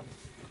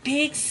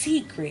big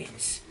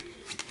secrets.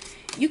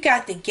 You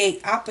got the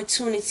gate,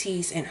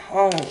 opportunities, and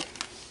home.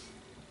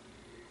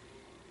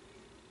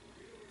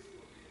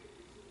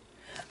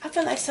 I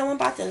feel like someone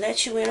about to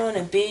let you in on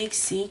a big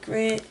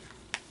secret.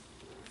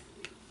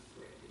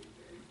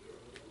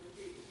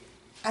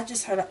 I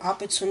just heard an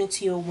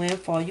opportunity or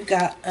windfall. You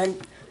got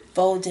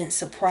unfolding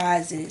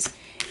surprises.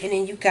 And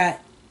then you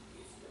got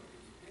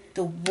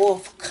the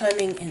wolf,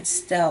 cunning and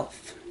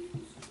stealth.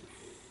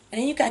 And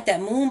then you got that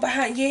moon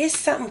behind. Yeah, it's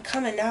something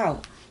coming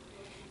out.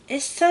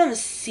 It's some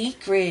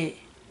secret.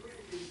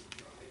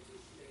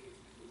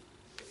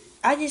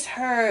 I just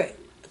heard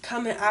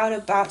coming out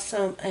about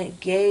some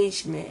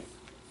engagement.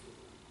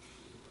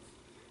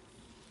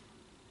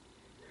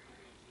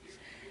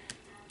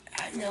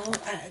 I know.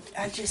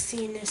 I just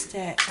seen this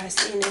that. I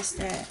seen this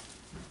that.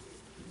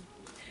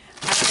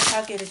 I think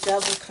I'll get a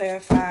double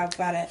clarified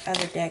by that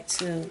other deck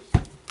too.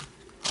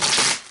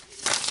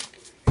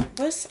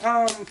 What's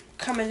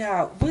coming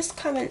out? What's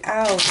coming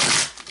out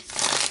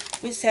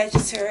with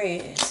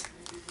Sagittarius?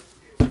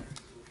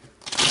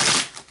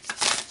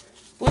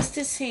 What's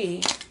this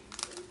he?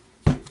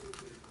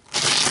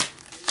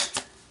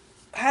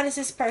 How does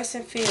this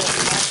person feel about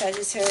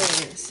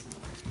Sagittarius?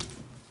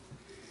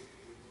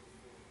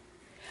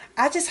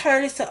 I just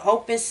heard it's an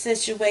open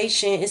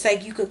situation. It's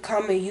like you could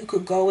come and you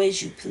could go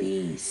as you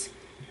please.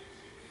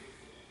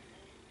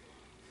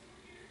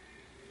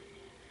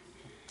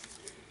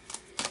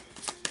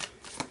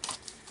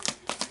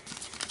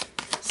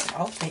 It's an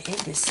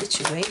open-ended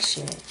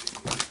situation.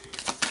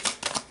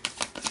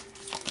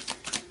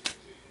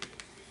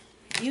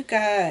 You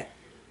got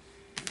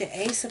the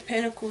Ace of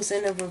Pentacles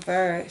in the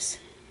reverse.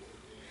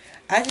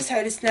 I just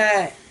heard it's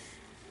not,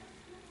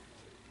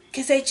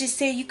 because they just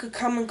said you could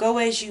come and go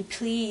as you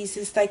please.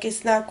 It's like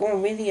it's not going to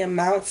really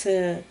amount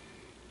to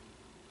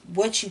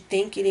what you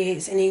think it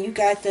is. And then you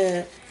got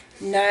the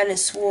Nine of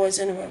Swords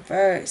in the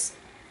reverse.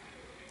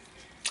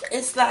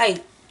 It's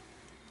like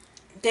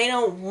they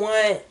don't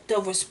want the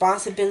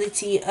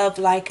responsibility of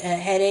like a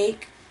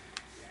headache.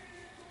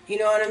 You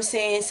know what I'm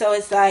saying? So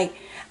it's like,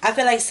 I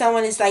feel like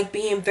someone is like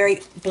being very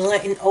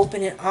blunt and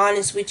open and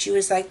honest with you.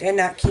 It's like they're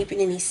not keeping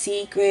any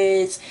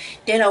secrets.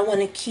 They don't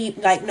want to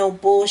keep like no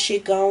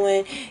bullshit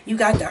going. You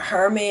got the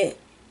Hermit.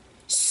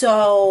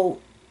 So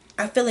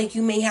I feel like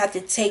you may have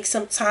to take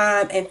some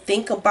time and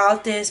think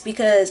about this,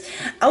 because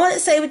I want to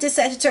say with this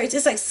Sagittarius,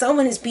 it's like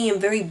someone is being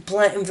very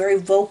blunt and very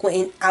vocal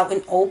and out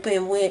and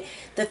open with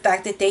the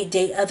fact that they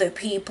date other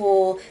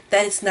people,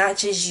 that it's not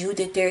just you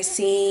that they're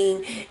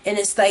seeing. And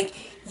it's like,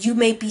 you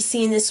may be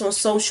seeing this on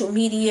social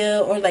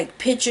media or like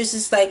pictures.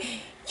 It's like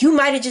you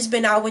might have just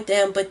been out with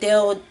them, but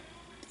they'll,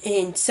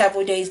 in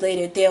several days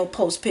later, they'll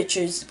post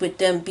pictures with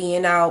them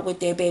being out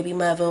with their baby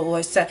mother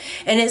or something.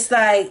 And it's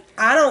like,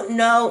 I don't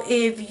know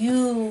if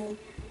you,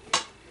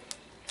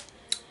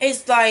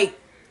 it's like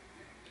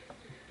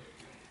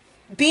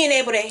being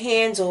able to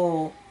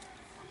handle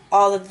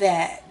all of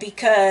that,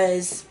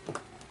 because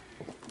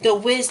the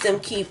wisdom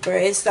keeper.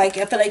 It's like,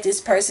 I feel like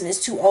this person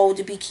is too old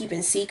to be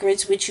keeping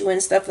secrets with you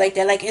and stuff like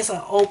that. Like, it's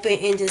an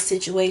open-ended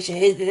situation.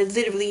 It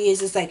literally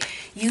is. It's like,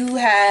 you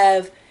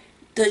have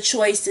the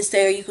choice to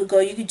stay or you could go.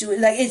 You could do it.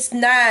 Like, it's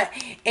not,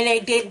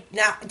 and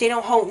they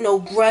don't hold no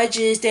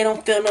grudges. They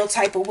don't feel no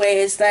type of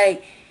way. It's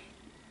like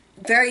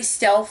very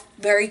stealth,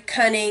 very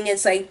cunning.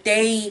 It's like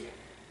they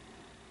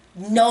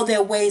know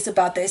their ways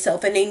about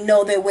themselves, and they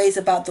know their ways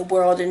about the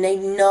world, and they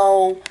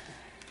know,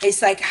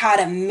 it's like, how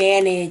to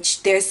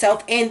manage their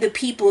self and the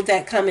people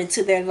that come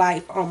into their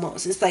life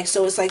almost. It's like,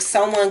 so it's like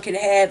someone could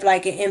have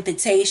like an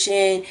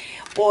invitation,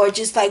 or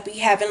just like be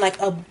having like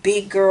a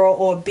big girl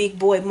or a big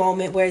boy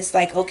moment where it's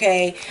like,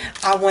 okay,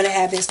 I want to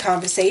have this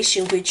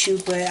conversation with you,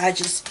 but I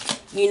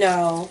just, you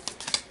know,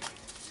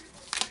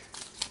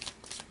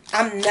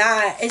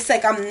 it's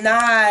like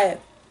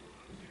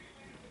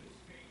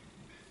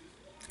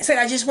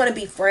I just want to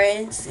be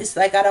friends. It's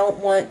like, I don't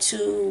want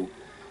to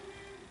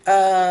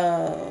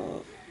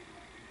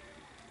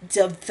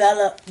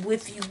develop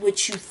with you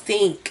what you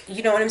think,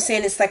 you know what I'm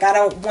saying? It's like, I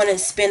don't want to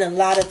spend a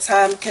lot of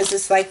time, because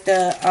it's like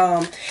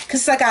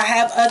because like I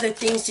have other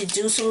things to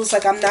do, so it's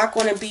like I'm not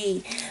going to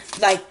be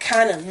like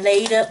kind of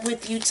laid up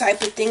with you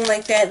type of thing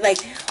like that. Like,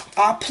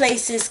 our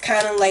place is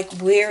kind of like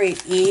where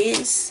it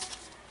is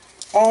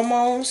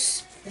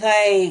almost,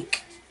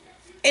 like,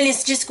 and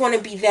it's just going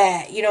to be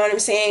that, you know what I'm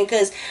saying?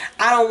 Because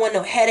I don't want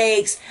no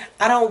headaches.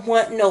 I don't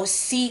want no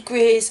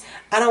secrets.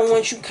 I don't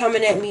want you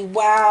coming at me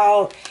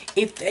wild.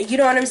 If you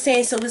know what I'm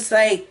saying? So it's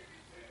like,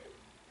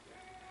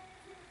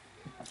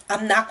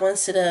 I'm not going to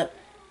sit up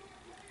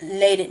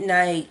late at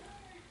night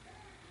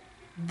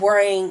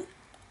worrying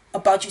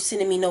about you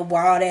sending me no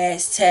wild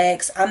ass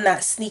texts. I'm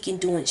not sneaking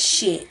doing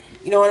shit.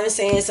 You know what I'm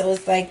saying? So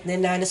it's like the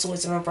Nine of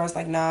Swords in reverse.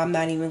 Like, nah, I'm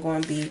not even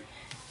going to be.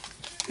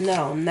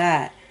 No, I'm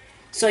not.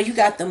 So you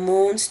got the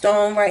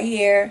Moonstone right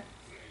here.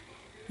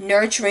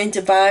 Nurturing,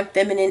 divine,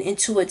 feminine,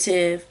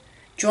 intuitive.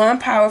 Drawing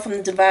power from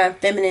the divine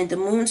feminine. The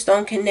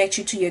Moonstone connects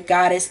you to your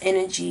goddess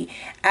energy.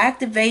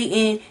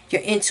 Activating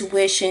your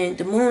intuition.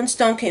 The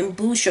Moonstone can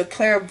boost your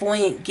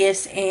clairvoyant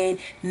gifts and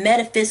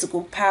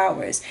metaphysical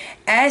powers.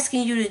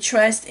 Asking you to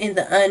trust in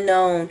the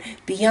unknown.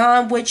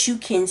 Beyond what you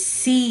can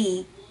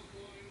see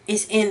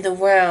is in the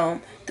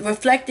realm. The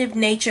reflective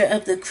nature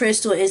of the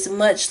crystal is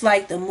much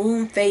like the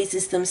moon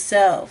phases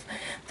themselves.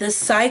 The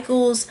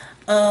cycles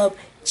of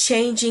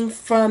changing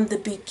from the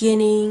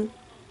beginning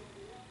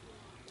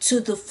to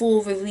the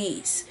full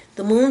release.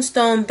 The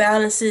Moonstone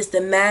balances the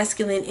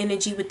masculine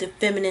energy with the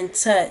feminine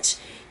touch,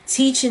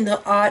 teaching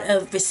the art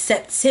of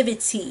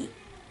receptivity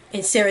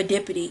and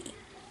serendipity.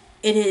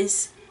 It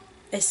is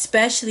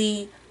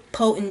especially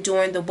potent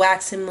during the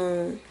waxing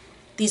moon.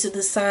 These are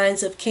the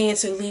signs of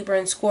Cancer, Libra,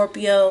 and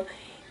Scorpio,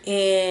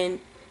 and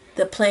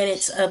the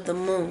planets of the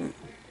moon.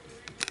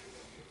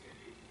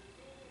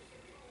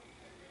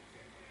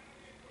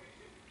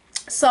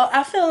 So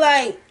I feel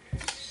like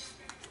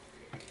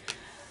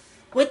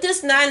with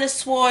this Nine of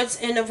Swords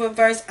in the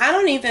reverse, I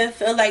don't even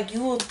feel like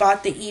you were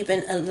about to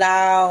even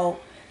allow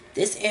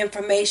this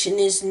information,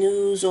 this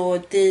news, or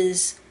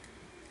this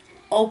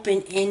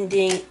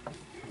open-ended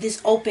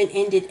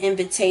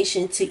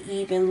invitation to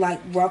even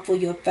like ruffle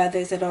your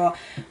feathers at all.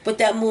 But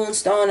that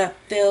Moonstone, I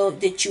feel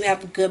that you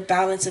have a good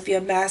balance of your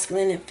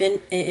masculine and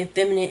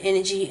feminine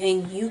energy,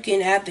 and you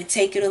can have to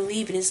take it or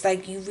leave it. It's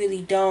like you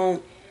really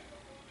don't.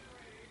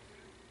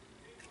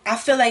 I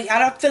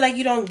don't feel like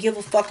you don't give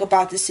a fuck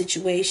about the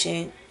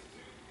situation.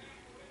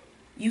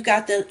 You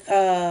got the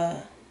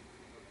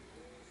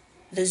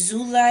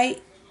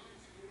Lazulite.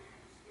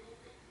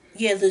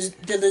 Yeah, the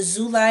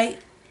Lazulite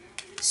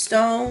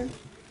stone.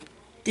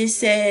 This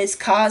says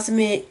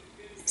cosmic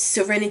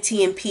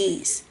serenity and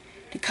peace.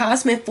 The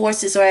cosmic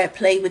forces are at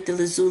play with the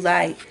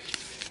Lazulite,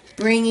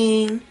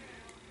 bringing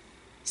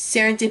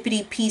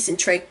serendipity, peace, and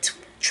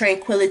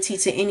tranquility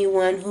to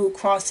anyone who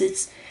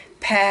crosses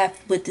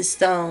path with the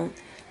stone.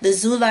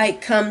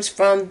 Lazulite comes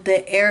from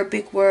the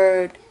Arabic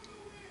word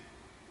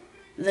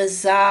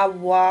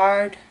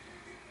lazaward,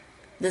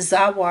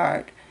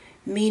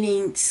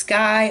 meaning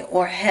sky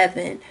or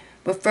heaven,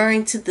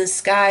 referring to the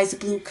sky's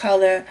blue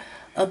color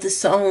of the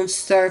stone's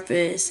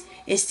surface.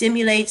 It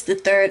stimulates the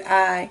third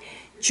eye,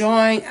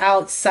 drawing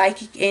out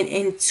psychic and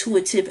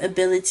intuitive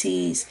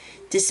abilities,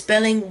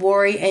 dispelling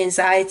worry,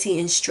 anxiety,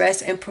 and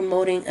stress, and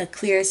promoting a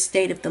clear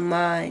state of the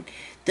mind.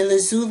 The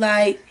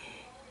Lazulite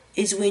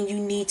is when you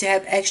need to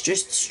have extra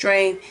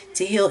strength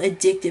to heal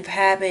addictive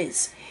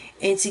habits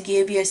and to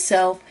give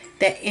yourself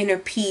that inner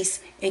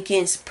peace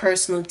against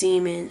personal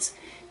demons.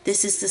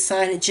 This is the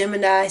sign of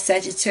Gemini,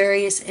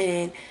 Sagittarius,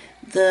 and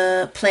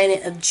the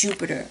planet of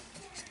Jupiter.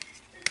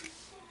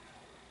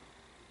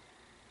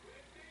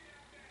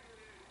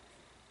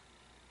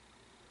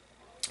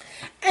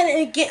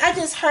 And again, I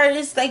just heard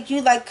it's like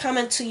you like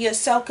coming to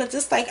yourself, because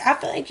it's like I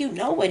feel like you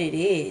know what it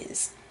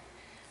is.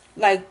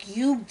 Like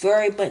you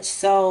very much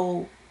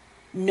so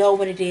know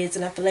what it is,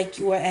 and I feel like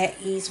you are at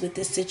ease with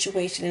this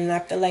situation, and I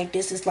feel like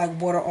this is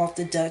like water off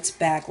the duck's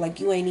back.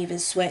 Like you ain't even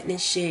sweating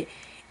this shit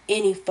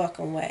any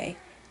fucking way,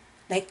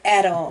 like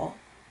at all.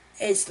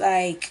 It's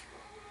like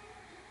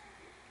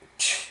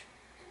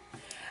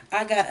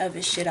I got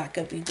other shit I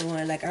could be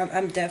doing. Like,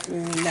 I'm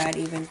definitely not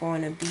even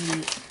going to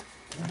be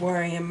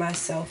worrying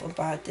myself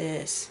about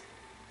this.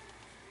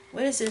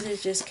 What is this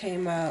that just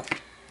came out?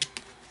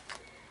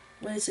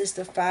 What is this?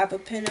 The Five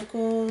of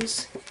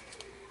Pentacles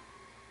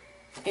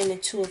and the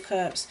Two of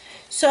Cups.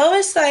 So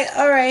it's like,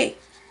 all right.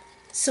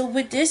 So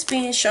with this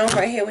being shown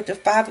right here with the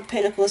Five of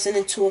Pentacles and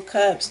the Two of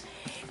Cups,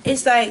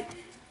 it's like,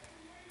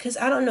 because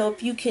I don't know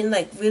if you can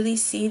like really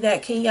see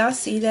that. Can y'all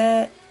see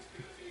that?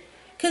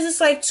 Because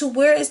it's like to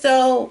where as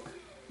though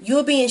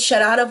you're being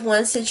shut out of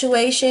one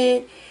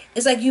situation,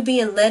 it's like you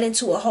being led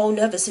into a whole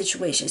nother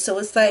situation. So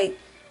it's like,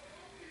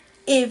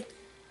 if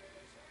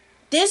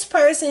this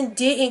person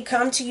didn't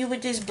come to you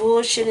with this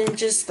bullshit and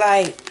just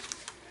like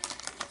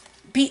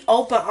be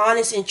open,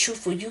 honest, and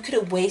truthful, you could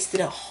have wasted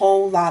a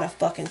whole lot of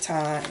fucking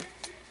time.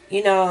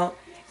 You know,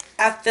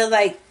 I feel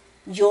like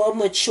your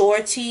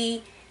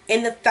maturity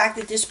and the fact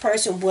that this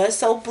person was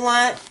so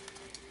blunt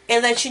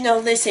and let you know,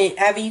 listen,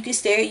 Abby, you can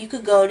stay, you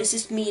could go. This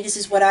is me. This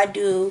is what I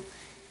do.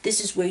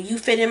 This is where you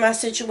fit in my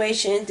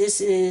situation.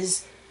 This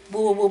is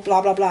blah, blah,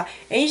 blah, blah, blah.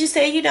 And you just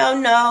say, you know,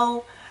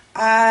 no,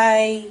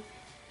 I'm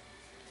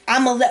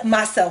going to let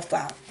myself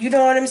out. You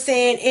know what I'm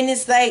saying? And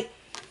it's like,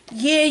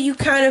 yeah, you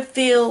kind of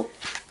feel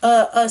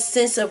a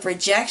sense of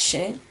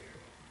rejection.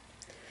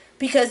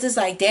 Because it's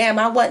like, damn,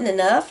 I wasn't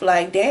enough.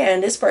 Like, damn,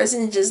 this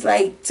person just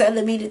like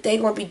telling me that they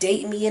gonna be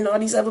dating me and all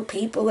these other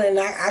people, and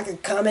I can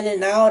come in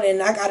and out,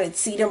 and I gotta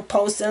see them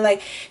posting.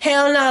 Like,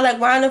 hell no, like,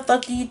 why in the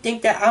fuck do you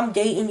think that I'm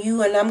dating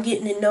you and I'm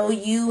getting to know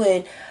you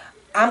and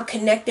I'm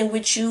connecting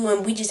with you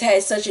and we just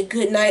had such a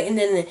good night, and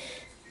then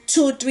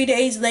 2 or 3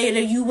 days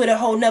later you with a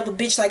whole nother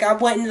bitch? Like, I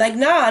wasn't. Like,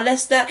 nah,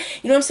 that's not,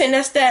 you know what I'm saying?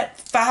 That's that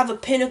Five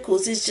of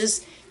Pentacles. It's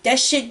just, that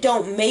shit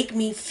don't make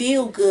me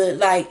feel good.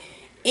 Like,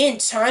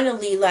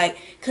 internally, like,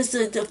 because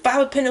the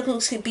Five of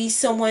Pentacles could be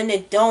someone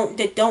that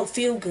don't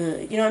feel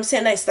good, you know what I'm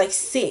saying? That's like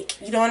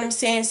sick, you know what I'm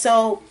saying?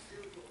 So,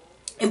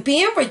 and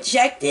being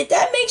rejected,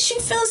 that makes you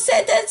feel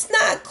sad. That's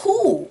not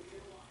cool.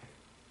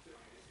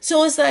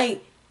 So it's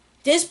like,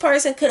 this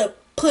person could have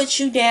put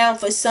you down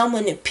for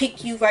someone to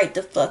pick you right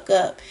the fuck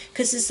up,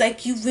 because it's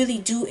like you really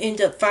do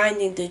end up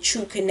finding the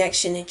true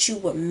connection that you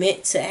were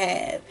meant to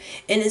have.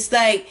 And it's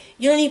like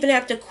you don't even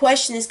have to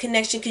question this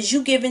connection, because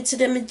you give into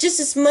them just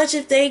as much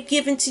as they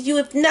give into you,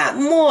 if not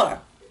more,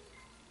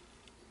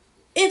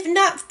 if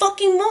not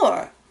fucking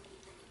more.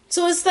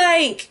 So it's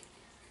like,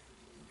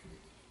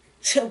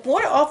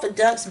 water off a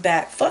duck's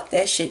back. Fuck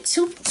that shit.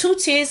 Two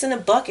tears in a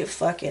bucket.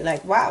 Fuck it.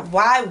 Like,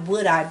 why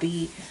would I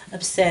be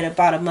upset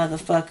about a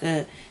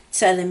motherfucker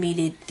telling me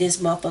that this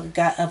motherfucker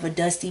got other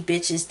dusty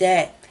bitches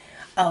that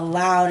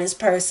allow this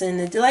person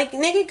to do, like,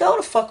 nigga, go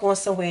the fuck on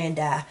somewhere and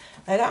die.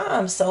 Like,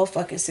 I'm so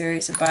fucking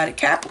serious about it.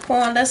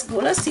 Capricorn, let's go.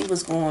 Let's see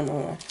what's going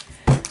on.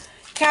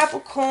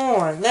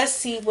 Capricorn, let's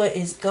see what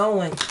is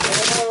going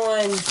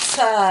on.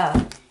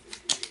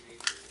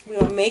 We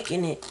are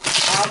making it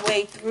our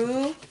way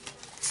through.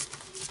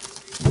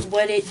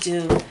 What it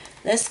do?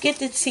 Let's get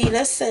the tea.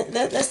 Let's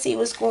see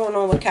what's going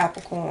on with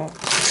Capricorn.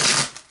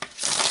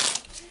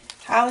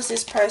 How is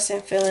this person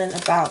feeling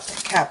about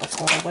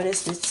Capricorn? What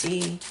is the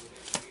tea?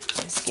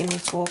 Let's give me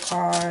 4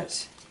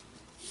 cards.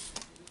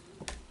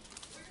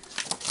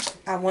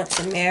 I want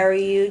to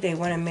marry you. They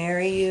want to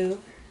marry you.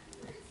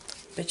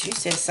 But you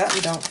said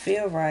something don't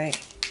feel right.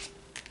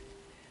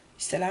 You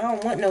said, I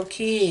don't want no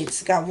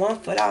kids. Got one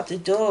foot out the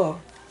door.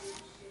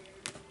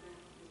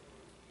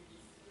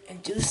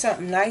 And do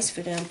something nice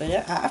for them.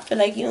 But I feel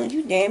like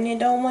you damn near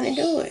don't want to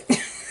do it.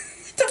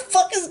 What the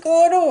fuck is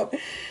going on?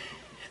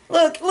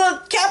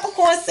 Look,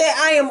 Capricorn said,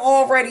 I am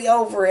already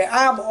over it.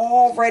 I'm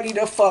already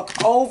the fuck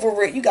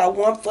over it. You got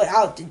one foot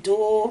out the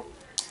door.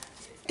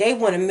 They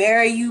want to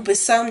marry you, but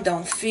something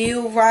don't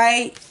feel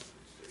right.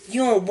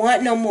 You don't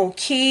want no more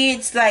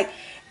kids. Like,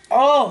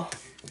 oh,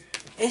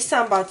 it's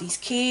something about these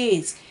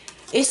kids.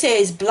 It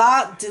says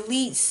block,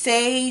 delete,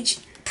 sage,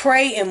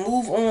 pray, and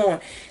move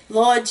on.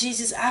 Lord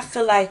Jesus, I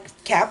feel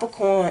like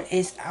Capricorn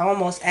is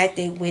almost at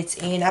their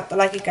wits' end. I feel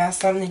like it got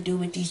something to do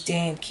with these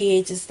damn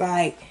kids. It's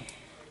like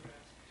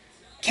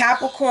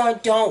Capricorn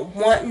don't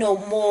want no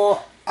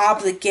more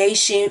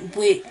obligation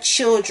with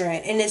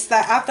children. And it's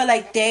like, I feel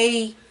like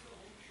they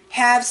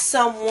have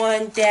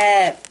someone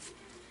that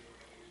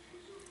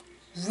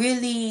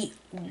really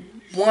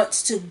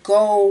wants to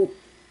go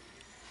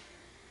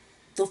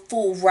the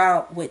full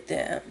route with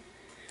them.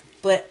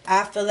 But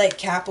I feel like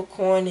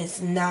Capricorn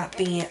is not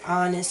being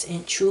honest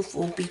and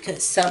truthful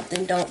because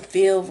something don't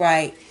feel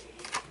right.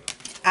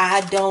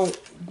 I don't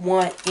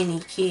want any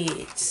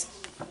kids.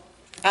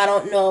 I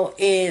don't know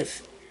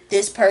if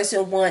this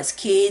person wants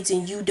kids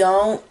and you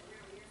don't.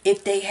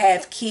 If they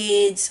have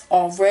kids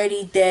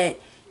already that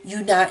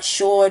you're not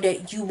sure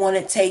that you want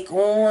to take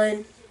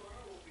on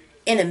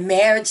in a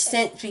marriage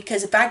sense.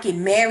 Because if I get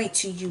married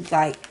to you,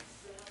 like,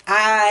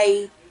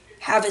 I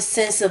have a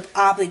sense of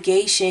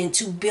obligation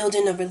to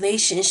building a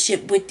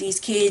relationship with these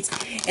kids,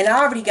 and I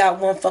already got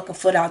one fucking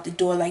foot out the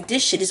door. Like,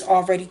 this shit is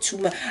already too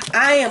much.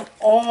 I am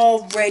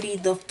already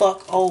the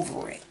fuck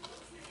over it,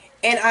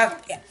 and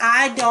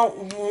I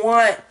don't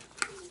want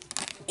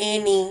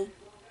any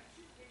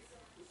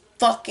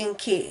fucking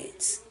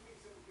kids.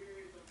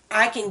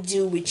 I can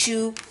do with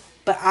you,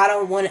 but I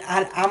don't want to.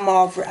 I'm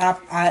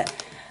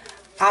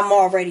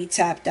already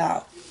tapped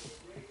out.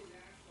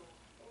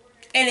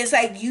 And it's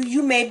like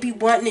you may be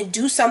wanting to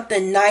do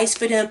something nice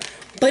for them,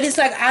 but it's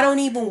like I don't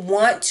even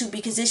want to,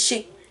 because this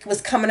shit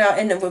was coming out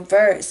in the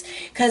reverse.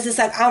 Because it's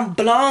like I'm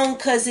blown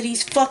because of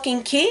these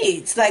fucking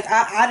kids. Like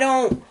I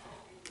don't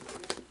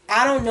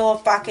know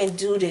if I can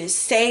do this.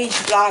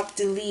 Sage, block,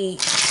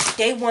 delete.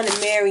 They want to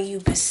marry you,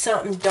 but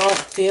something don't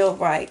feel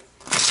right.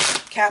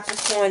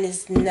 Capricorn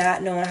is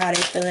not knowing how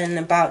they're feeling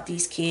about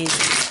these kids.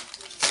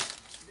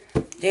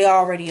 They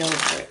already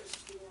over it.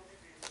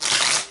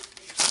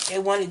 They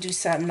want to do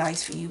something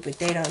nice for you, but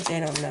they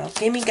don't know.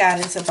 Give me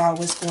guidance about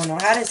what's going on.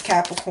 How does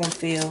Capricorn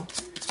feel?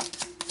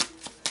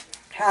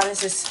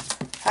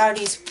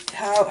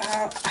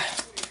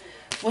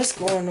 What's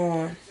going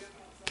on?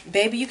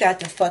 Baby, you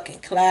got the fucking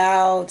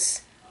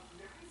clouds.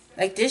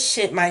 Like, this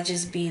shit might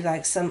just be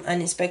like some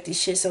unexpected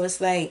shit. So it's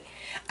like,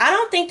 I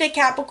don't think that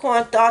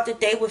Capricorn thought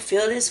that they would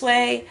feel this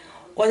way,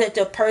 or that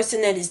the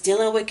person that is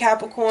dealing with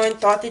Capricorn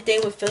thought that they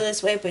would feel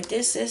this way. But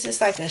this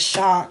is like a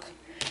shock.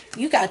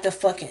 You got the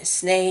fucking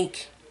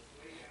snake.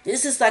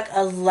 This is like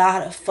a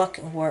lot of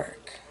fucking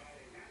work.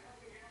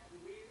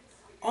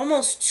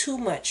 Almost too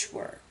much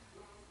work.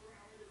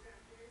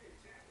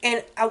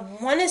 And I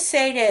want to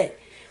say that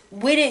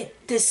with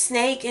it, the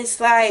snake is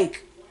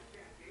like,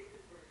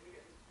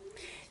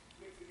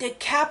 the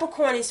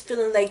Capricorn is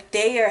feeling like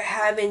they are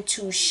having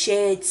to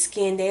shed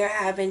skin. They are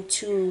having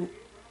to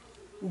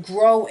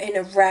grow in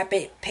a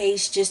rapid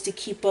pace just to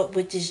keep up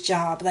with this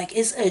job. Like,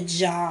 it's a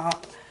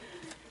job.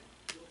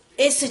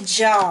 It's a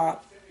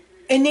job.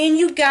 And then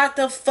you got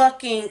the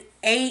fucking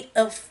 8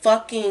 of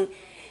fucking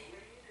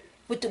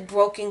with the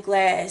broken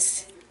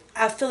glass.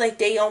 I feel like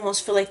they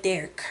almost feel like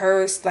they're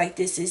cursed. Like,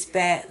 this is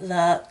bad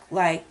luck.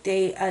 Like,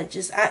 they are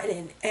just...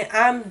 and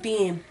I'm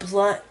being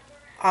blunt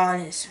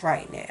honest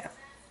right now.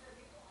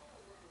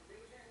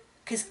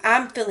 Because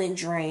I'm feeling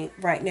drained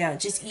right now.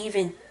 Just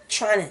even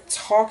trying to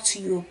talk to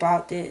you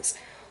about this.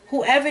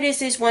 Whoever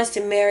this is wants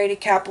to marry the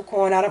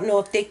Capricorn. I don't know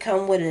if they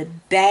come with a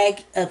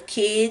bag of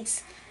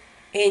kids.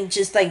 And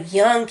just like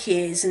young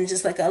kids. And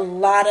just like a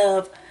lot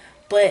of...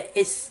 But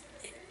it's...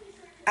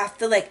 I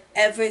feel like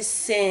ever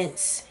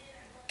since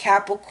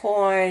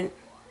Capricorn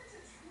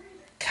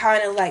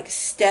kind of like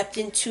stepped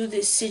into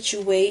this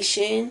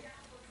situation,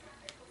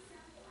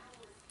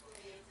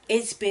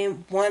 it's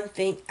been one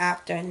thing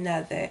after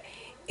another.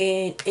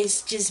 And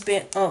it's just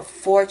been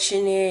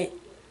unfortunate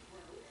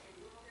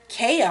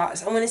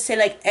chaos. I want to say,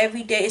 like,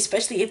 every day,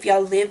 especially if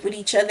y'all live with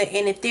each other.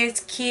 And if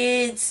there's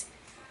kids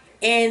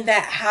in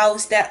that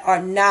house that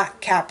are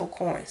not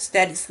Capricorns,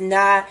 that is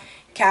not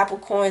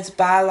Capricorn's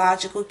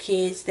biological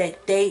kids,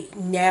 that they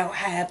now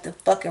have the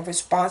fucking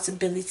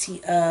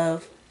responsibility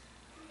of,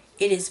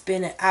 it has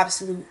been an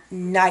absolute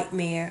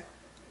nightmare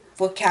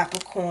for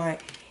Capricorn.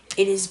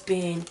 It has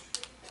been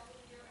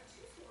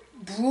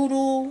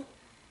brutal,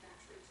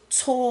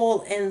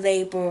 toil and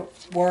labor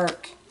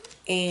work,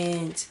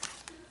 and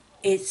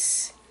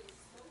it's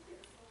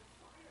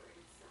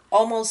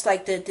almost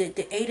like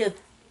the 8 of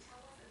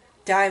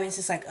Diamonds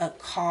is like a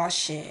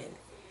caution.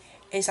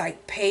 It's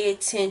like, pay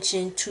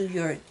attention to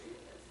your,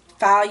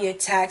 file your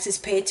taxes,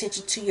 pay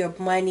attention to your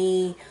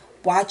money,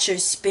 watch your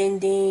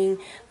spending.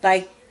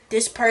 Like,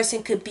 this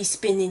person could be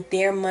spending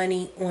their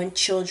money on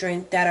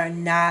children that are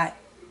not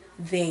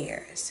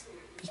theirs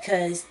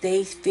because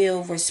they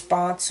feel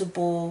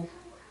responsible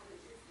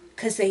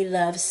because they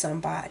love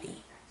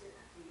somebody.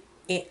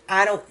 And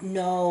I don't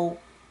know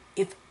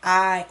if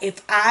I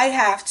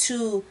have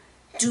to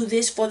do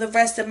this for the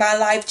rest of my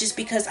life just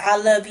because I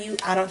love you.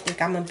 I don't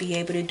think I'm going to be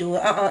able to do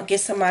it. Get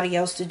somebody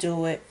else to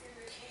do it.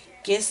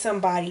 Get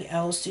somebody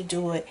else to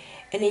do it.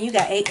 And then you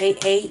got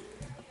 888.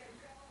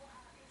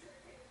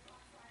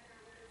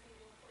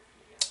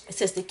 It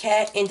says the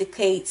cat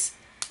indicates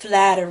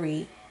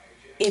flattery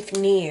if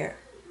near.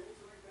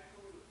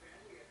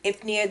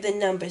 If near the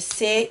number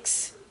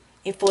 6,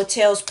 it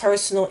foretells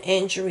personal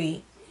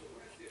injury.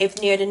 If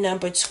near the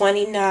number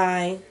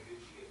 29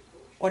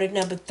 or the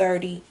number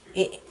 30,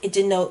 it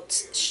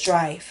denotes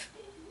strife.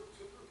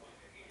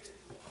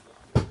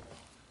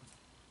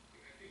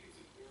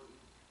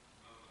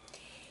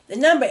 The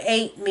number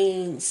 8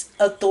 means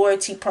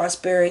authority,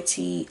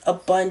 prosperity,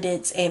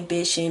 abundance,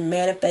 ambition,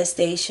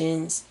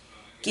 manifestations,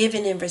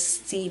 giving and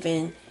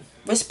receiving,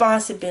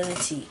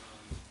 responsibility.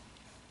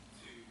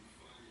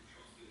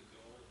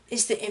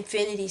 It's the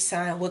infinity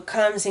sign, what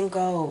comes and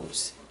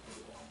goes.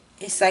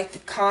 It's like the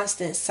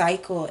constant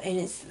cycle,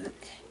 and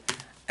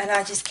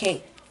I just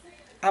can't.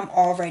 I'm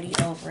already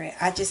over it.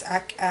 I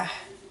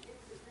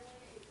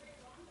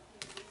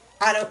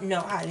don't know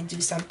how to do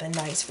something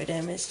nice for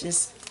them. It's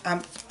just,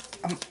 I'm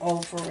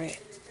over it.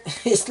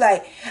 It's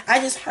like, I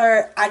just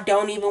heard, I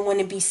don't even want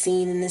to be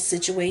seen in this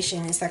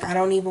situation. It's like, I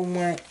don't even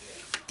want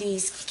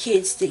these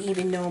kids to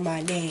even know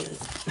my name.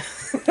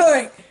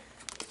 Like,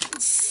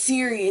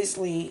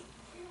 seriously.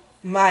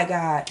 My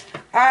God.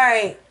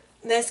 Alright.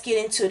 let's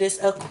get into this.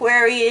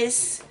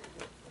 Aquarius.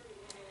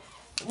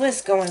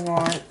 What's going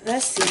on?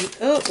 Let's see.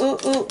 Ooh.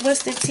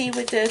 What's the tea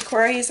with the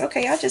Aquarius?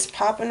 Okay, y'all just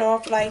popping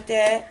off like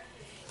that.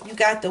 You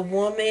got the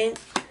woman.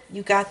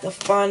 You got the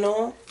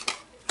funnel.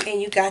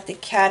 And you got the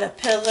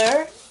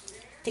caterpillar.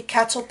 The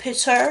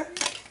caterpillar.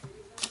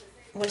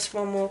 What's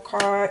one more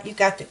card? You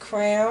got the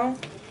crown.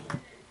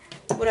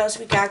 What else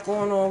we got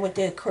going on with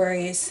the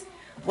Aquarius?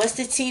 What's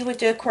the tea with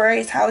the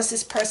Aquarius? How is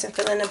this person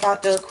feeling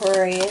about the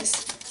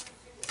Aquarius?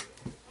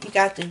 You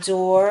got the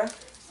door.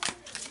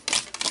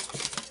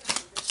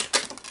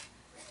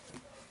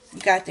 You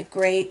got the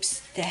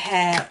grapes, the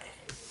hat,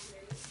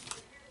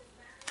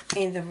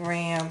 and the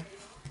ram,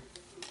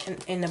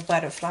 and the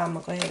butterfly. I'm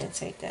going to go ahead and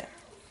take that.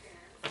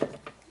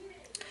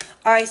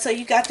 Alright, so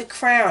you got the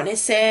crown. It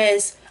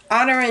says,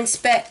 honor and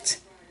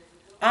respect.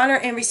 Honor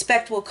and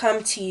respect will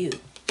come to you.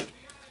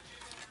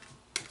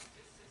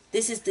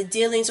 This is the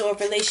dealings or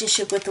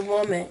relationship with the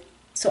woman.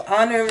 So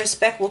honor and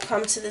respect will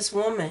come to this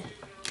woman.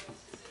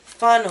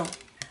 Funnel.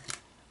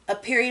 A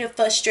period of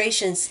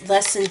frustrations,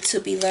 lesson to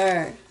be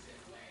learned.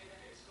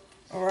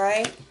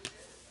 Alright?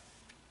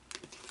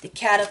 The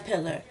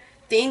caterpillar.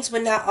 Things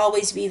will not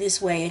always be this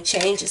way. A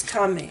change is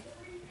coming.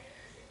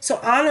 So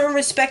honor and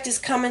respect is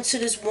coming to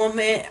this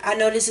woman. I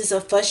know this is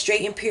a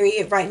frustrating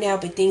period right now,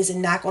 but things are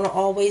not going to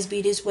always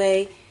be this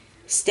way.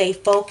 Stay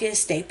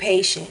focused. Stay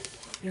patient.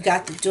 You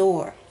got the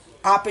door.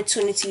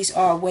 Opportunities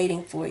are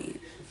waiting for you.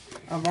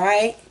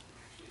 Alright?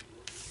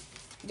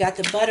 You got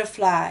the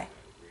butterfly.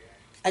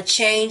 A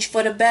change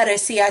for the better.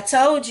 See, I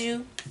told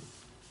you.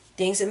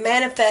 Things are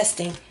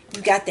manifesting.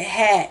 You got the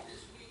hat.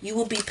 You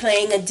will be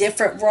playing a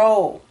different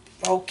role.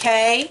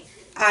 Okay?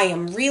 I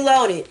am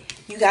reloaded.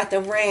 You got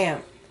the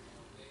ram.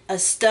 A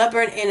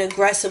stubborn and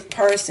aggressive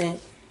person.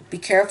 Be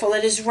careful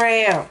of this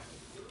ram.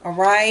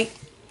 Alright?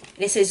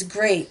 This is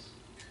great.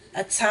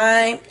 A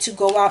time to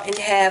go out and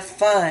have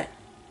fun.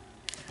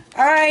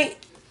 Alright?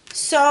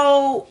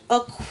 So,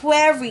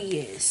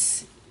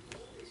 Aquarius.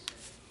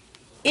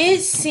 It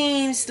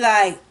seems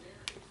like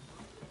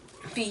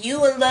for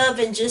you in love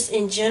and just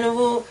in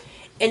general,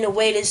 in the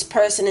way this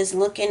person is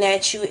looking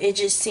at you, it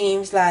just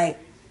seems like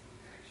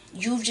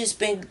you've just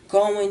been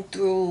going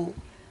through,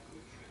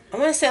 I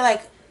want to say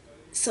like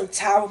some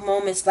tower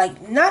moments,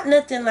 like not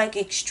nothing like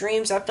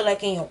extremes. I feel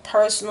like in your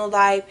personal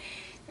life,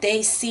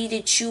 they see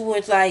that you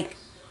were like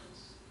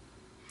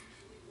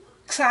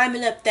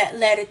climbing up that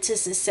ladder to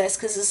success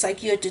because it's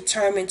like you're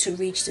determined to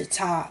reach the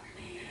top.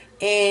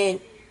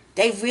 And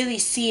they really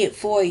see it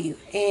for you.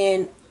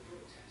 And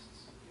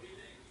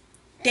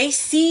they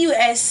see you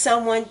as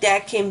someone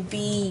that can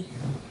be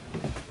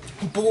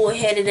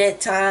bullheaded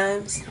at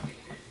times.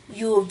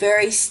 You are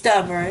very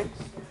stubborn.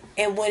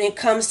 And when it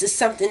comes to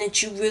something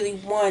that you really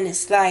want,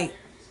 it's like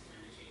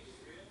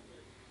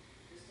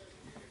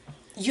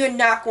you're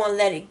not going to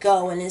let it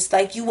go. And it's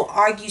like you will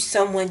argue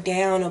someone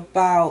down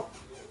about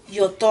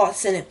your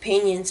thoughts and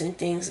opinions and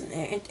things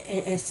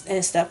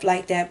and stuff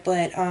like that.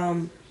 But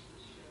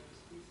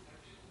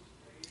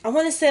I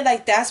want to say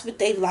like that's what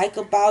they like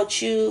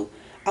about you.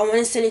 I want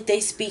to say that they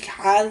speak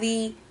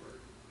highly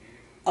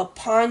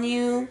upon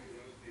you.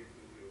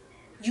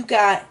 You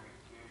got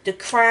the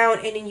crown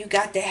and then you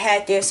got the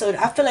hat there. So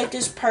I feel like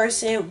this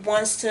person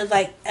wants to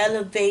like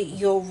elevate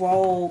your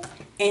role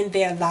in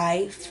their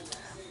life.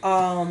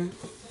 I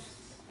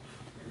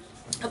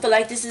feel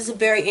like this is a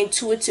very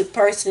intuitive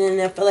person,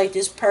 and I feel like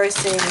this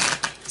person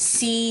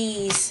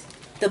sees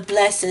the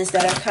blessings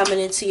that are coming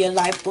into your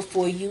life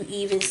before you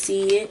even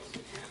see it.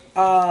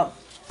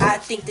 I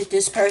think that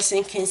this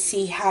person can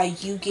see how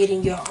you get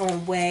in your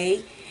own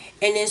way.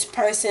 And this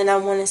person, I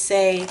want to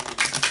say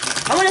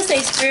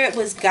Spirit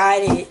was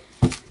guided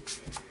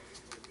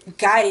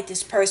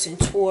this person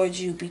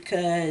towards you,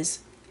 because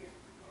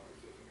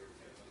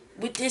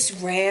with this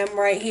ram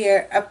right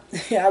here, I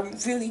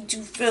really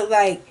do feel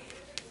like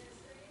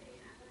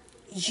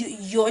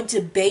your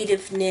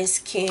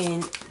debativeness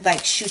can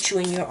like shoot you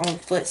in your own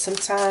foot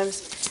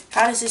sometimes.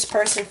 How does this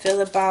person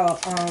feel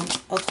about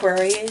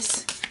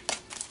Aquarius?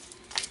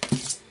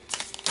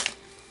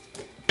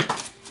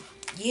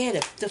 Yeah,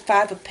 the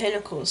Five of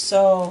Pentacles.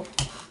 So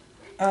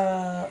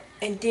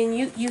and then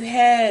you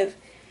have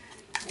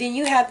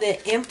the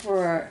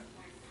Emperor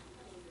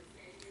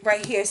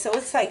right here. So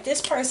it's like this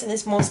person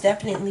is most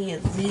definitely a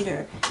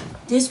leader.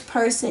 This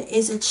person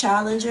is a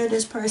challenger.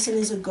 This person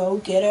is a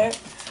go-getter.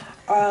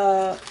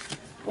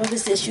 What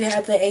is this? You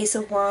have the Ace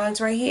of Wands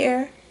right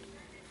here.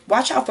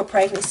 Watch out for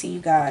pregnancy,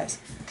 you guys.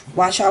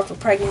 Watch out for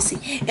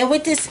pregnancy. And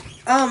with this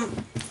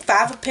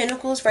Five of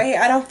Pentacles right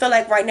here, I don't feel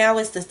like right now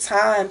is the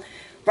time.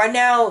 Right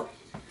now,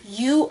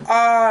 you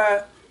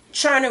are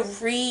trying to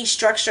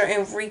restructure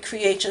and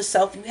recreate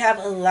yourself. You have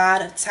a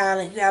lot of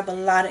talent. You have a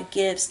lot of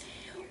gifts.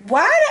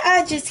 Why did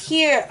I just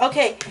hear?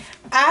 Okay,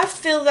 I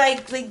feel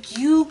like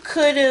you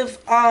could have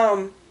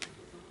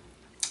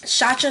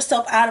shot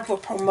yourself out of a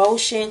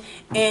promotion,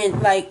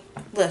 and like,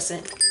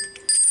 listen,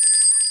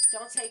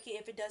 don't take it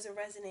if it doesn't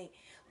resonate.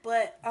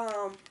 But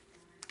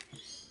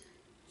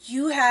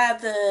you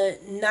have the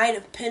Knight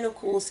of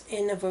Pentacles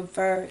in the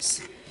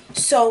reverse.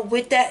 So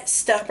with that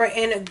stubborn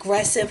and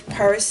aggressive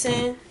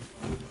person,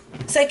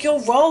 it's like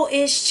your role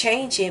is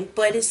changing,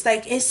 but it's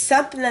like it's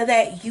something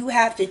that you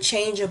have to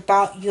change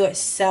about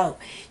yourself.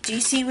 Do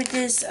you see with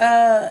this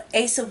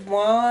Ace of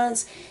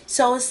Wands?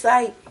 So it's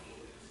like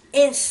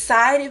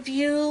inside of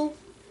you,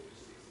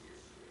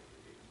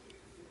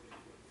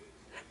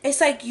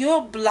 it's like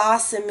you're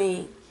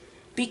blossoming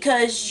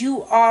because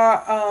you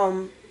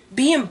are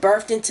being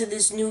birthed into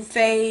this new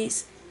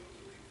phase.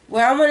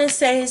 Where I want to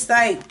say is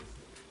like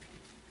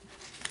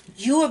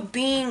you are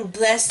being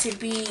blessed to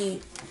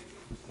be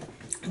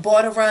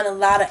brought around a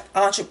lot of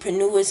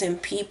entrepreneurs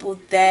and people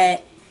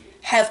that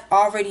have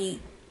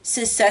already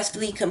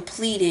successfully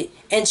completed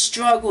and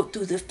struggled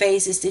through the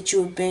phases that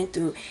you have been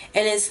through.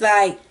 And it's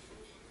like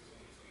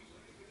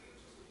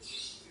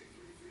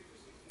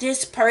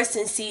this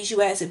person sees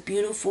you as a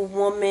beautiful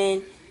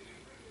woman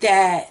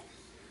that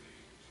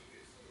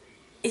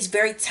is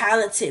very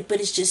talented, but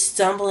is just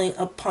stumbling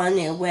upon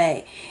their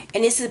way.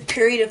 And it's a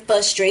period of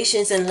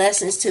frustrations and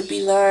lessons to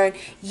be learned.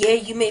 Yeah,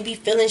 you may be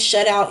feeling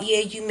shut out. Yeah,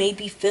 you may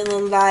be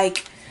feeling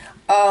like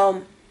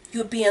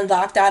you're being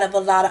locked out of a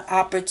lot of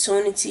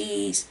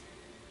opportunities.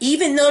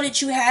 Even though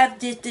that you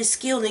have this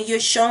skill and you're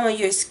showing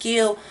your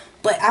skill,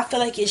 but I feel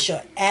like it's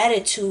your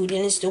attitude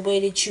and it's the way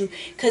that you,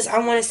 because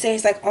I want to say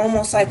it's like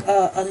almost like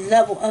a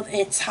level of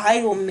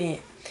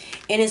entitlement.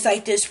 And it's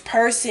like this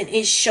person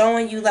is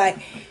showing you like,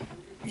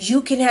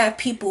 you can have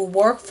people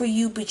work for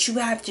you, but you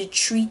have to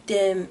treat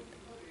them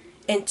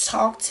and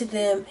talk to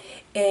them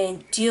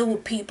and deal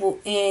with people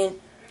in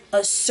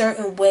a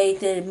certain way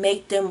that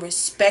make them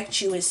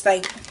respect you. It's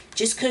like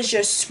just because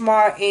you're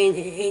smart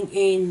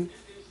and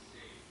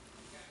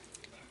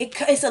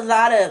it's a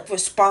lot of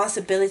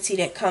responsibility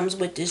that comes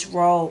with this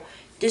role.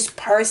 This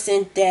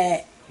person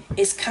that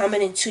is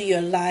coming into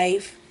your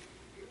life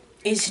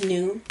is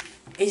new.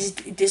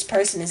 This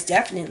person is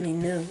definitely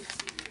new.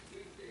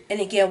 And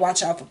again,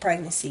 watch out for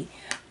pregnancy.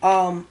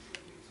 But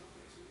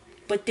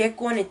they're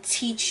going to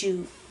teach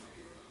you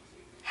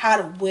how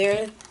to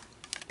wear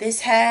this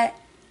hat,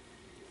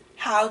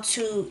 how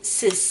to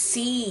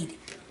succeed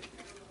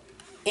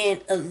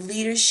in a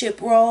leadership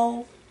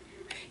role.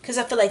 Because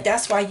I feel like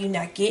that's why you're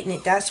not getting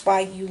it. That's why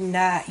you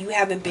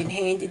haven't been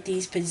handed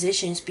these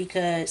positions,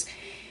 because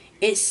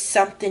it's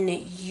something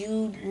that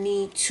you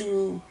need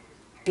to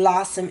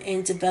blossom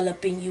and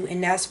develop in you.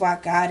 And that's why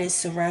God is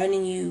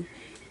surrounding you.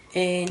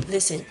 And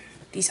listen,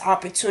 these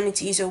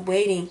opportunities are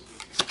waiting.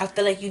 I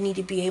feel like you need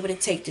to be able to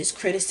take this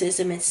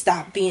criticism and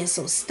stop being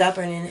so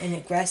stubborn and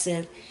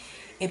aggressive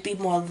and be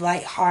more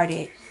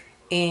lighthearted.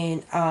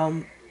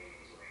 And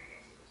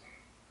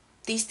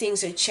these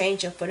things are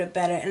changing for the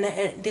better.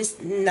 And this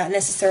is not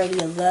necessarily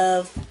a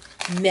love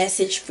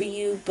message for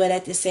you, but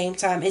at the same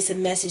time, it's a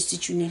message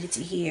that you needed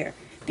to hear,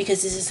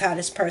 because this is how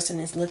this person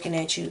is looking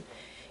at you.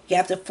 You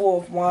have the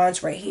Four of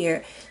Wands right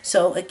here.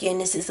 So again,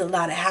 this is a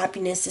lot of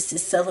happiness. This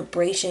is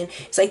celebration.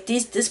 It's like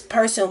this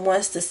person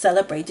wants to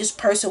celebrate. This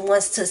person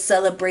wants to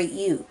celebrate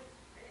you.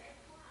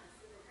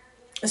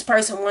 This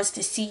person wants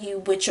to see you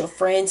with your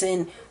friends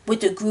and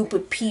with a group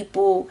of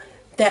people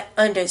that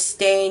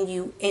understand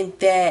you and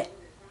that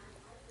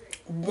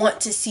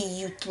want to see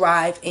you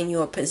thrive in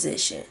your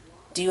position.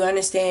 Do you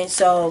understand?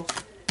 So,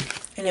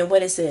 and then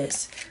what is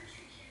this?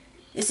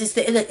 This is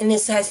and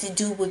this has to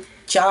do with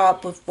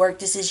job, with work.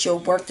 This is your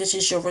work. This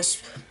is your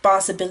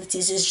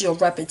responsibilities. This is your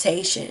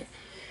reputation.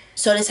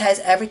 So this has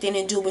everything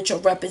to do with your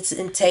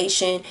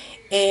representation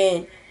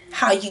and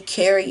how you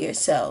carry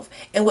yourself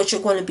and what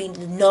you're going to be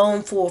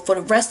known for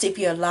the rest of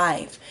your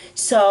life.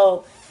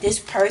 So this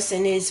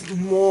person is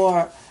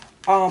more,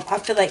 I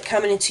feel like,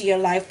 coming into your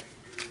life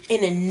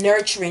in a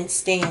nurturing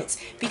stance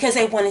because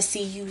they want to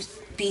see you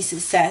be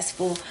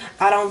successful.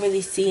 I don't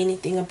really see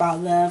anything about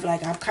love.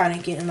 Like, I'm kind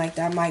of getting like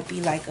that might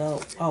be like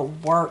a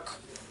work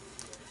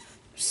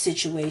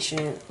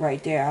situation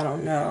right there. I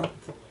don't know.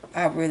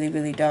 I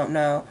really don't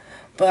know.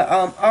 But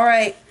all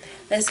right,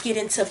 let's get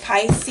into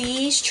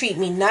Pisces. Treat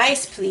me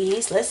nice,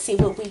 please. Let's see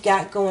what we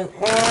got going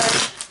on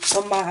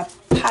for my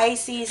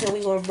Pisces, and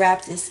we're gonna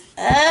wrap this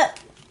up.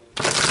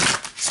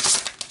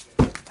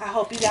 I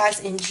hope you guys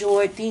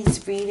enjoyed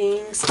these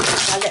readings.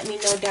 Let me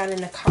know down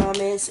in the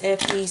comments if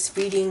these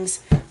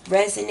readings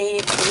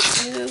resonated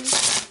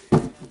with you.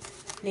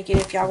 And again,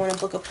 if y'all want to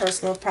book a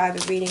personal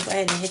private reading, go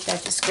ahead and hit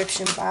that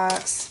description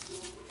box.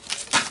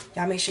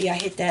 Y'all make sure y'all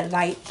hit that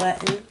like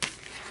button.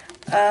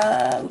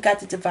 We got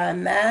the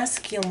Divine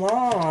Masculine.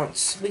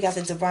 We got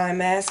the Divine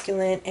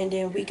Masculine, and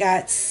then we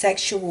got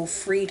Sexual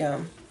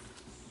Freedom.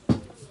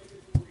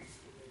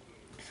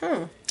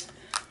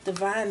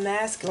 Divine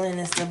Masculine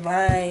is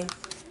divine.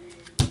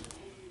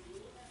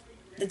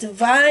 The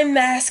Divine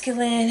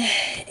Masculine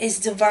is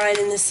divine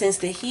in the sense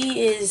that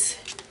he is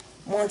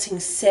wanting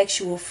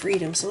sexual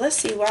freedom. So let's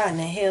see why in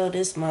the hell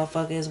this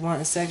motherfucker is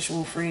wanting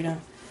sexual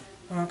freedom.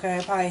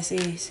 Okay,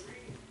 Pisces.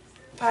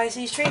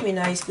 Pisces, treat me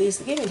nice, please.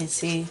 Give me the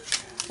tea.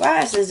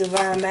 Why is this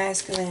Divine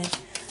Masculine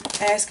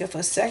asking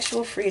for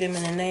sexual freedom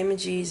in the name of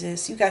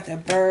Jesus? You got the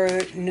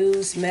bird,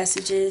 news,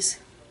 messages.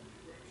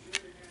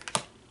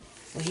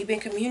 Well, he been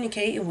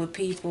communicating with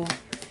people.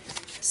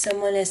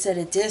 Someone that's at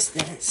a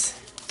distance.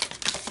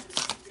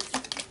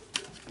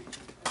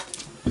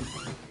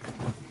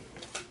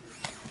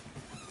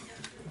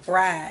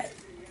 Bride.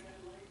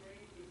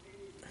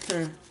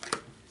 Then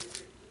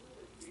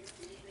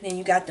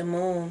you got the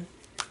moon.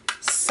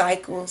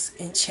 Cycles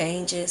and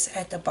changes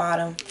at the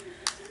bottom.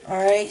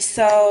 Alright,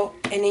 so,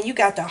 and then you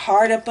got the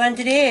heart up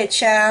under there,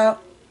 child.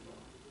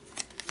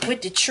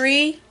 With the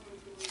tree.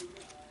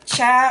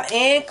 Child,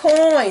 and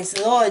coins.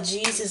 Lord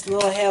Jesus,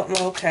 Lord help me.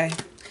 Okay.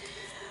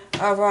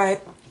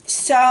 Alright.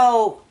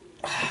 So,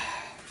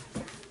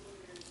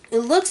 it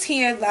looks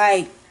here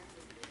like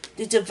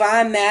the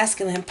divine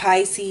masculine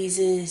Pisces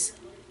is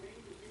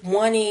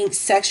wanting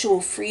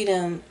sexual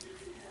freedom.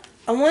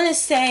 I want to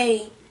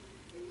say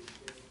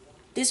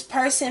this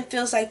person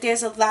feels like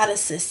there's a lot of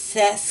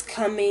success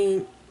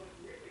coming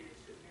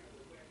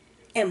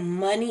and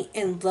money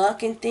and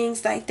luck and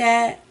things like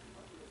that.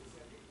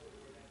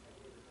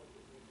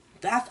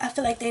 But I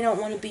feel like they don't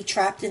want to be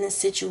trapped in a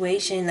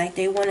situation. Like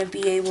they want to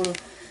be able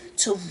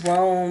to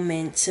roam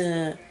and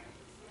to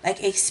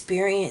like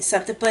experience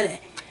something. But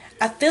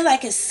I feel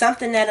like it's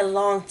something at a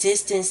long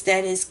distance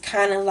that is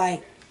kind of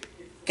like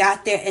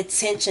got their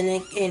attention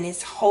and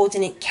is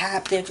holding it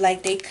captive.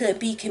 Like they could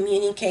be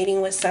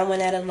communicating with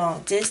someone at a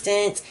long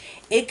distance.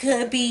 It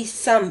could be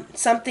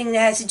something that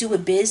has to do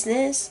with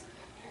business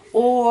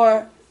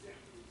or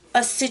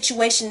a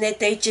situation that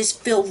they just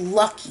feel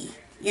lucky.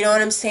 You know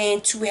what I'm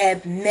saying? To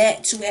have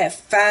met, to have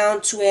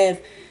found, to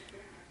have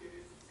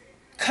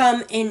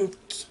come in,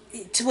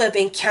 to have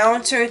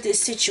encountered this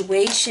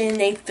situation.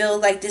 They feel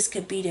like this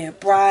could be their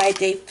bride.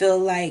 They feel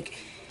like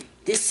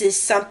this is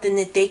something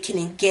that they can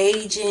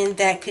engage in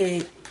that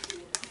could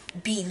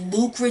be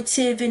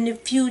lucrative in the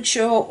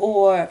future.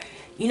 Or,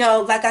 you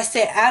know, like I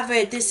said,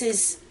 either this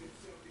is,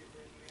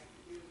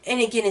 and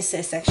again it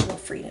says sexual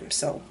freedom,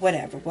 so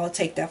whatever, we'll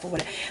take that for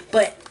whatever.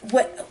 But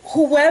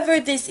whoever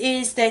this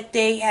is that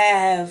they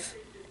have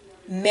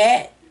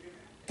met,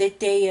 that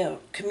they are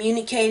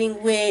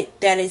communicating with,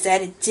 that is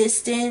at a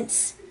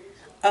distance,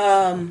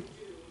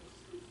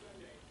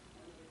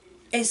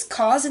 is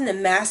causing the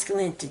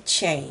masculine to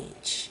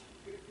change.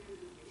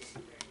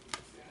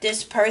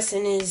 This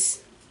person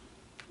is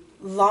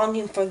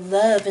longing for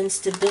love and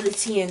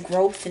stability and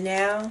growth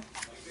now.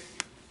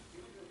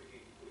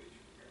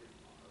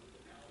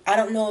 I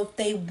don't know if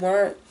they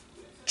weren't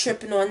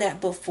tripping on that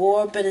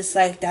before, but it's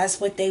like that's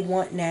what they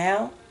want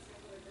now.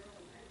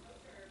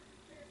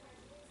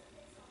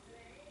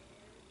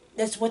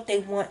 That's what they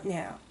want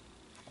now.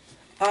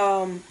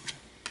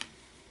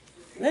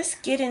 Let's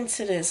get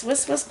into this.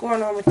 What's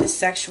going on with this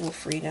sexual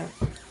freedom?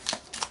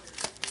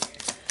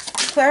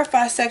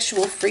 Clarify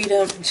sexual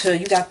freedom. So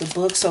you got the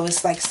book, so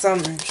it's like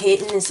something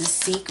hidden. It's a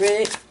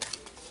secret.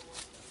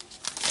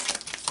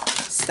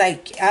 It's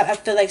like, I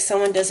feel like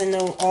someone doesn't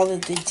know all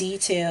of the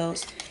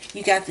details.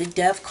 You got the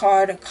death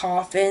card, a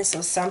coffin,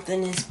 so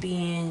something is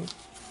being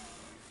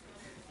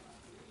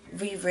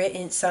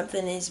rewritten,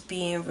 something is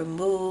being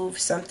removed,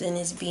 something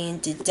is being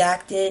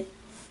deducted.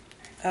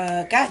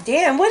 God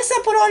damn, what is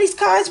up with all these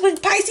cards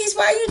with Pisces?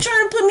 Why are you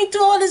trying to put me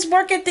through all this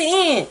work at the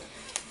end?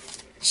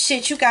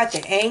 Shit, you got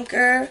the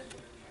anchor.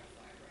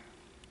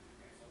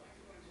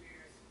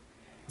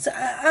 So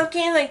I'm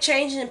getting like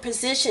changing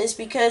positions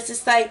because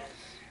it's like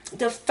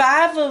the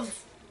five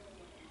of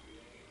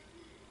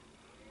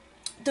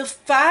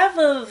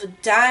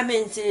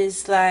diamonds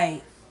is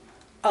like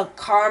a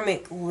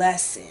karmic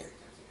lesson.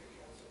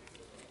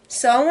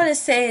 So I want to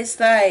say it's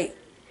like,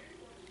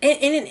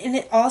 and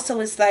it also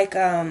is like,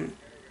 I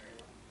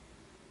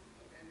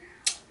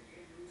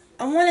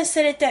want to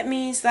say that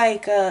means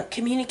like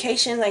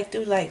communication, like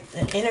through like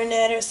the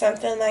internet or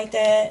something like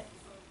that.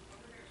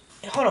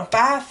 Hold on,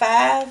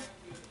 5-5.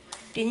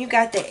 Then you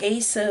got the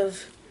Ace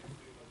of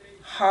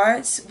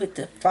Hearts with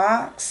the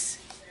fox,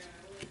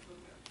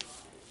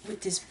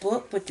 with this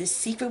book, with the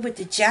secret, with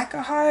the Jack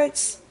of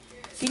Hearts.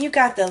 Then you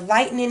got the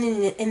lightning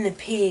in the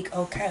pig.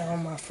 Okay, oh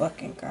my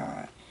fucking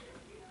God.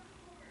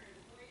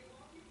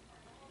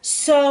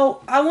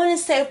 So I want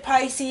to say,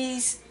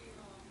 Pisces,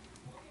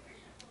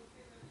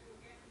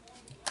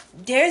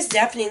 there's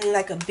definitely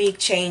like a big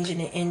change in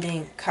the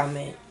ending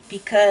coming,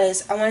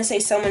 because I want to say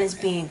someone is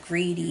being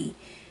greedy,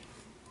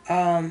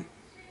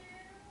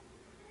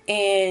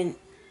 and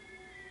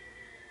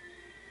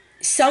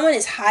someone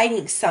is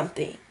hiding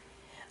something.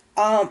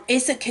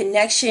 It's a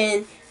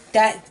connection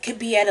that could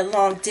be at a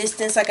long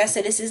distance. Like I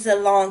said, this is a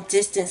long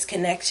distance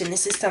connection.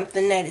 This is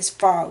something that is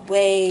far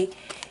away,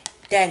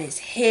 that is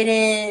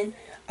hidden.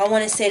 I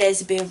want to say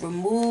that's been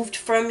removed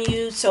from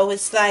you. So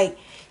it's like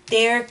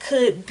there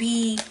could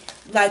be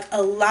like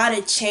a lot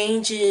of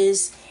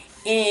changes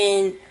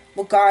in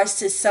regards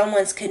to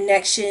someone's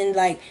connection.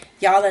 Like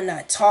y'all are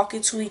not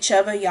talking to each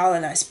other. Y'all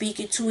are not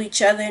speaking to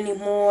each other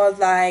anymore.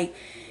 Like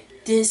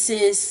this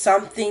is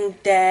something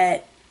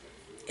that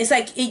it's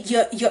like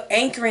you're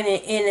anchoring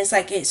it in. It's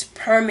like it's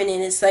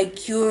permanent. It's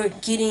like you're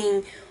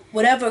getting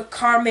whatever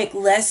karmic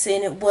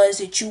lesson it was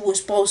that you were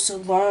supposed to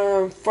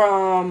learn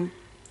from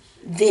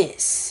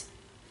this.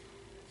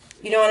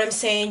 You know what I'm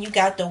saying? You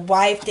got the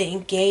wife, the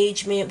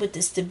engagement with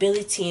the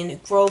stability and the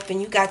growth,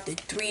 and you got the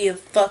three of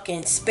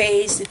fucking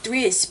spades. The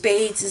three of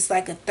spades is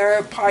like a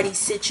third party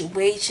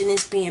situation.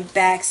 It's being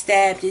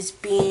backstabbed.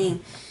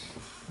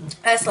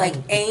 That's like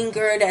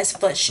anger. That's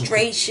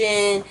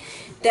frustration.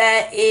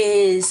 That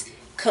is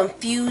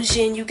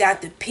confusion. You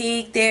got the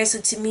pig there.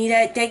 So to me,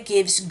 that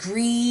gives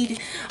greed.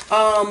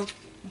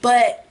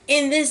 But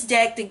in this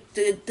deck,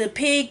 the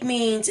pig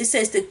means, it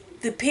says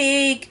the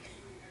pig,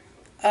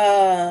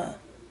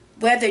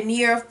 whether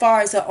near or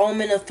far, is an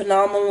omen of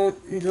phenomenal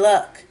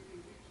luck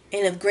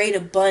and of great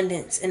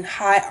abundance, and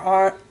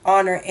high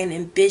honor and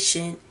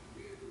ambition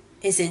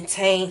is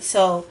attained.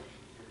 So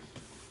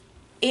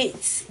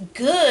it's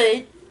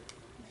good,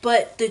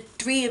 but the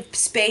three of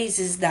spades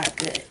is not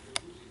good.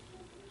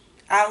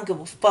 I don't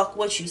give a fuck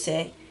what you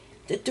say.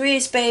 The three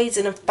of spades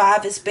and the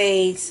five of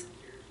spades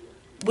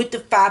with the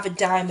five of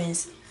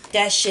diamonds,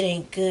 that shit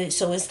ain't good.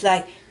 So it's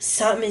like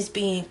something is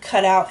being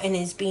cut out and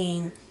is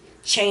being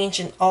changed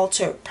and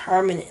altered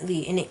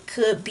permanently, and it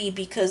could be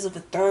because of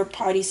a third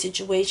party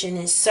situation,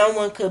 and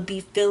someone could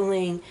be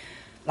feeling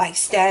like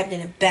stabbed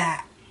in the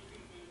back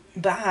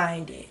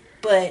behind it.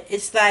 But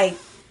it's like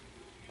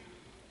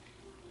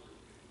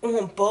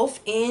on both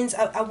ends,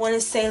 I want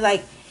to say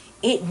like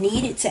it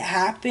needed to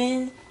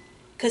happen,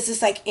 because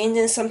it's like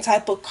ending some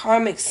type of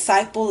karmic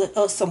cycle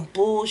of some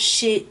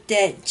bullshit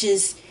that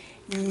just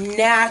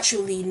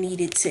naturally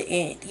needed to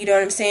end. You know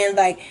what I'm saying?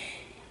 Like,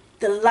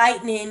 the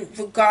lightning,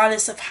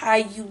 regardless of how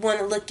you want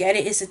to look at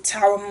it, is a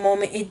tower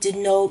moment. It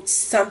denotes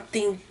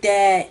something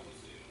that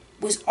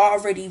was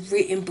already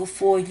written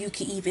before you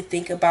could even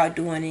think about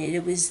doing it.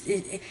 It was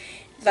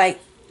like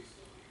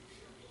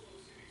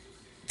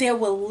there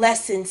were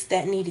lessons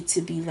that needed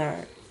to be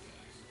learned.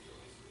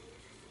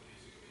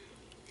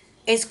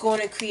 It's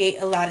going to create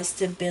a lot of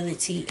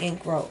stability and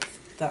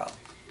growth, though.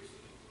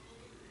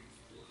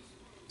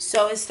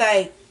 So it's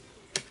like,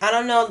 I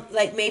don't know,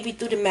 like maybe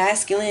through the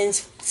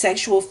masculine's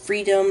sexual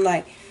freedom,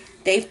 like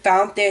they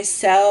found their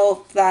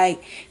self,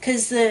 like,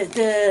 because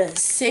the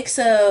six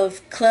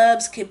of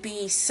clubs could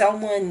be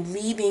someone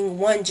leaving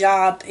one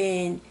job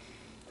and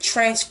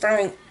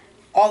transferring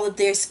all of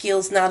their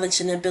skills, knowledge,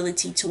 and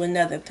ability to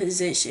another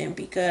position,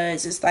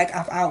 because it's like,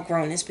 I've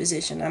outgrown this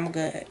position, I'm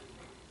good.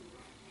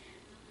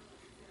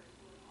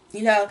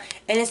 You know,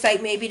 and it's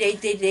like maybe they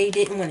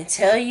didn't want to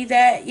tell you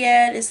that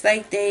yet. It's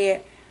like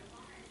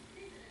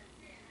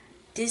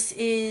this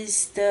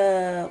is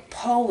the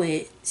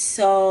poet,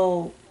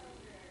 so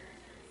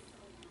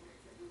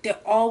they're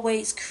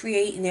always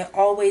creating, they're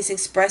always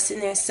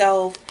expressing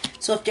themselves.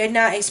 So if they're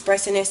not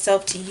expressing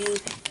themselves to you,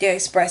 they're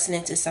expressing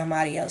it to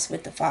somebody else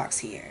with the fox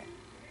here.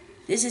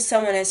 This is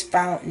someone that's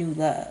found new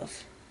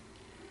love.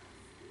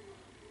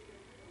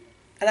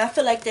 And I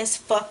feel like that's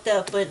fucked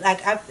up, but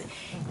like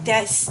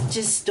that's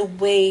just the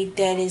way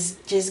that is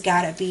just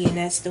gotta be, and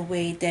that's the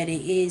way that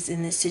it is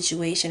in this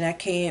situation. I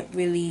can't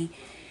really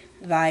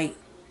like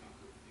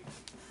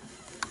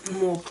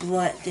more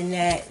blunt than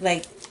that.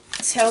 Like,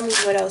 tell me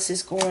what else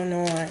is going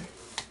on.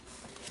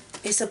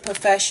 It's a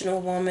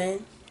professional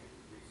woman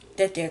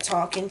that they're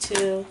talking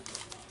to.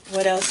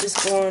 What else is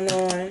going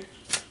on?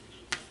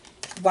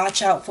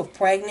 Watch out for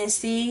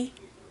pregnancy.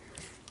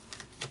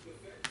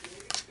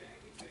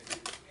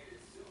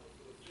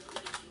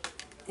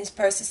 This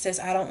person says,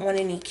 I don't want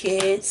any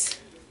kids.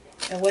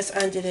 And what's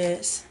under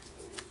this?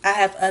 I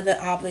have other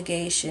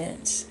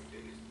obligations.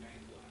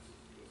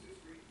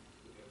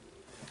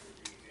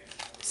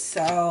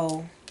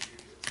 So,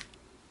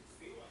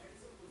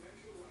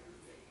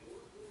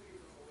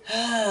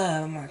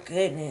 oh my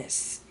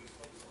goodness.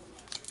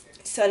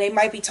 So they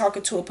might be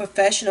talking to a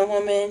professional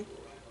woman,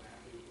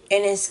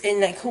 and it's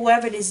in like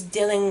whoever this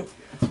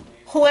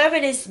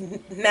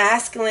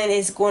masculine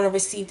is going to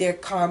receive their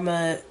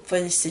karma for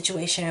this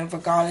situation,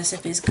 regardless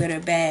if it's good or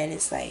bad.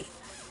 It's like,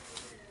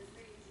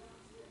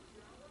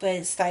 but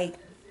it's like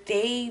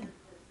they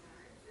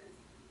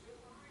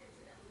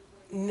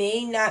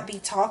may not be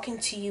talking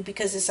to you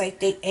because it's like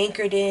they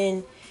anchored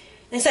in.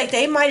 It's like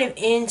they might have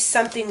ended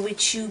something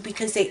with you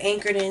because they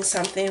anchored in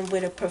something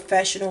with a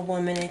professional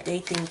woman that they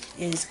think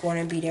is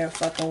going to be their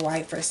fucking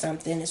wife or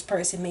something. This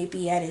person may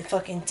be at a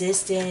fucking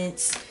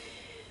distance.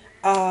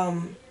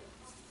 Watch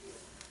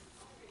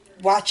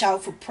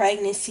out for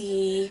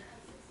pregnancy.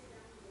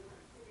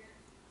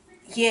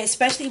 Yeah,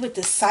 especially with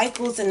the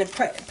cycles and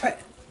the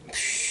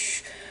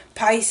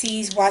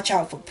Pisces, watch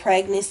out for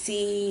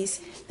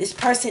pregnancies. This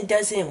person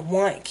doesn't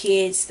want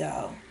kids,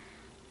 though.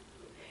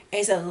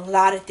 There's a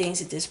lot of things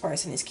that this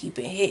person is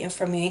keeping hidden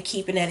from you and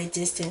keeping at a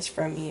distance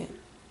from you.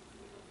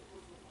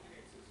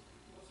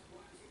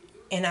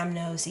 And I'm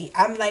nosy.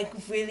 I'm like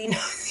really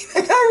nosy.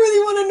 Like, I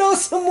really want to know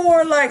some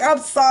more. Like, I'm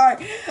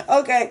sorry.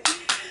 Okay.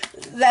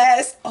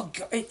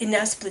 And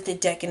now split the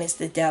deck and it's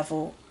the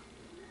devil.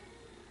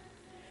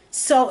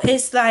 So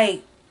it's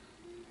like,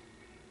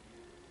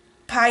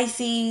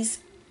 Pisces,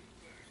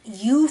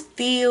 you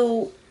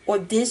feel, or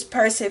this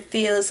person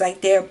feels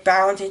like they're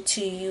bounded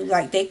to you,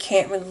 like they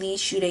can't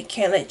release you, they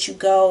can't let you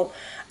go.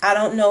 I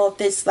don't know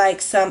if it's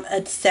like some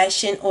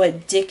obsession or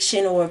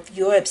addiction, or if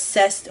you're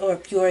obsessed or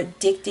if you're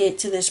addicted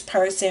to this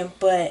person,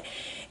 but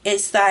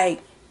it's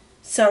like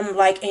some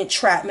like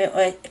entrapment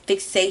or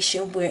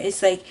fixation where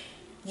it's like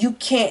you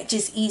can't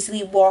just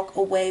easily walk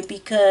away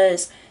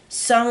because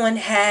someone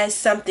has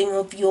something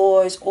of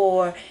yours,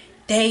 or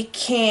they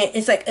can't,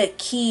 it's like a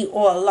key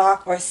or a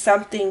lock or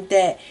something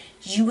that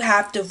you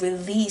have to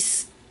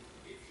release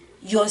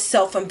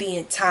yourself from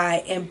being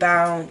tied and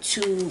bound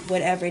to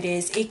whatever it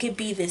is. It could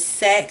be the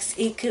sex,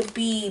 it could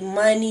be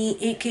money,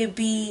 it could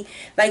be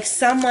like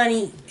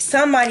somebody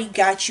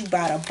got you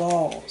by the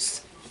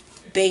balls,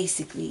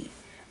 basically.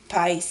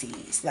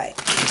 Pisces, like,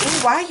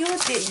 ooh, why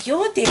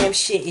your damn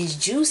shit is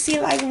juicy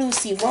like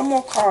Lucy. One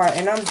more card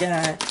and I'm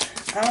done.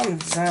 I'm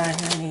done,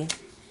 honey.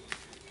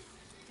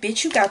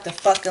 Bitch, you got the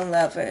fucking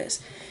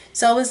Lovers.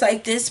 So it's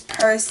like this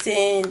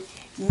person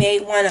may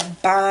want to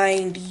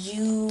bind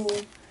you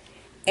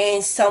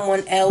and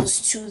someone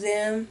else to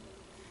them.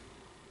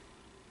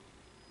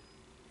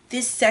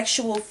 This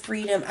sexual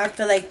freedom, I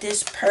feel like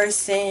this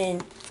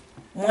person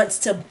wants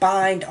to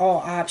bind all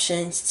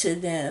options to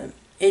them.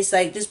 It's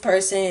like this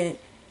person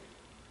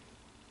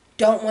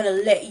don't want to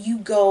let you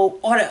go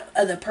or the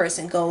other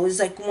person go. It's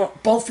like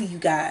want both of you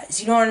guys.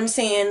 You know what I'm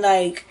saying?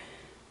 Like,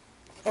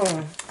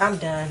 I'm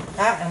done.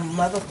 I am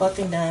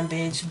motherfucking done,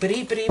 bitch. But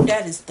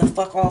that is the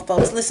fuck all,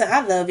 folks. Listen,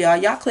 I love y'all.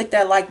 Y'all click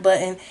that like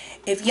button.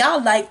 If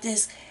y'all like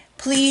this,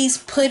 please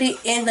put it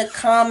in the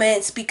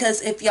comments,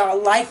 because if y'all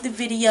like the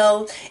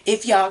video,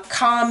 if y'all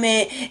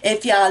comment,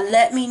 if y'all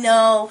let me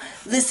know,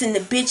 listen, the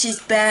bitch is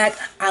back.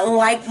 I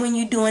like when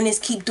you're doing this.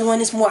 Keep doing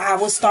this more. I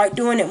will start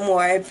doing it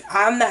more. If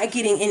I'm not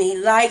getting any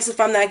likes, if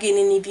I'm not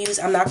getting any views,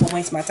 I'm not gonna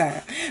waste my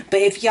time.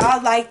 But if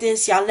y'all like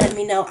this, y'all let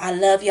me know. I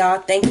love y'all.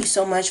 Thank you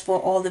so much for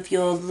all of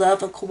your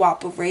love and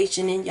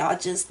cooperation, and y'all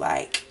just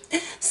like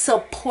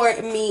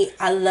support me.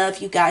 I love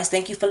you guys.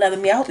 Thank you for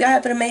loving me. I hope y'all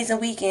have an amazing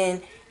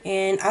weekend,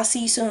 and I'll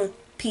see you soon.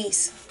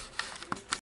 Peace.